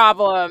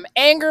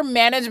anger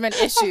management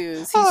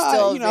issues, he's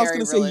still very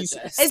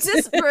religious. Is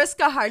this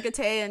Mariska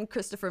Hargitay and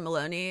Christopher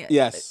Maloney?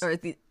 Yes. Are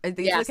these the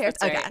characters?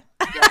 Right. Okay.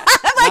 Yeah.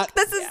 I'm like,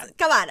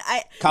 come on.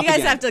 You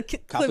guys have to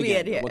clue me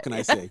in here. What can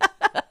I say?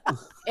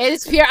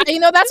 It's pure.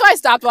 That's why I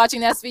stopped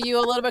watching SVU a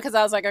little bit, because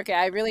I was like, okay,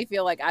 I really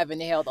feel like I've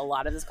inhaled a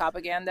lot of this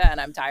propaganda and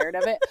I'm tired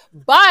of it.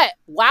 But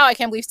wow, I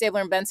can't believe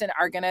Stabler and Benson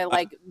are gonna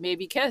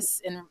maybe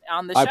kiss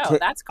on the show.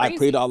 That's crazy. I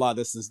pray to Allah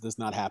this does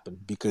not happen,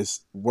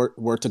 because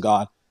word to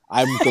God,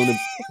 I'm going to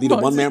lead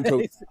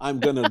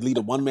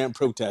a one man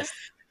protest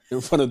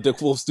in front of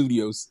Dick Wolf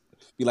Studios.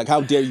 Be like,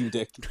 how dare you,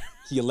 Dick?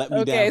 You let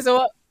me down. Okay,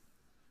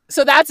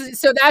 So that's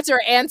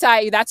your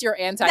anti That's your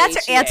HEA.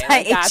 anti-HEA.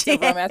 Like, that's a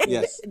romance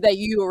Yes. that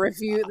you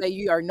refuse, that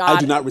you are not. I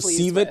do not pleased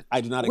receive with. it.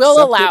 I do not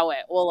We'll accept allow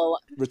it.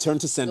 Return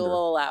to sender.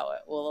 We'll allow it.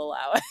 We'll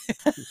allow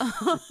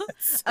it.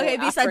 So Okay,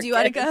 Bisa, do you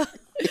want to go?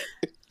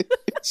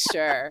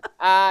 Sure.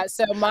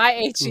 So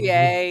my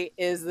HEA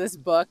is this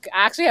book.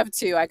 I actually have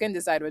two. I couldn't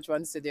decide which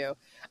ones to do.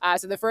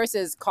 So the first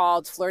is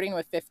called Flirting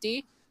with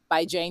 50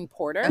 by Jane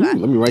Porter. Ooh,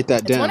 let me write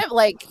that down. It's one of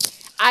like,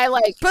 I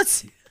like,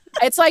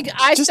 it's like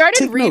I Just started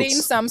take reading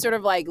notes. some sort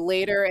of like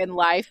later in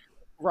life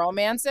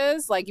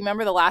romances. Like, you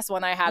remember the last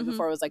one I had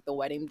before was like the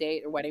wedding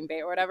date or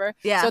whatever.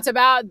 Yeah. So it's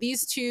about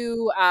these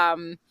two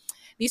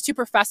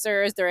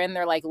professors. They're in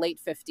their like late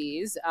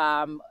 50s.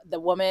 The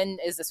woman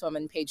is this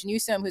woman, Paige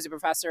Newsome, who's a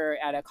professor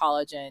at a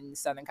college in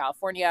Southern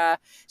California.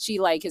 She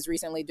like has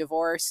recently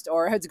divorced,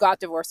 or has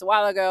got divorced a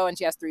while ago, and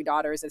she has 3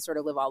 daughters that sort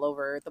of live all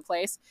over the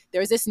place.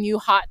 There's this new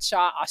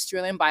hotshot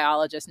Australian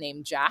biologist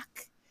named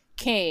Jack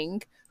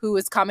King, who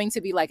is coming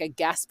to be like a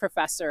guest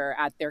professor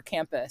at their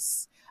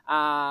campus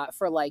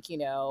for like, you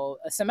know,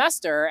 a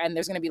semester. And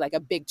there's going to be like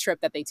a big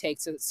trip that they take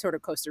to sort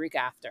of Costa Rica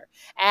after.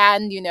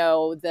 And, you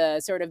know,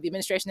 the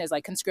administration has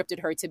like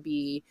conscripted her to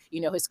be,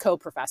 you know, his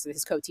co-professor,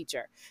 his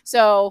co-teacher.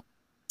 So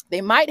they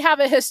might have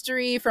a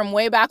history from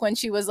way back when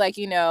she was like,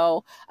 you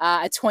know,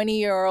 a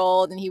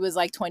 20-year-old and he was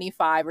like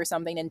 25 or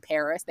something in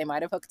Paris. They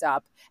might have hooked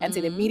up. And so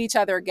they meet each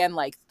other again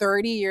like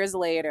 30 years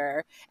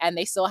later, and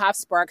they still have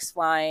sparks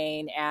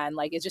flying. And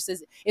like, it's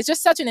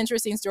just such an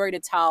interesting story to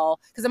tell,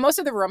 because most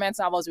of the romance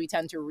novels we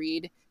tend to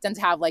read tend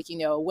to have like, you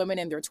know, women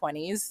in their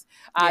 20s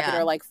that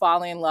are like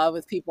falling in love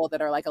with people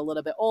that are like a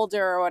little bit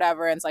older or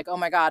whatever. And it's like, oh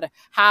my God,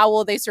 how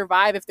will they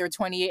survive if they're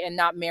 28 and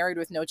not married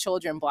with no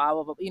children, blah,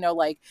 blah, blah. You know,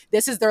 like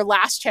this is their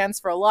last chance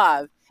for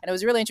love. And it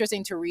was really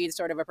interesting to read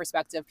sort of a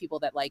perspective of people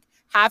that like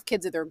have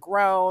kids that they're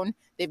grown,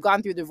 they've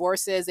gone through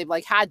divorces, they've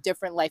like had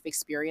different life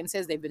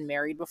experiences, they've been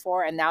married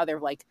before, and now they're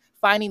like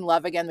finding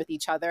love again with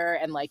each other.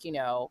 And like, you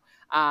know,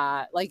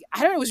 like,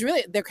 I don't know, it was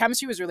really, their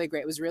chemistry was really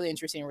great. It was really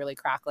interesting, really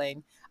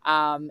crackling.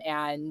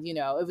 And you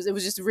know, it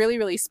was just really,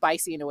 really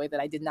spicy in a way that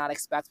I did not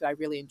expect, but I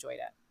really enjoyed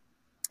it.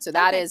 So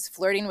that is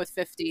Flirting with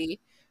 50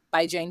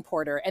 by Jane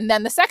Porter. And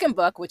then the second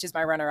book, which is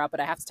my runner-up, but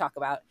I have to talk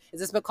about, is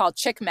this book called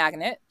Chick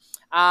Magnet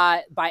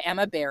by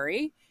Emma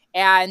Barry.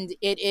 And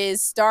it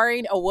is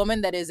starring a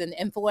woman that is an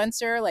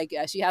influencer. Like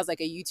she has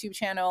like a YouTube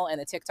channel and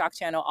a TikTok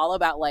channel all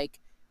about like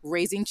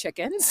raising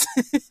chickens.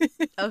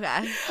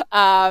 Okay.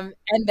 And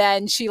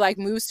then she like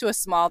moves to a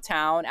small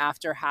town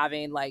after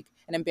having like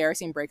an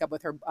embarrassing breakup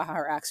with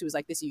her ex, who was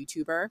like this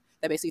YouTuber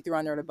that basically threw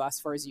under the bus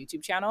for his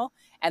YouTube channel.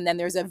 And then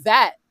there's a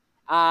vet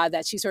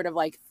that she sort of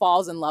like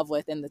falls in love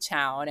with in the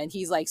town, and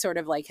he's like sort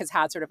of like has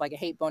had sort of like a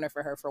hate boner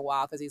for her for a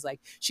while, because he's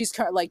like, she's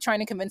like trying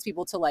to convince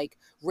people to like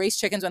raise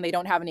chickens when they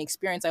don't have any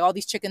experience. Like all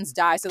these chickens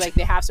die, so like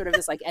they have sort of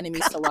this like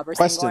enemies to lovers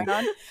thing going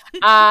on.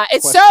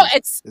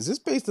 Is this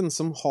based on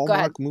some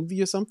Hallmark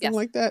movie or something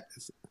like that?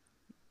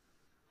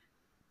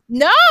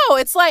 No,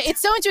 it's like,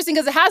 it's so interesting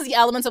because it has the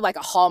elements of like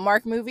a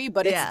Hallmark movie,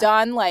 but it's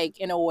done like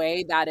in a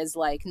way that is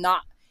like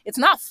it's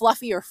not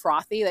fluffy or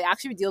frothy. It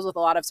actually deals with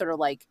a lot of sort of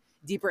like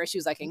deeper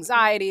issues like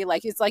anxiety.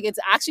 Like it's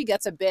actually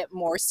gets a bit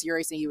more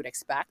serious than you would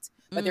expect,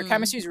 but their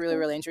chemistry is really,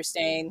 really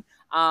interesting.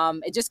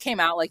 It just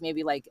came out like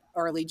maybe like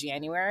early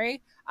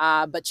January,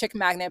 but Chick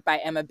Magnet by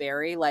Emma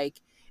Barry,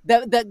 like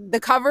the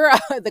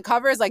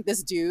cover is like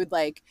this dude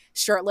like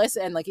shirtless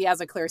and like he has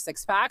a clear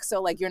 6-pack,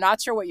 so like you're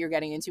not sure what you're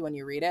getting into when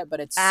you read it,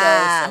 but it's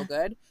so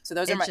good. So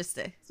those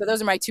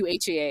are my 2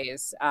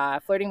 HEAs,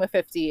 Flirting with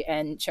 50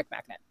 and Chick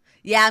Magnet.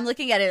 Yeah, I'm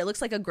looking at it. It looks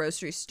like a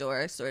grocery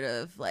store sort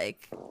of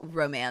like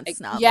romance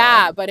novel.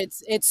 Yeah, but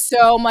it's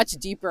so much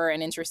deeper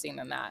and interesting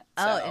than that.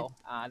 So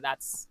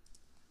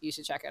you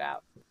should check it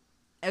out.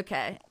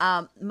 Okay.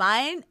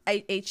 Mine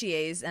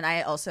HEAs, and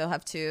I also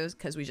have 2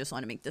 because we just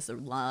want to make this a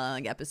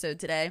long episode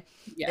today.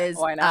 Yeah,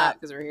 why not?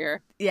 Because we're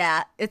here.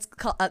 Yeah, it's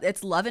called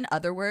it's Love in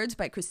Other Words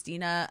by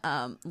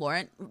Christina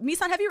Laurent.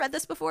 Misan, have you read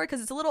this before?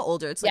 Because it's a little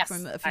older. It's like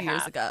from a few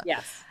years ago.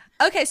 Yes.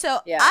 Okay,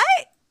 so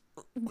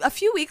a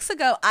few weeks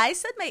ago, I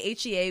said my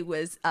HEA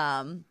was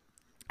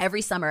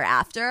Every Summer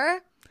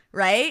After,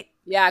 right?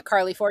 Yeah,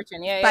 Carly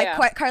Fortune.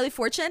 Carly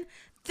Fortune.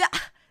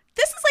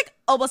 This is like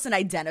almost an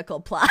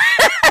identical plot.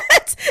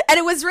 And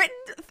it was written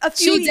a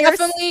few years.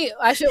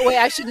 I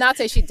should not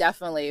say she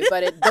definitely,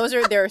 but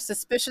there are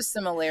suspicious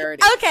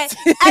similarities. Okay.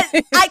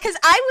 Because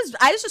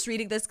I was just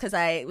reading this because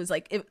I was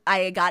like, I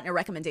had gotten a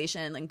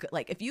recommendation,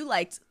 like if you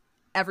liked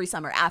Every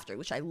Summer After,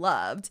 which I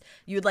loved,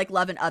 you would like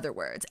Love in Other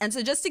Words. And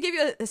so just to give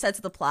you a sense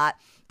of the plot,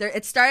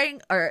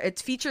 it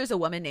features a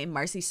woman named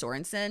Marcy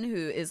Sorensen,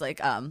 who is like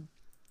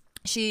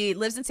she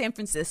lives in San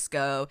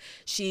Francisco.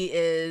 She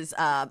is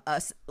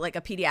like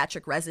a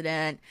pediatric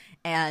resident,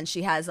 and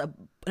she has a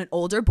an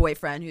older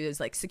boyfriend who is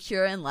like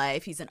secure in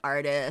life. He's an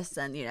artist,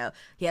 and you know,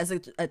 he has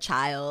a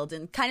child,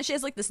 and kind of she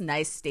has like this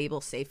nice,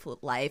 stable, safe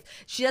life.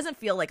 She doesn't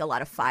feel like a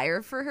lot of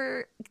fire for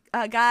her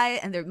guy,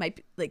 and there might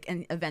be like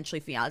an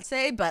eventually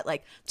fiance, but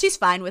like she's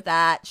fine with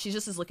that. She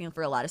just is looking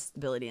for a lot of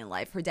stability in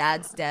life. Her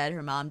dad's dead.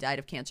 Her mom died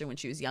of cancer when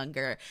she was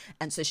younger,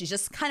 and so she's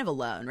just kind of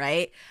alone,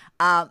 right?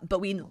 But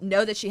we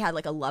know that she had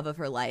like a love of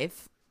her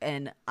life,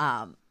 and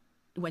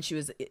when she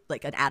was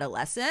like an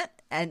adolescent,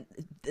 and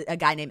a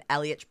guy named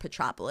Elliot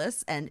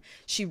Petropoulos, and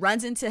she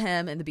runs into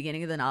him in the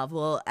beginning of the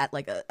novel at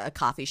like a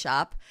coffee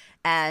shop,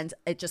 and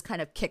it just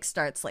kind of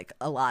kickstarts like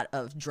a lot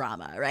of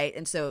drama, right?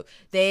 And so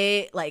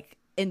they like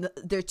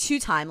there are two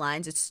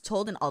timelines. It's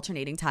told in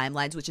alternating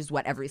timelines, which is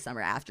what Every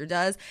Summer After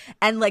does,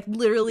 and like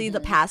literally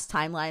the past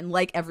timeline,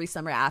 like Every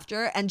Summer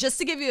After. And just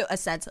to give you a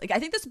sense, like I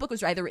think this book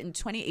was either written in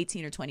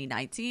 2018 or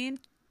 2019.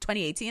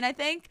 2018, I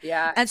think.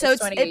 Yeah. And so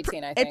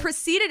 2018, I think. it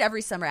preceded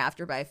Every Summer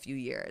After by a few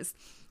years.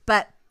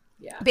 But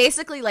yeah,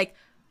 basically, like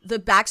the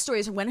backstory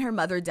is when her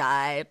mother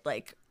died,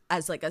 like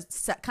as like a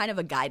kind of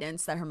a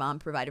guidance that her mom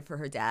provided for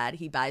her dad,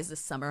 he buys this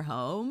summer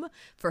home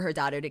for her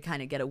daughter to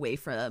kind of get away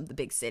from the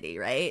big city,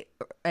 right?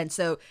 And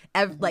so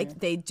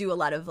like they do a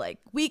lot of like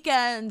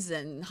weekends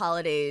and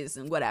holidays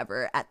and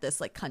whatever at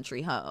this like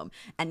country home.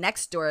 And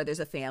next door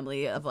there's a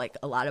family of like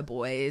a lot of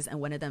boys,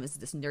 and one of them is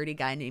this nerdy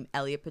guy named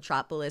Elliot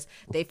Petropoulos.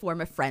 They form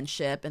a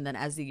friendship, and then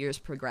as the years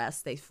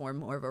progress they form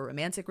more of a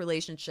romantic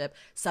relationship.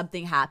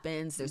 Something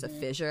happens, there's a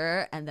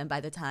fissure, and then by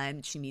the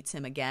time she meets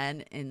him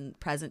again in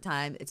present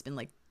time, it's been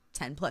like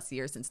 10 plus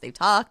years since they've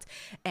talked,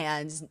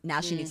 and now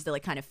she needs to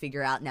like kind of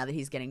figure out, now that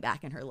he's getting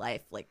back in her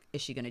life, like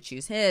is she going to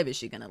choose him, is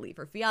she going to leave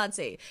her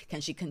fiance, can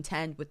she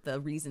contend with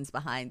the reasons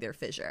behind their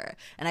fissure?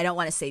 And I don't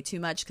want to say too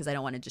much because I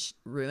don't want to just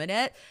ruin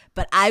it,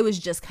 but I was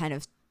just kind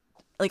of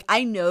like,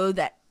 I know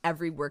that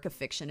every work of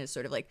fiction is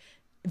sort of like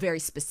very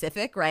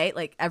specific, right?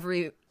 Like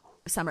Every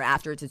Summer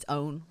After, it's its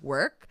own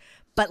work,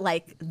 but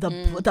like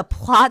the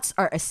plots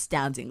are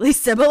astoundingly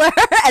similar,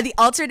 and the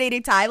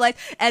alternating timeline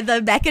and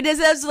the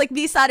mechanisms, like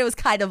me thought it was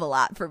kind of a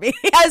lot for me.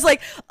 I was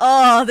like,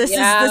 oh, this is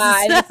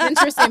and it's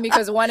interesting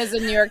because one is a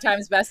New York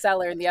Times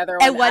bestseller and the other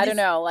one I don't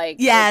know,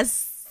 like yeah.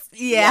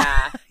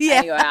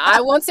 Anyway,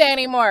 I won't say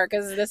any more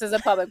because this is a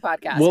public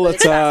podcast. Will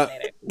attorneys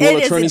be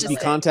interesting.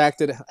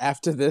 contacted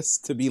after this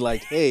to be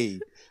like, hey,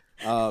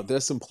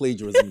 there's some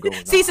plagiarism going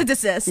on. Cease and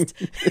desist.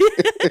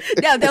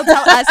 No, they'll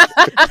tell us.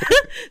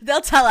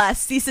 They'll tell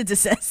us cease and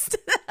desist.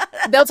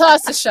 They'll tell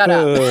us to shut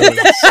up.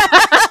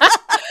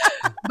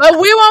 But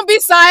we won't be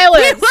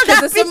silent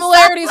because the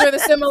similarities are the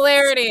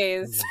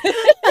similarities.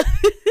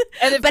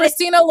 And if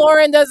Christina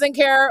Lauren doesn't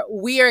care,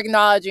 we are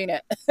acknowledging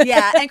it.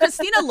 Yeah, and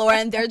Christina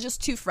Lauren, they're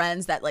just two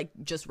friends that like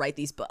just write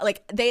these books.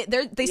 Like they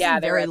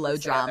seem very low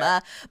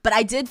drama, but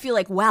I did feel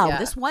like, wow,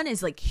 this one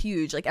is like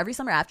huge. Like Every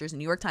Summer After is a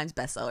New York Times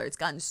bestseller. It's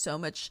gotten so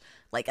much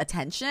like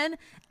attention,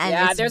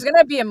 and there's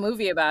gonna be a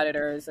movie about it,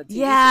 or is a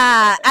TV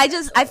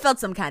series. I felt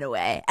some kind of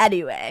way.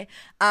 Anyway,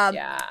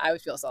 I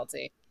would feel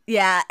salty.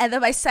 Yeah, and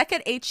then my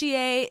second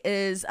HEA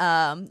is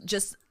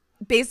just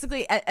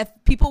basically, if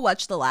people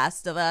watch The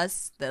Last of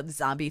Us, the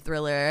zombie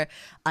thriller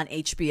on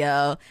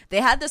HBO,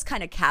 they had this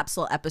kind of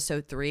capsule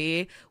episode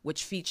 3,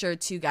 which featured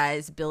two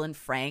guys, Bill and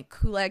Frank,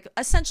 who like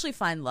essentially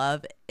find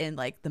love in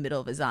like the middle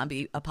of a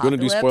zombie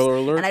apocalypse. Gonna do spoiler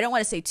alert? And I don't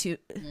want to say too.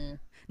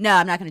 No,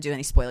 I'm not going to do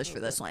any spoilers for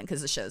this one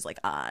because the show's like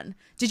on.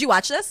 Did you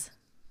watch this?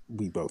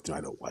 We both do.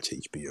 I don't watch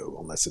HBO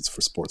unless it's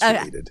for sports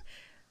related.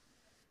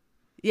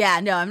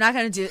 Yeah, no, I'm not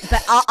going to do it.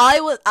 But all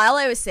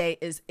I would say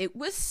is it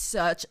was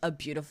such a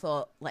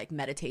beautiful like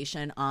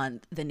meditation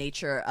on the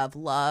nature of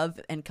love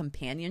and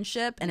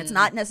companionship. And it's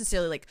not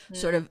necessarily like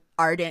sort of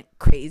ardent,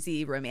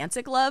 crazy,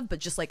 romantic love, but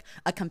just like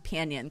a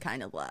companion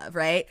kind of love,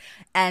 right?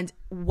 And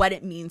what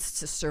it means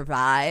to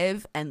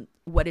survive, and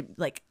what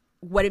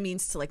it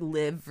means to like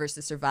live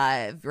versus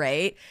survive,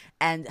 right?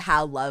 And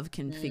how love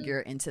can figure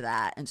into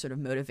that and sort of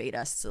motivate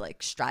us to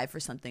like strive for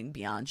something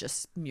beyond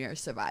just mere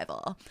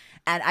survival.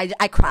 And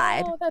I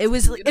cried. It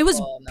was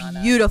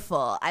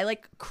beautiful. I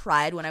like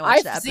cried when I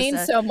watched the episode.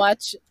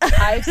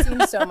 I've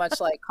seen so much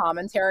like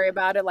commentary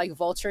about it. Like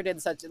Vulture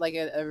did such like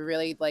a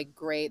really like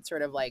great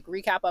sort of like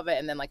recap of it,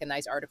 and then like a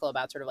nice article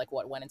about sort of like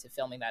what went into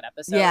filming that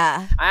episode.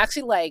 Yeah. I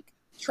actually like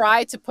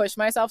tried to push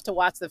myself to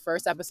watch the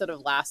first episode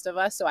of Last of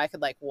Us so I could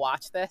like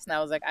watch this, and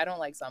I was like, I don't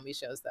like zombie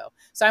shows though,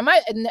 so I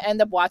might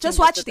end up watching just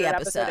watch the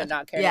episode and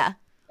not care. Yeah,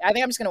 I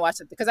think I'm just gonna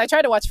watch it because I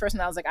tried to watch first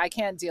and I was like, I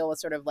can't deal with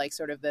sort of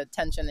the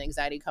tension and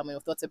anxiety coming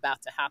with what's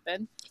about to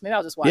happen. Maybe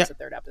I'll just watch the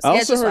third episode. I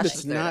also heard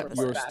it's not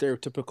your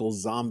stereotypical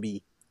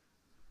zombie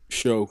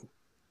show.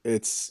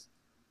 It's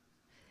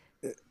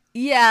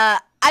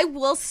I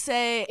will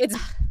say it's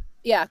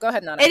yeah, go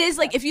ahead, Nahh. It is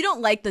like, if you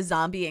don't like the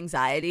zombie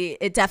anxiety,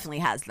 it definitely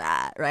has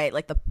that, right?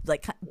 Like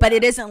but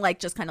it isn't like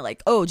just kind of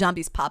like, oh,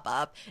 zombies pop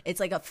up. It's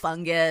like a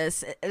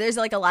fungus. There's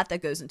like a lot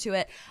that goes into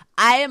it.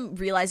 I am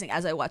realizing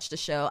as I watch the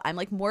show, I'm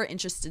like more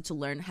interested to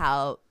learn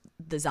how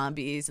the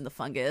zombies and the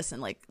fungus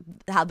and like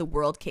how the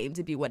world came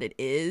to be what it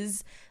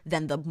is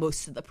than the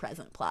most of the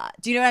present plot.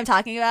 Do you know what I'm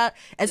talking about?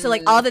 And so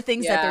like all the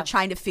things that they're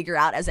trying to figure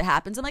out as it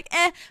happens, I'm like,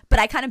 but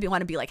I kind of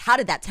want to be like, how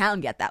did that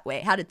town get that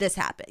way? How did this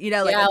happen? You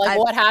know, like,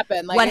 what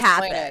happened? Like, what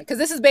happened? Because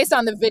this is based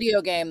on the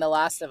video game The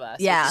Last of Us.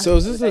 Yeah. So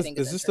is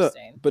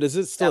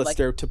this still a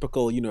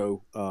stereotypical, you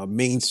know,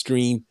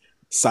 mainstream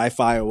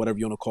sci-fi or whatever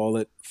you want to call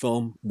it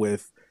film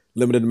with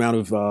limited amount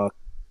of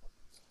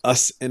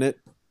us in it?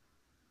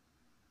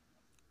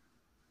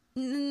 I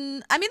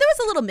mean, there was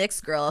a little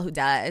mixed girl who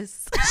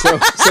dies. So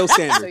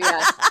standard.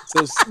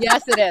 So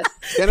yes, it is.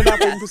 Standard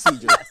operating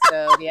procedure. Yes,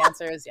 so the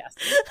answer is yes.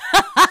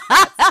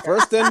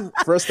 First in,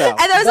 first out.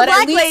 And there's a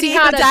black lady who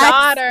had dies. a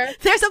daughter.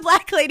 There's a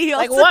black lady who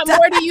like, also what dies.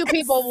 more do you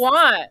people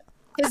want?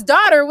 His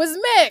daughter was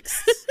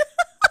mixed.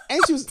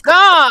 And she was,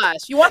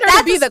 gosh, you want her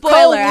to be the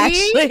spoiler, co-lead?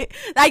 Actually,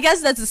 I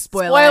guess that's a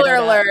spoiler. Spoiler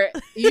alert!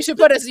 You should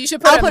put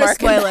I'll put a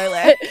spoiler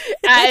alert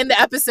in the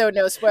episode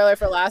notes. Spoiler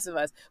for Last of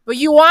Us. But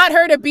you want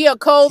her to be a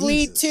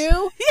co-lead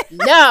too?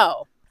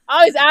 No,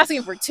 always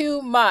asking for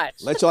too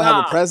much. Let y'all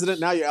have a president.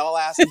 Now you're all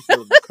asking for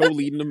the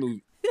co-lead in the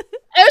movie.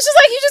 It was just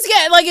like, you just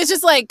get like, it's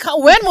just like,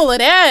 when will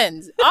it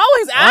end?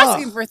 Always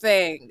asking for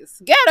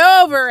things. Get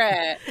over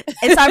it.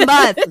 It's our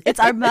month. It's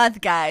our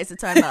month, guys.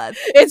 It's our month.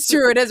 It's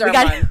true. It is our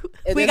month.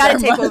 We got to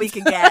take what we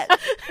can get.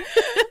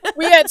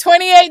 We got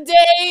 28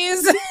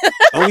 days.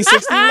 Only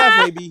 16 left,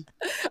 maybe.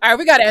 All right,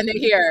 we got to end it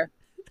here.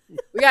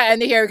 We got to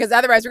end it here because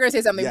otherwise we're going to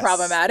say something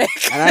problematic.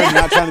 And I'm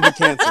not trying to be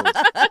canceled.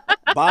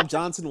 Bob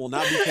Johnson will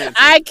not be canceled.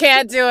 I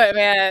can't do it,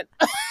 man.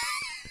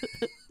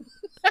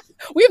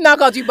 We have not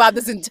called you Bob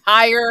this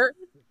entire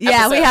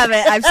Yeah, we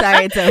haven't. I'm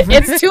sorry, it's over.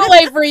 It's too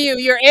late for you.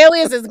 Your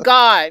alias is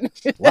gone.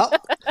 Well,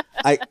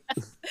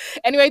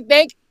 anyway,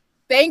 thank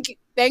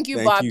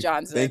you, Bob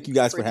Johnson. Thank you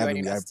guys for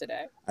having me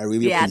today. I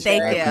really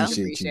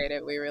appreciate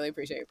it. We really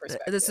appreciate your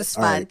perspective. This is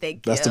fun. Right.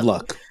 Thank you. Best of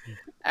luck.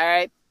 All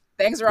right.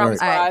 Thanks, Rob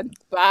Squad. Right.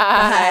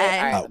 Bye.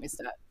 All right, let me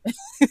stop.